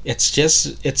 It's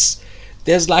just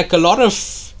there's like a lot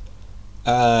of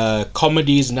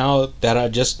comedies now that are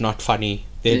just not funny.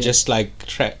 They're just like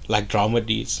like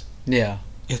dramedies. Yeah.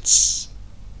 It's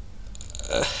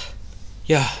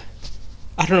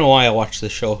I don't know why I watch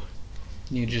this show.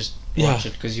 You just watch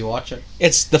it because you watch it.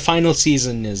 It's the final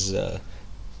season is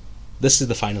this is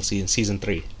the final season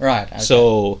 3. Right. Okay.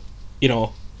 So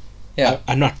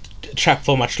I'm not trapped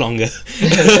for much longer.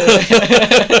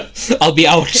 I'll be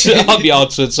out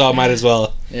soon, so I might as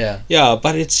well. Yeah,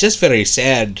 but it's just very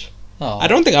sad. Oh. I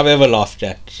don't think I've ever laughed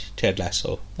at Ted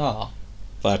Lasso. Oh.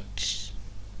 But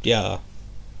yeah.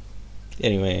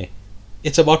 Anyway,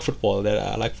 it's about football. That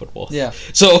I like football. Yeah.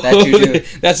 So that you do.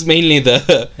 That's mainly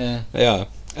the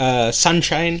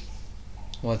Sunshine.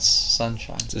 What's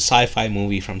Sunshine? It's a sci-fi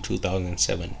movie from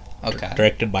 2007. Okay.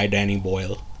 Directed by Danny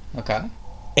Boyle. Okay.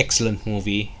 Excellent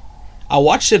movie. I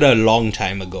watched it a long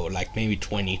time ago, like maybe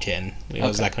 2010. It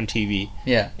was like on TV.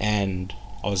 Yeah. And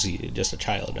obviously just a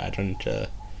child. I don't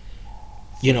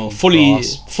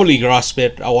fully grasp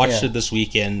it. I watched it this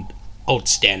weekend.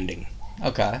 Outstanding.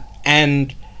 Okay.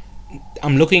 And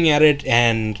I'm looking at it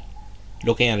in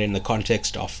the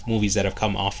context of movies that have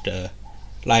come after,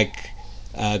 like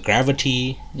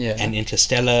Gravity and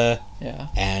Interstellar. Yeah.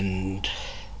 And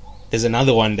there's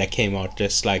another one that came out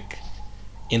just like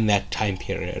in that time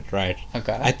period, right?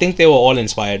 Okay. I think they were all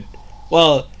inspired.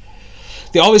 Well,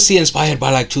 they're obviously inspired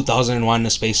by like 2001: A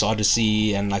Space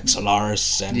Odyssey and like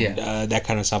Solaris and that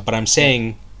kind of stuff. But I'm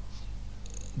saying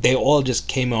they all just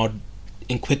came out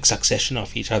in quick succession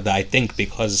of each other, I think,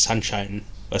 because Sunshine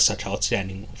was such an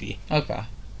outstanding movie. Okay.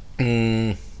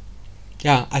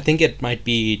 Yeah, I think it might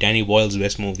be Danny Boyle's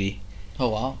best movie. Oh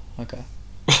wow. Okay.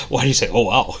 Why do you say, oh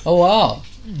wow? Oh wow.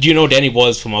 Do you know Danny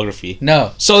Boyle's filmography?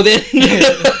 No. So then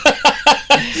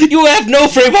you have no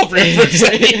frame of reference.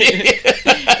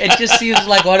 It just seems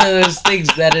like one of those things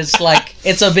that is like,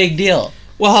 it's a big deal.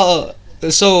 Well,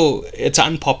 so it's an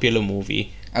unpopular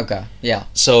movie. Okay. Yeah.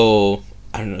 So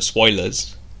I don't know,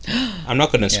 spoilers. I'm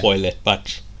not going to spoil it,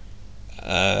 but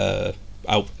I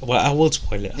will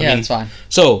spoil it. I mean, it's fine.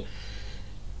 So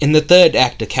in the third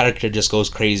act, the character just goes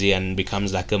crazy and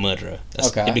becomes like a murderer.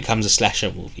 It becomes a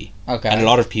slasher movie. Okay. And a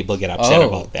lot of people get upset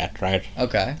about that, right?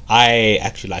 Okay. I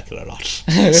actually like it a lot.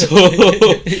 So,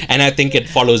 and I think it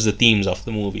follows the themes of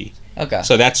the movie. Okay.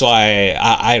 So that's why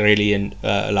I really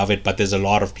love it, but there's a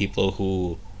lot of people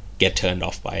who get turned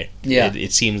off by it. Yeah.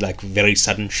 It seems like a very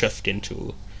sudden shift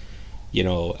into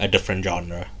a different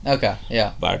genre. Okay,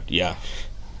 yeah. But yeah,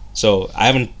 so I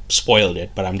haven't spoiled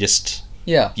it, but I'm just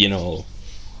Yeah. you know.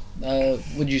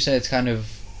 Would you say it's kind of...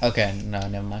 Okay, no,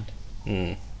 never mind.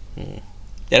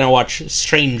 Then I watch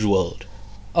Strange World.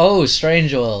 Oh,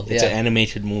 Strange World. It's Yeah. an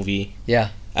animated movie. Yeah.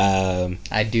 Um,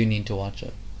 I do need to watch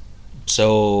it.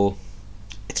 so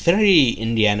it's very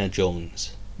Indiana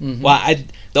Jones. Mhm. Well,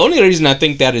 the only reason I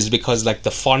think that is because like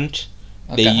the font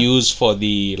they Okay. use for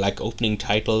the like opening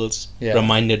titles Yeah.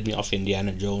 reminded me of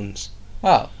Indiana Jones.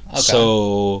 Oh, okay.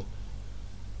 So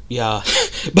yeah,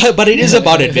 but it is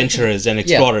about adventurers and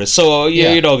explorers. So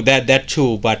Yeah. you know that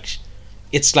too. But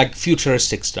it's like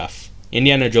futuristic stuff.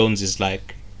 Indiana Jones is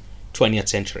like 20th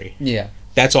century. Yeah.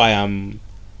 That's why I'm,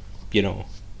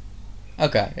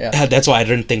 Okay, yeah. that's why I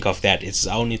didn't think of that.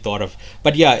 I only thought of,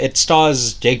 but yeah, it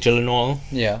stars Jake Gyllenhaal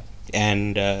Yeah.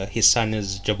 and his son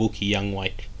is Jabuki Young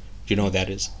White. Do you know who that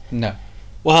is? No.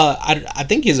 Well, I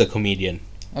think he's a comedian,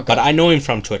 Okay. but I know him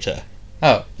from Twitter.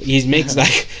 Oh. He makes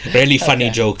like really funny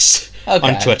Okay. jokes Okay.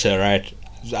 on Twitter, right?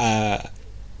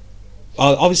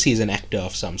 Obviously he's an actor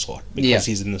of some sort because Yeah.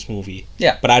 he's in this movie.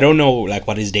 Yeah. But I don't know like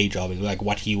what his day job is, like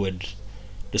what he would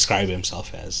describe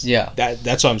himself as. Yeah.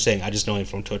 That's what I'm saying. I just know him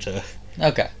from Twitter,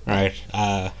 Okay. right?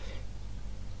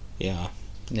 Yeah.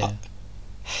 Yeah.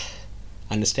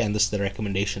 Understand this is the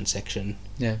recommendation section.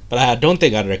 Yeah. But I don't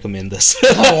think I'd recommend this.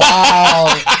 Oh,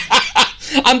 wow.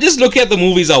 I'm just looking at the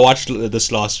movies I watched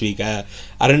this last week. I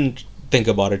didn't think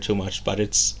about it too much, but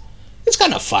it's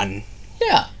kind of fun.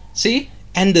 Yeah. See?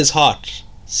 And there's heart.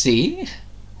 See?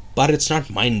 But it's not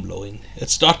mind-blowing.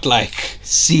 It's not like...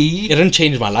 See? It didn't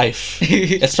change my life.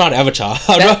 It's not Avatar.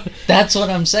 That's what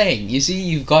I'm saying. You see,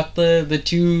 you've got the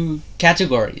two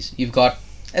categories. You've got,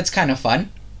 it's kind of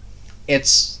fun.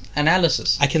 It's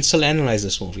analysis. I can still analyze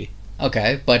this movie.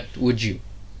 Okay, but would you?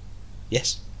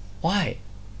 Yes. Why?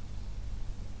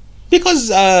 Because,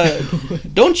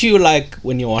 don't you, like,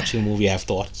 when you're watching a movie, have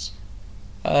thoughts?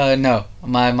 No.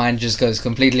 My mind just goes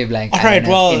completely blank. Alright, I don't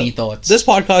well, have any thoughts. this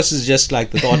podcast is just like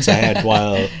the thoughts I had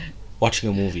while watching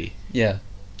a movie. Yeah.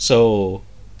 So,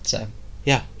 So.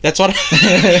 yeah, that's what...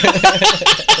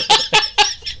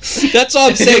 That's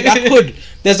what I'm saying. I could...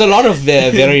 There's a lot of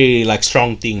very, like,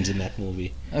 strong themes in that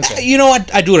movie. Okay. You know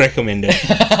what? I do recommend it.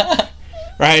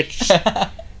 Right?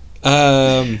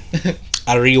 I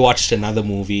rewatched another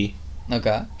movie.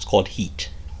 Okay. It's called Heat.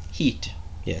 Heat.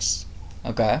 Yes.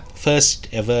 Okay. First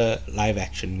ever live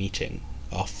action meeting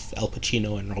of Al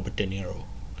Pacino and Robert De Niro.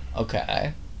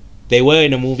 Okay. They were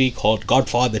in a movie called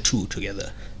Godfather 2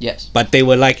 together. Yes. But they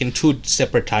were like in two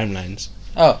separate timelines.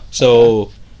 Oh.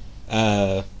 So,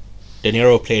 De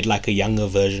Niro played like a younger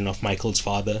version of Michael's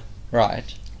father Right.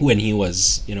 when he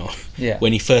was, Yeah.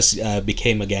 when he first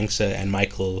became a gangster, and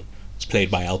Michael was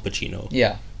played by Al Pacino,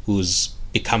 Yeah. who's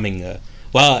becoming a...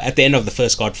 Well, at the end of the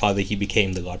first Godfather, he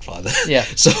became the Godfather. Yeah.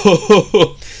 So,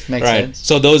 Makes right. sense.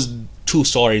 So those two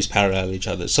stories parallel each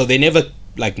other. So they never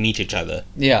like meet each other.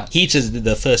 Yeah. Heat is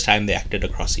the first time they acted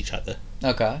across each other.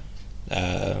 Okay.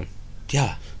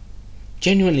 Yeah.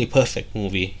 Genuinely perfect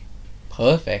movie.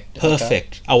 Perfect.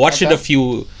 Perfect. I watched it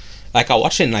Okay. I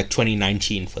watched it in like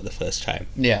 2019 for the first time.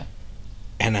 Okay. Yeah.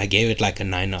 And I gave it like a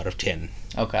 9 out of 10.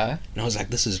 Okay. And I was like,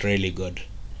 this is really good.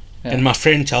 Yeah. And my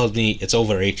friend tells me it's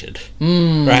overrated.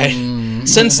 Mm. Right?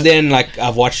 Since then, like, I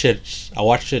watched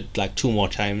it like 2 more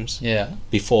times Yeah.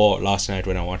 before last night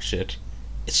when I watched it.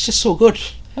 It's just so good.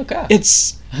 Okay.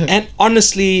 It's an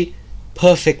honestly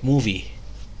perfect movie.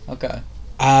 Okay.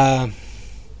 I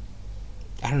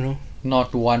don't know.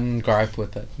 Not one gripe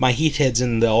with it. My heat heads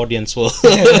in the audience will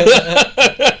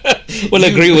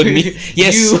agree with me.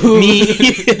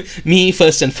 Yes, me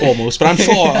first and foremost. But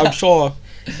I'm sure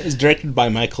it's directed by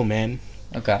Michael Mann.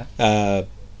 Okay.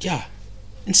 Yeah,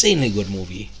 insanely good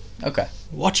movie. Okay.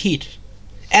 Watch Heat.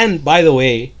 And by the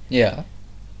way, Yeah.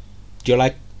 do you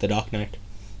like The Dark Knight?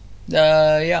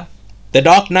 Yeah. The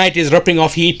Dark Knight is ripping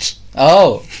off Heat.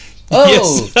 Oh. Oh.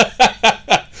 Yes.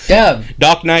 Damn.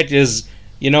 Dark Knight is,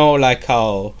 like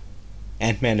how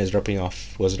Ant-Man is ripping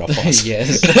off Wizard of Oz.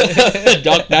 Yes.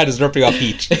 Dark Knight is ripping off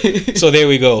Heat. So there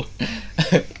we go.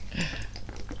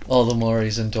 All the more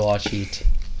reason to watch Heat.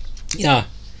 Yeah.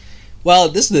 Well,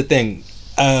 this is the thing.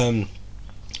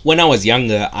 When I was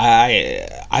younger,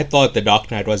 I thought The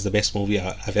Dark Knight was the best movie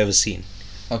I've ever seen.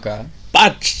 Okay.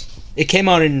 But it came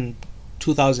out in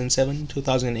 2007,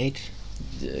 2008.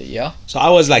 Yeah. So I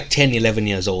was like 10, 11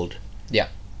 years old. Yeah.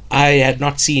 I had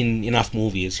not seen enough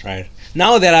movies, right?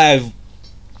 Now that I've,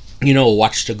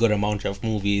 watched a good amount of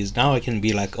movies, now I can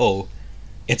be like, oh,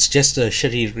 it's just a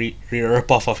shitty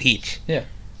rip-off of Heat. Yeah.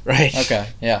 Right? Okay.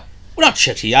 Yeah. Well, not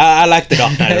shitty. I like The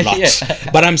Dark Knight a lot. Yeah.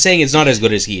 But I'm saying it's not as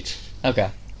good as Heat. Okay.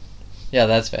 Yeah,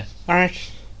 that's fair. All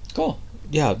right. Cool.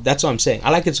 Yeah, that's what I'm saying. I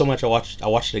like it so much. I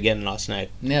watched it again last night.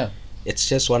 Yeah. It's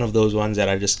just one of those ones that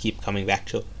I just keep coming back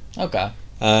to. Okay.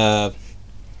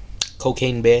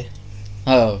 Cocaine Bear.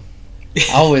 Oh.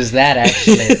 How was that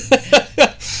actually?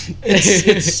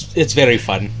 it's very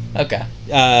fun. Okay.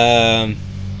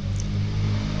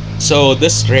 So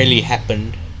this really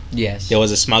happened. Yes. There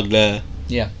was a smuggler.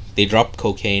 Yeah. They dropped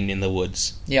cocaine in the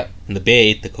woods. Yep. And the bear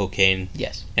ate the cocaine.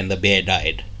 Yes. And the bear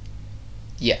died.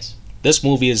 Yes. This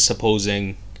movie is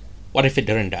supposing, what if it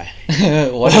didn't die?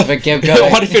 What if it kept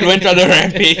going? What if it went on a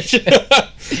rampage?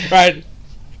 Right.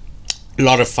 A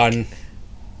lot of fun.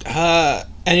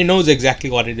 And it knows exactly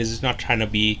what it is. It's not trying to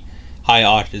be high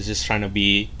art. It's just trying to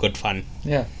be good fun.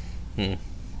 Yeah.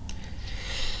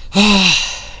 I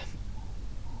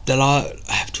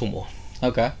have two more.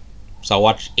 Okay. So I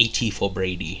watched 80 for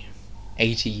Brady.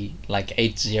 80, like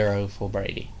 80 for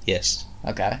Brady. Yes.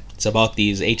 Okay. It's about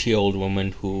these 80-year-old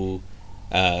women who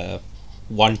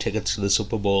won tickets to the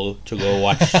Super Bowl to go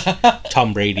watch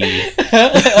Tom Brady.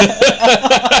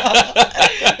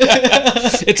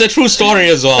 It's a true story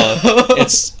as well.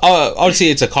 It's obviously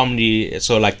it's a comedy,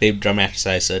 so like they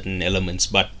dramatize certain elements,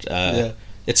 but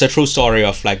it's a true story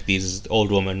of like these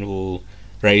old women who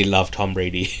really love Tom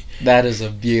Brady. That is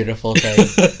a beautiful thing.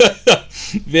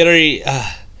 Very.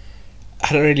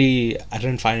 I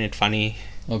don't find it funny.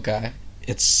 Okay.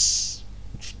 It's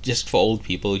just for old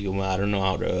people humor. I don't know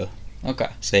how to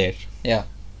say it. Yeah.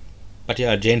 But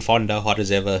yeah, Jane Fonda, hot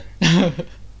as ever.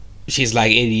 She's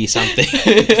like 80 something.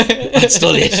 But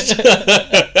still it.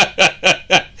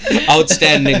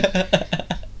 Outstanding.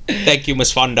 Thank you,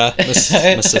 Miss Fonda.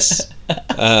 Mrs.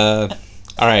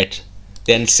 Alright.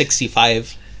 Then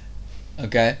 65.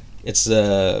 Okay. It's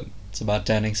about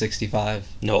turning 65.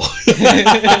 No.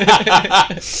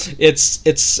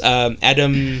 It's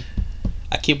Adam.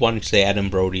 I keep wanting to say Adam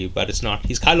Brody, but it's not.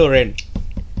 He's Kylo Ren.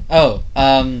 Oh,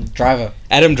 Driver.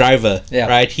 Adam Driver. Yeah.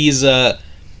 Right. He's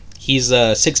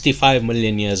 65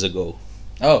 million years ago.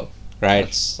 Oh. Right.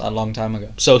 That's a long time ago.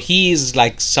 So he's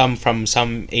like from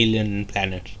some alien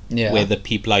planet. Yeah. Where the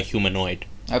people are humanoid.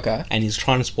 Okay. And he's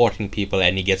transporting people,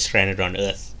 and he gets stranded on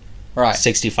Earth. Right.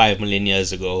 65 million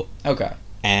years ago. Okay.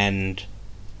 And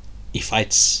he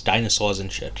fights dinosaurs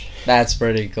and shit. That's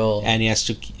pretty cool. And he has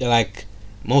to, like,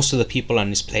 most of the people on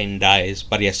his plane dies,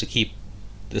 but he has to keep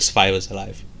the survivors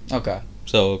alive. Okay.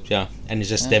 So yeah, and it's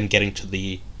just them getting to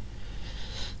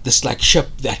this like ship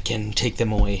that can take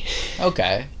them away.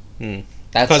 Okay.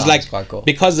 That sounds quite cool.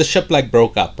 Because the ship like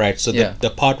broke up, right? So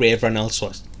the part where everyone else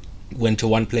went to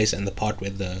one place, and the part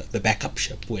where the backup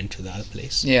ship went to the other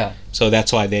place. Yeah. So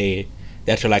that's why they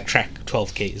had to like track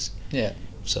 12 Ks. Yeah.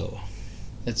 So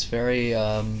it's very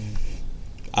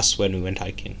us when we went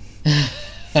hiking.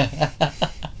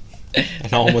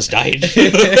 And I almost died.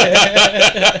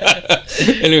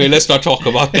 Anyway, let's not talk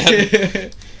about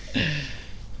that.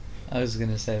 I was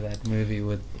gonna say that movie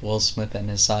with Will Smith and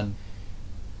his son.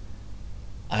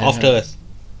 After Earth.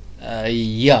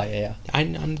 Yeah.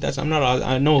 I'm not.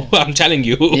 I know. I'm telling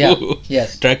you. Yeah.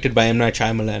 Yes. Directed by M. Night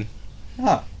Shyamalan.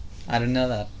 Oh, I didn't know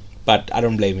that. But I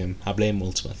don't blame him. I blame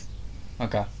Will Smith.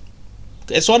 Okay.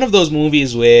 It's one of those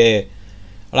movies where,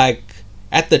 like,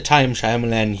 at the time,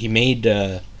 Shyamalan, he made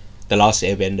The Last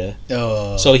Airbender.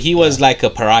 Oh. So he was like a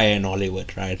pariah in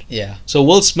Hollywood, right? Yeah. So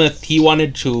Will Smith, he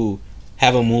wanted to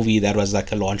have a movie that was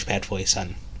like a launch pad for his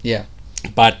son. Yeah.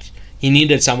 But he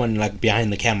needed someone like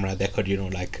behind the camera that could,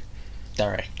 like...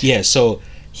 direct. Yeah, so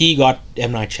he got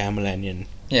M. Night Shyamalan in.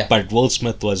 Yeah. But Will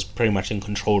Smith was pretty much in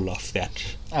control of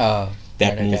that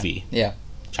movie. Okay. Yeah.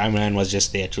 Shyamalan was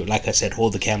just there to, like I said,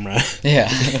 hold the camera.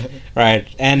 Yeah. Right.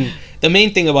 And the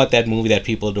main thing about that movie that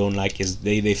people don't like is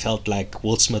they felt like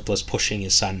Will Smith was pushing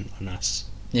his son on us.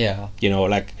 Yeah.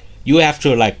 Like, you have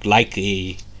to like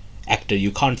a actor.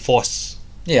 You can't force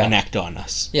an actor on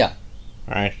us. Yeah.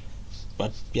 Right.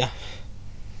 But yeah,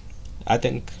 I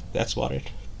think that's about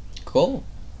it. Cool.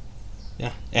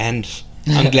 Yeah. And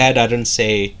I'm glad I didn't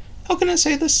say, how can I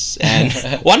say this? And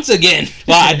once again,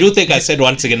 well, I do think I said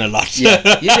once again a lot.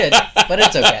 Yeah, you did, but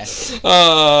it's okay.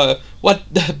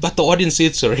 But the audience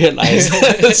needs to realize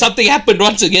something happened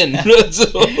once again.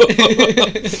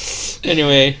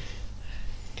 Anyway.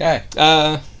 Okay.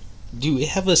 Do we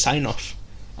have a sign off?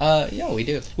 Yeah, we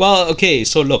do. Well, okay,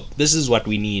 so look, this is what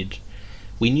we need.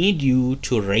 We need you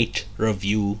to rate,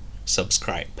 review,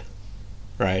 subscribe.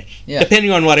 Right? Yeah.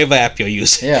 Depending on whatever app you're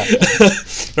using. Yeah.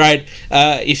 Right?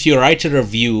 If you write a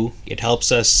review, it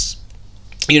helps us,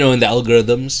 in the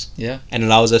algorithms. Yeah. And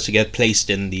allows us to get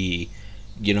placed in the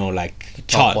you know, like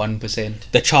Top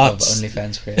 1%. The charts. Of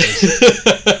OnlyFans creators.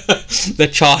 The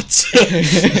charts.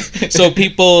 So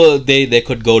people, they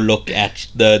could go look at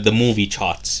the movie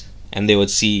charts, and they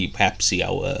would perhaps see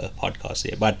our podcast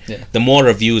there. But the more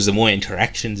reviews, the more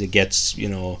interactions it gets, you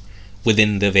know,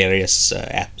 within the various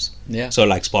apps. Yeah. So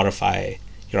like Spotify,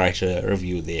 you write a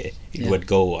review there, it would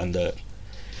go on the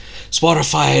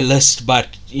Spotify list,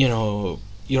 but you know,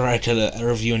 you write a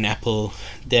review in Apple,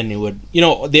 then it would, you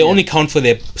know, they only count for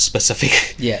their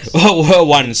specific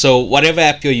one. So whatever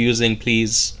app you're using,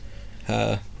 please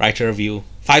write a review.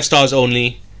 5 stars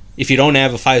only. If you don't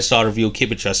have a 5-star review,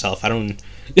 keep it yourself. I don't.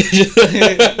 You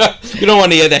don't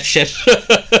want to hear that shit.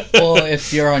 Or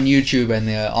if you're on YouTube and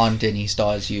there aren't any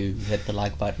stars, you hit the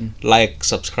like button. Like,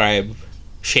 subscribe,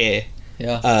 share.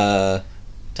 Yeah.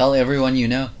 Tell everyone you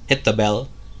know. Hit the bell.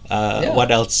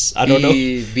 What else? I don't know.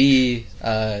 Be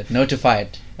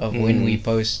notified of when we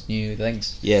post new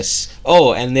things. Yes.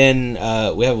 Oh, and then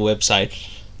we have a website.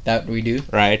 That we do.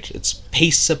 Right. It's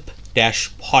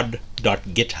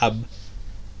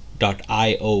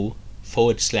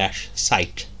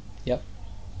paicip-pod.github.io/site. Yep.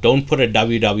 Don't put a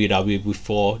www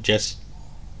before. Just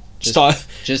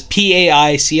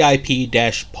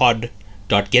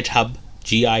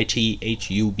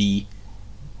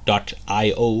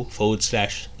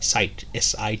paicip-pod.github.io/site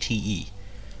SITE.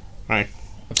 Right.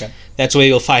 Okay. That's where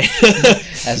you'll find.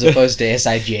 As opposed to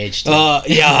SIGHT.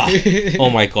 Yeah. Oh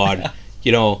my god.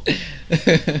 You know,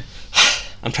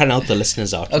 I'm trying to help the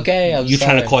listeners out. Okay, You're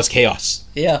trying to cause chaos.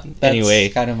 Yeah.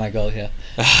 That's kind of my goal here.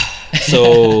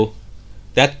 So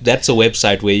that's a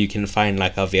website where you can find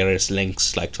like our various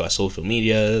links, like to our social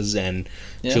medias and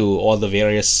to all the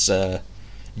various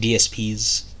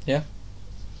DSPs. Yeah.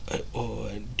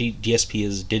 DSP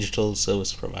is digital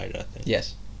service provider, I think.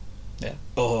 Yes. Yeah.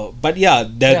 Oh, but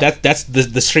that's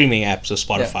the streaming apps of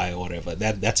Spotify or whatever.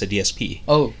 That's a DSP.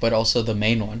 Oh, but also the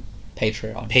main one,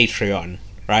 Patreon,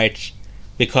 right?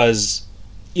 Because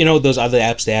you know those other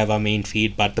apps, they have our main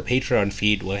feed, but the Patreon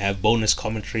feed will have bonus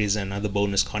commentaries and other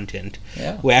bonus content.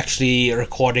 Yeah. We're actually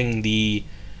recording the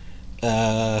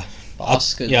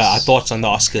Oscars. Our thoughts on the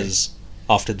Oscars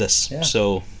after this. Yeah.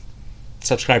 So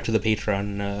subscribe to the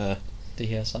Patreon to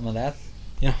hear some of that.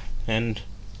 Yeah, and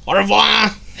au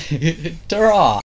revoir. Ta-ra!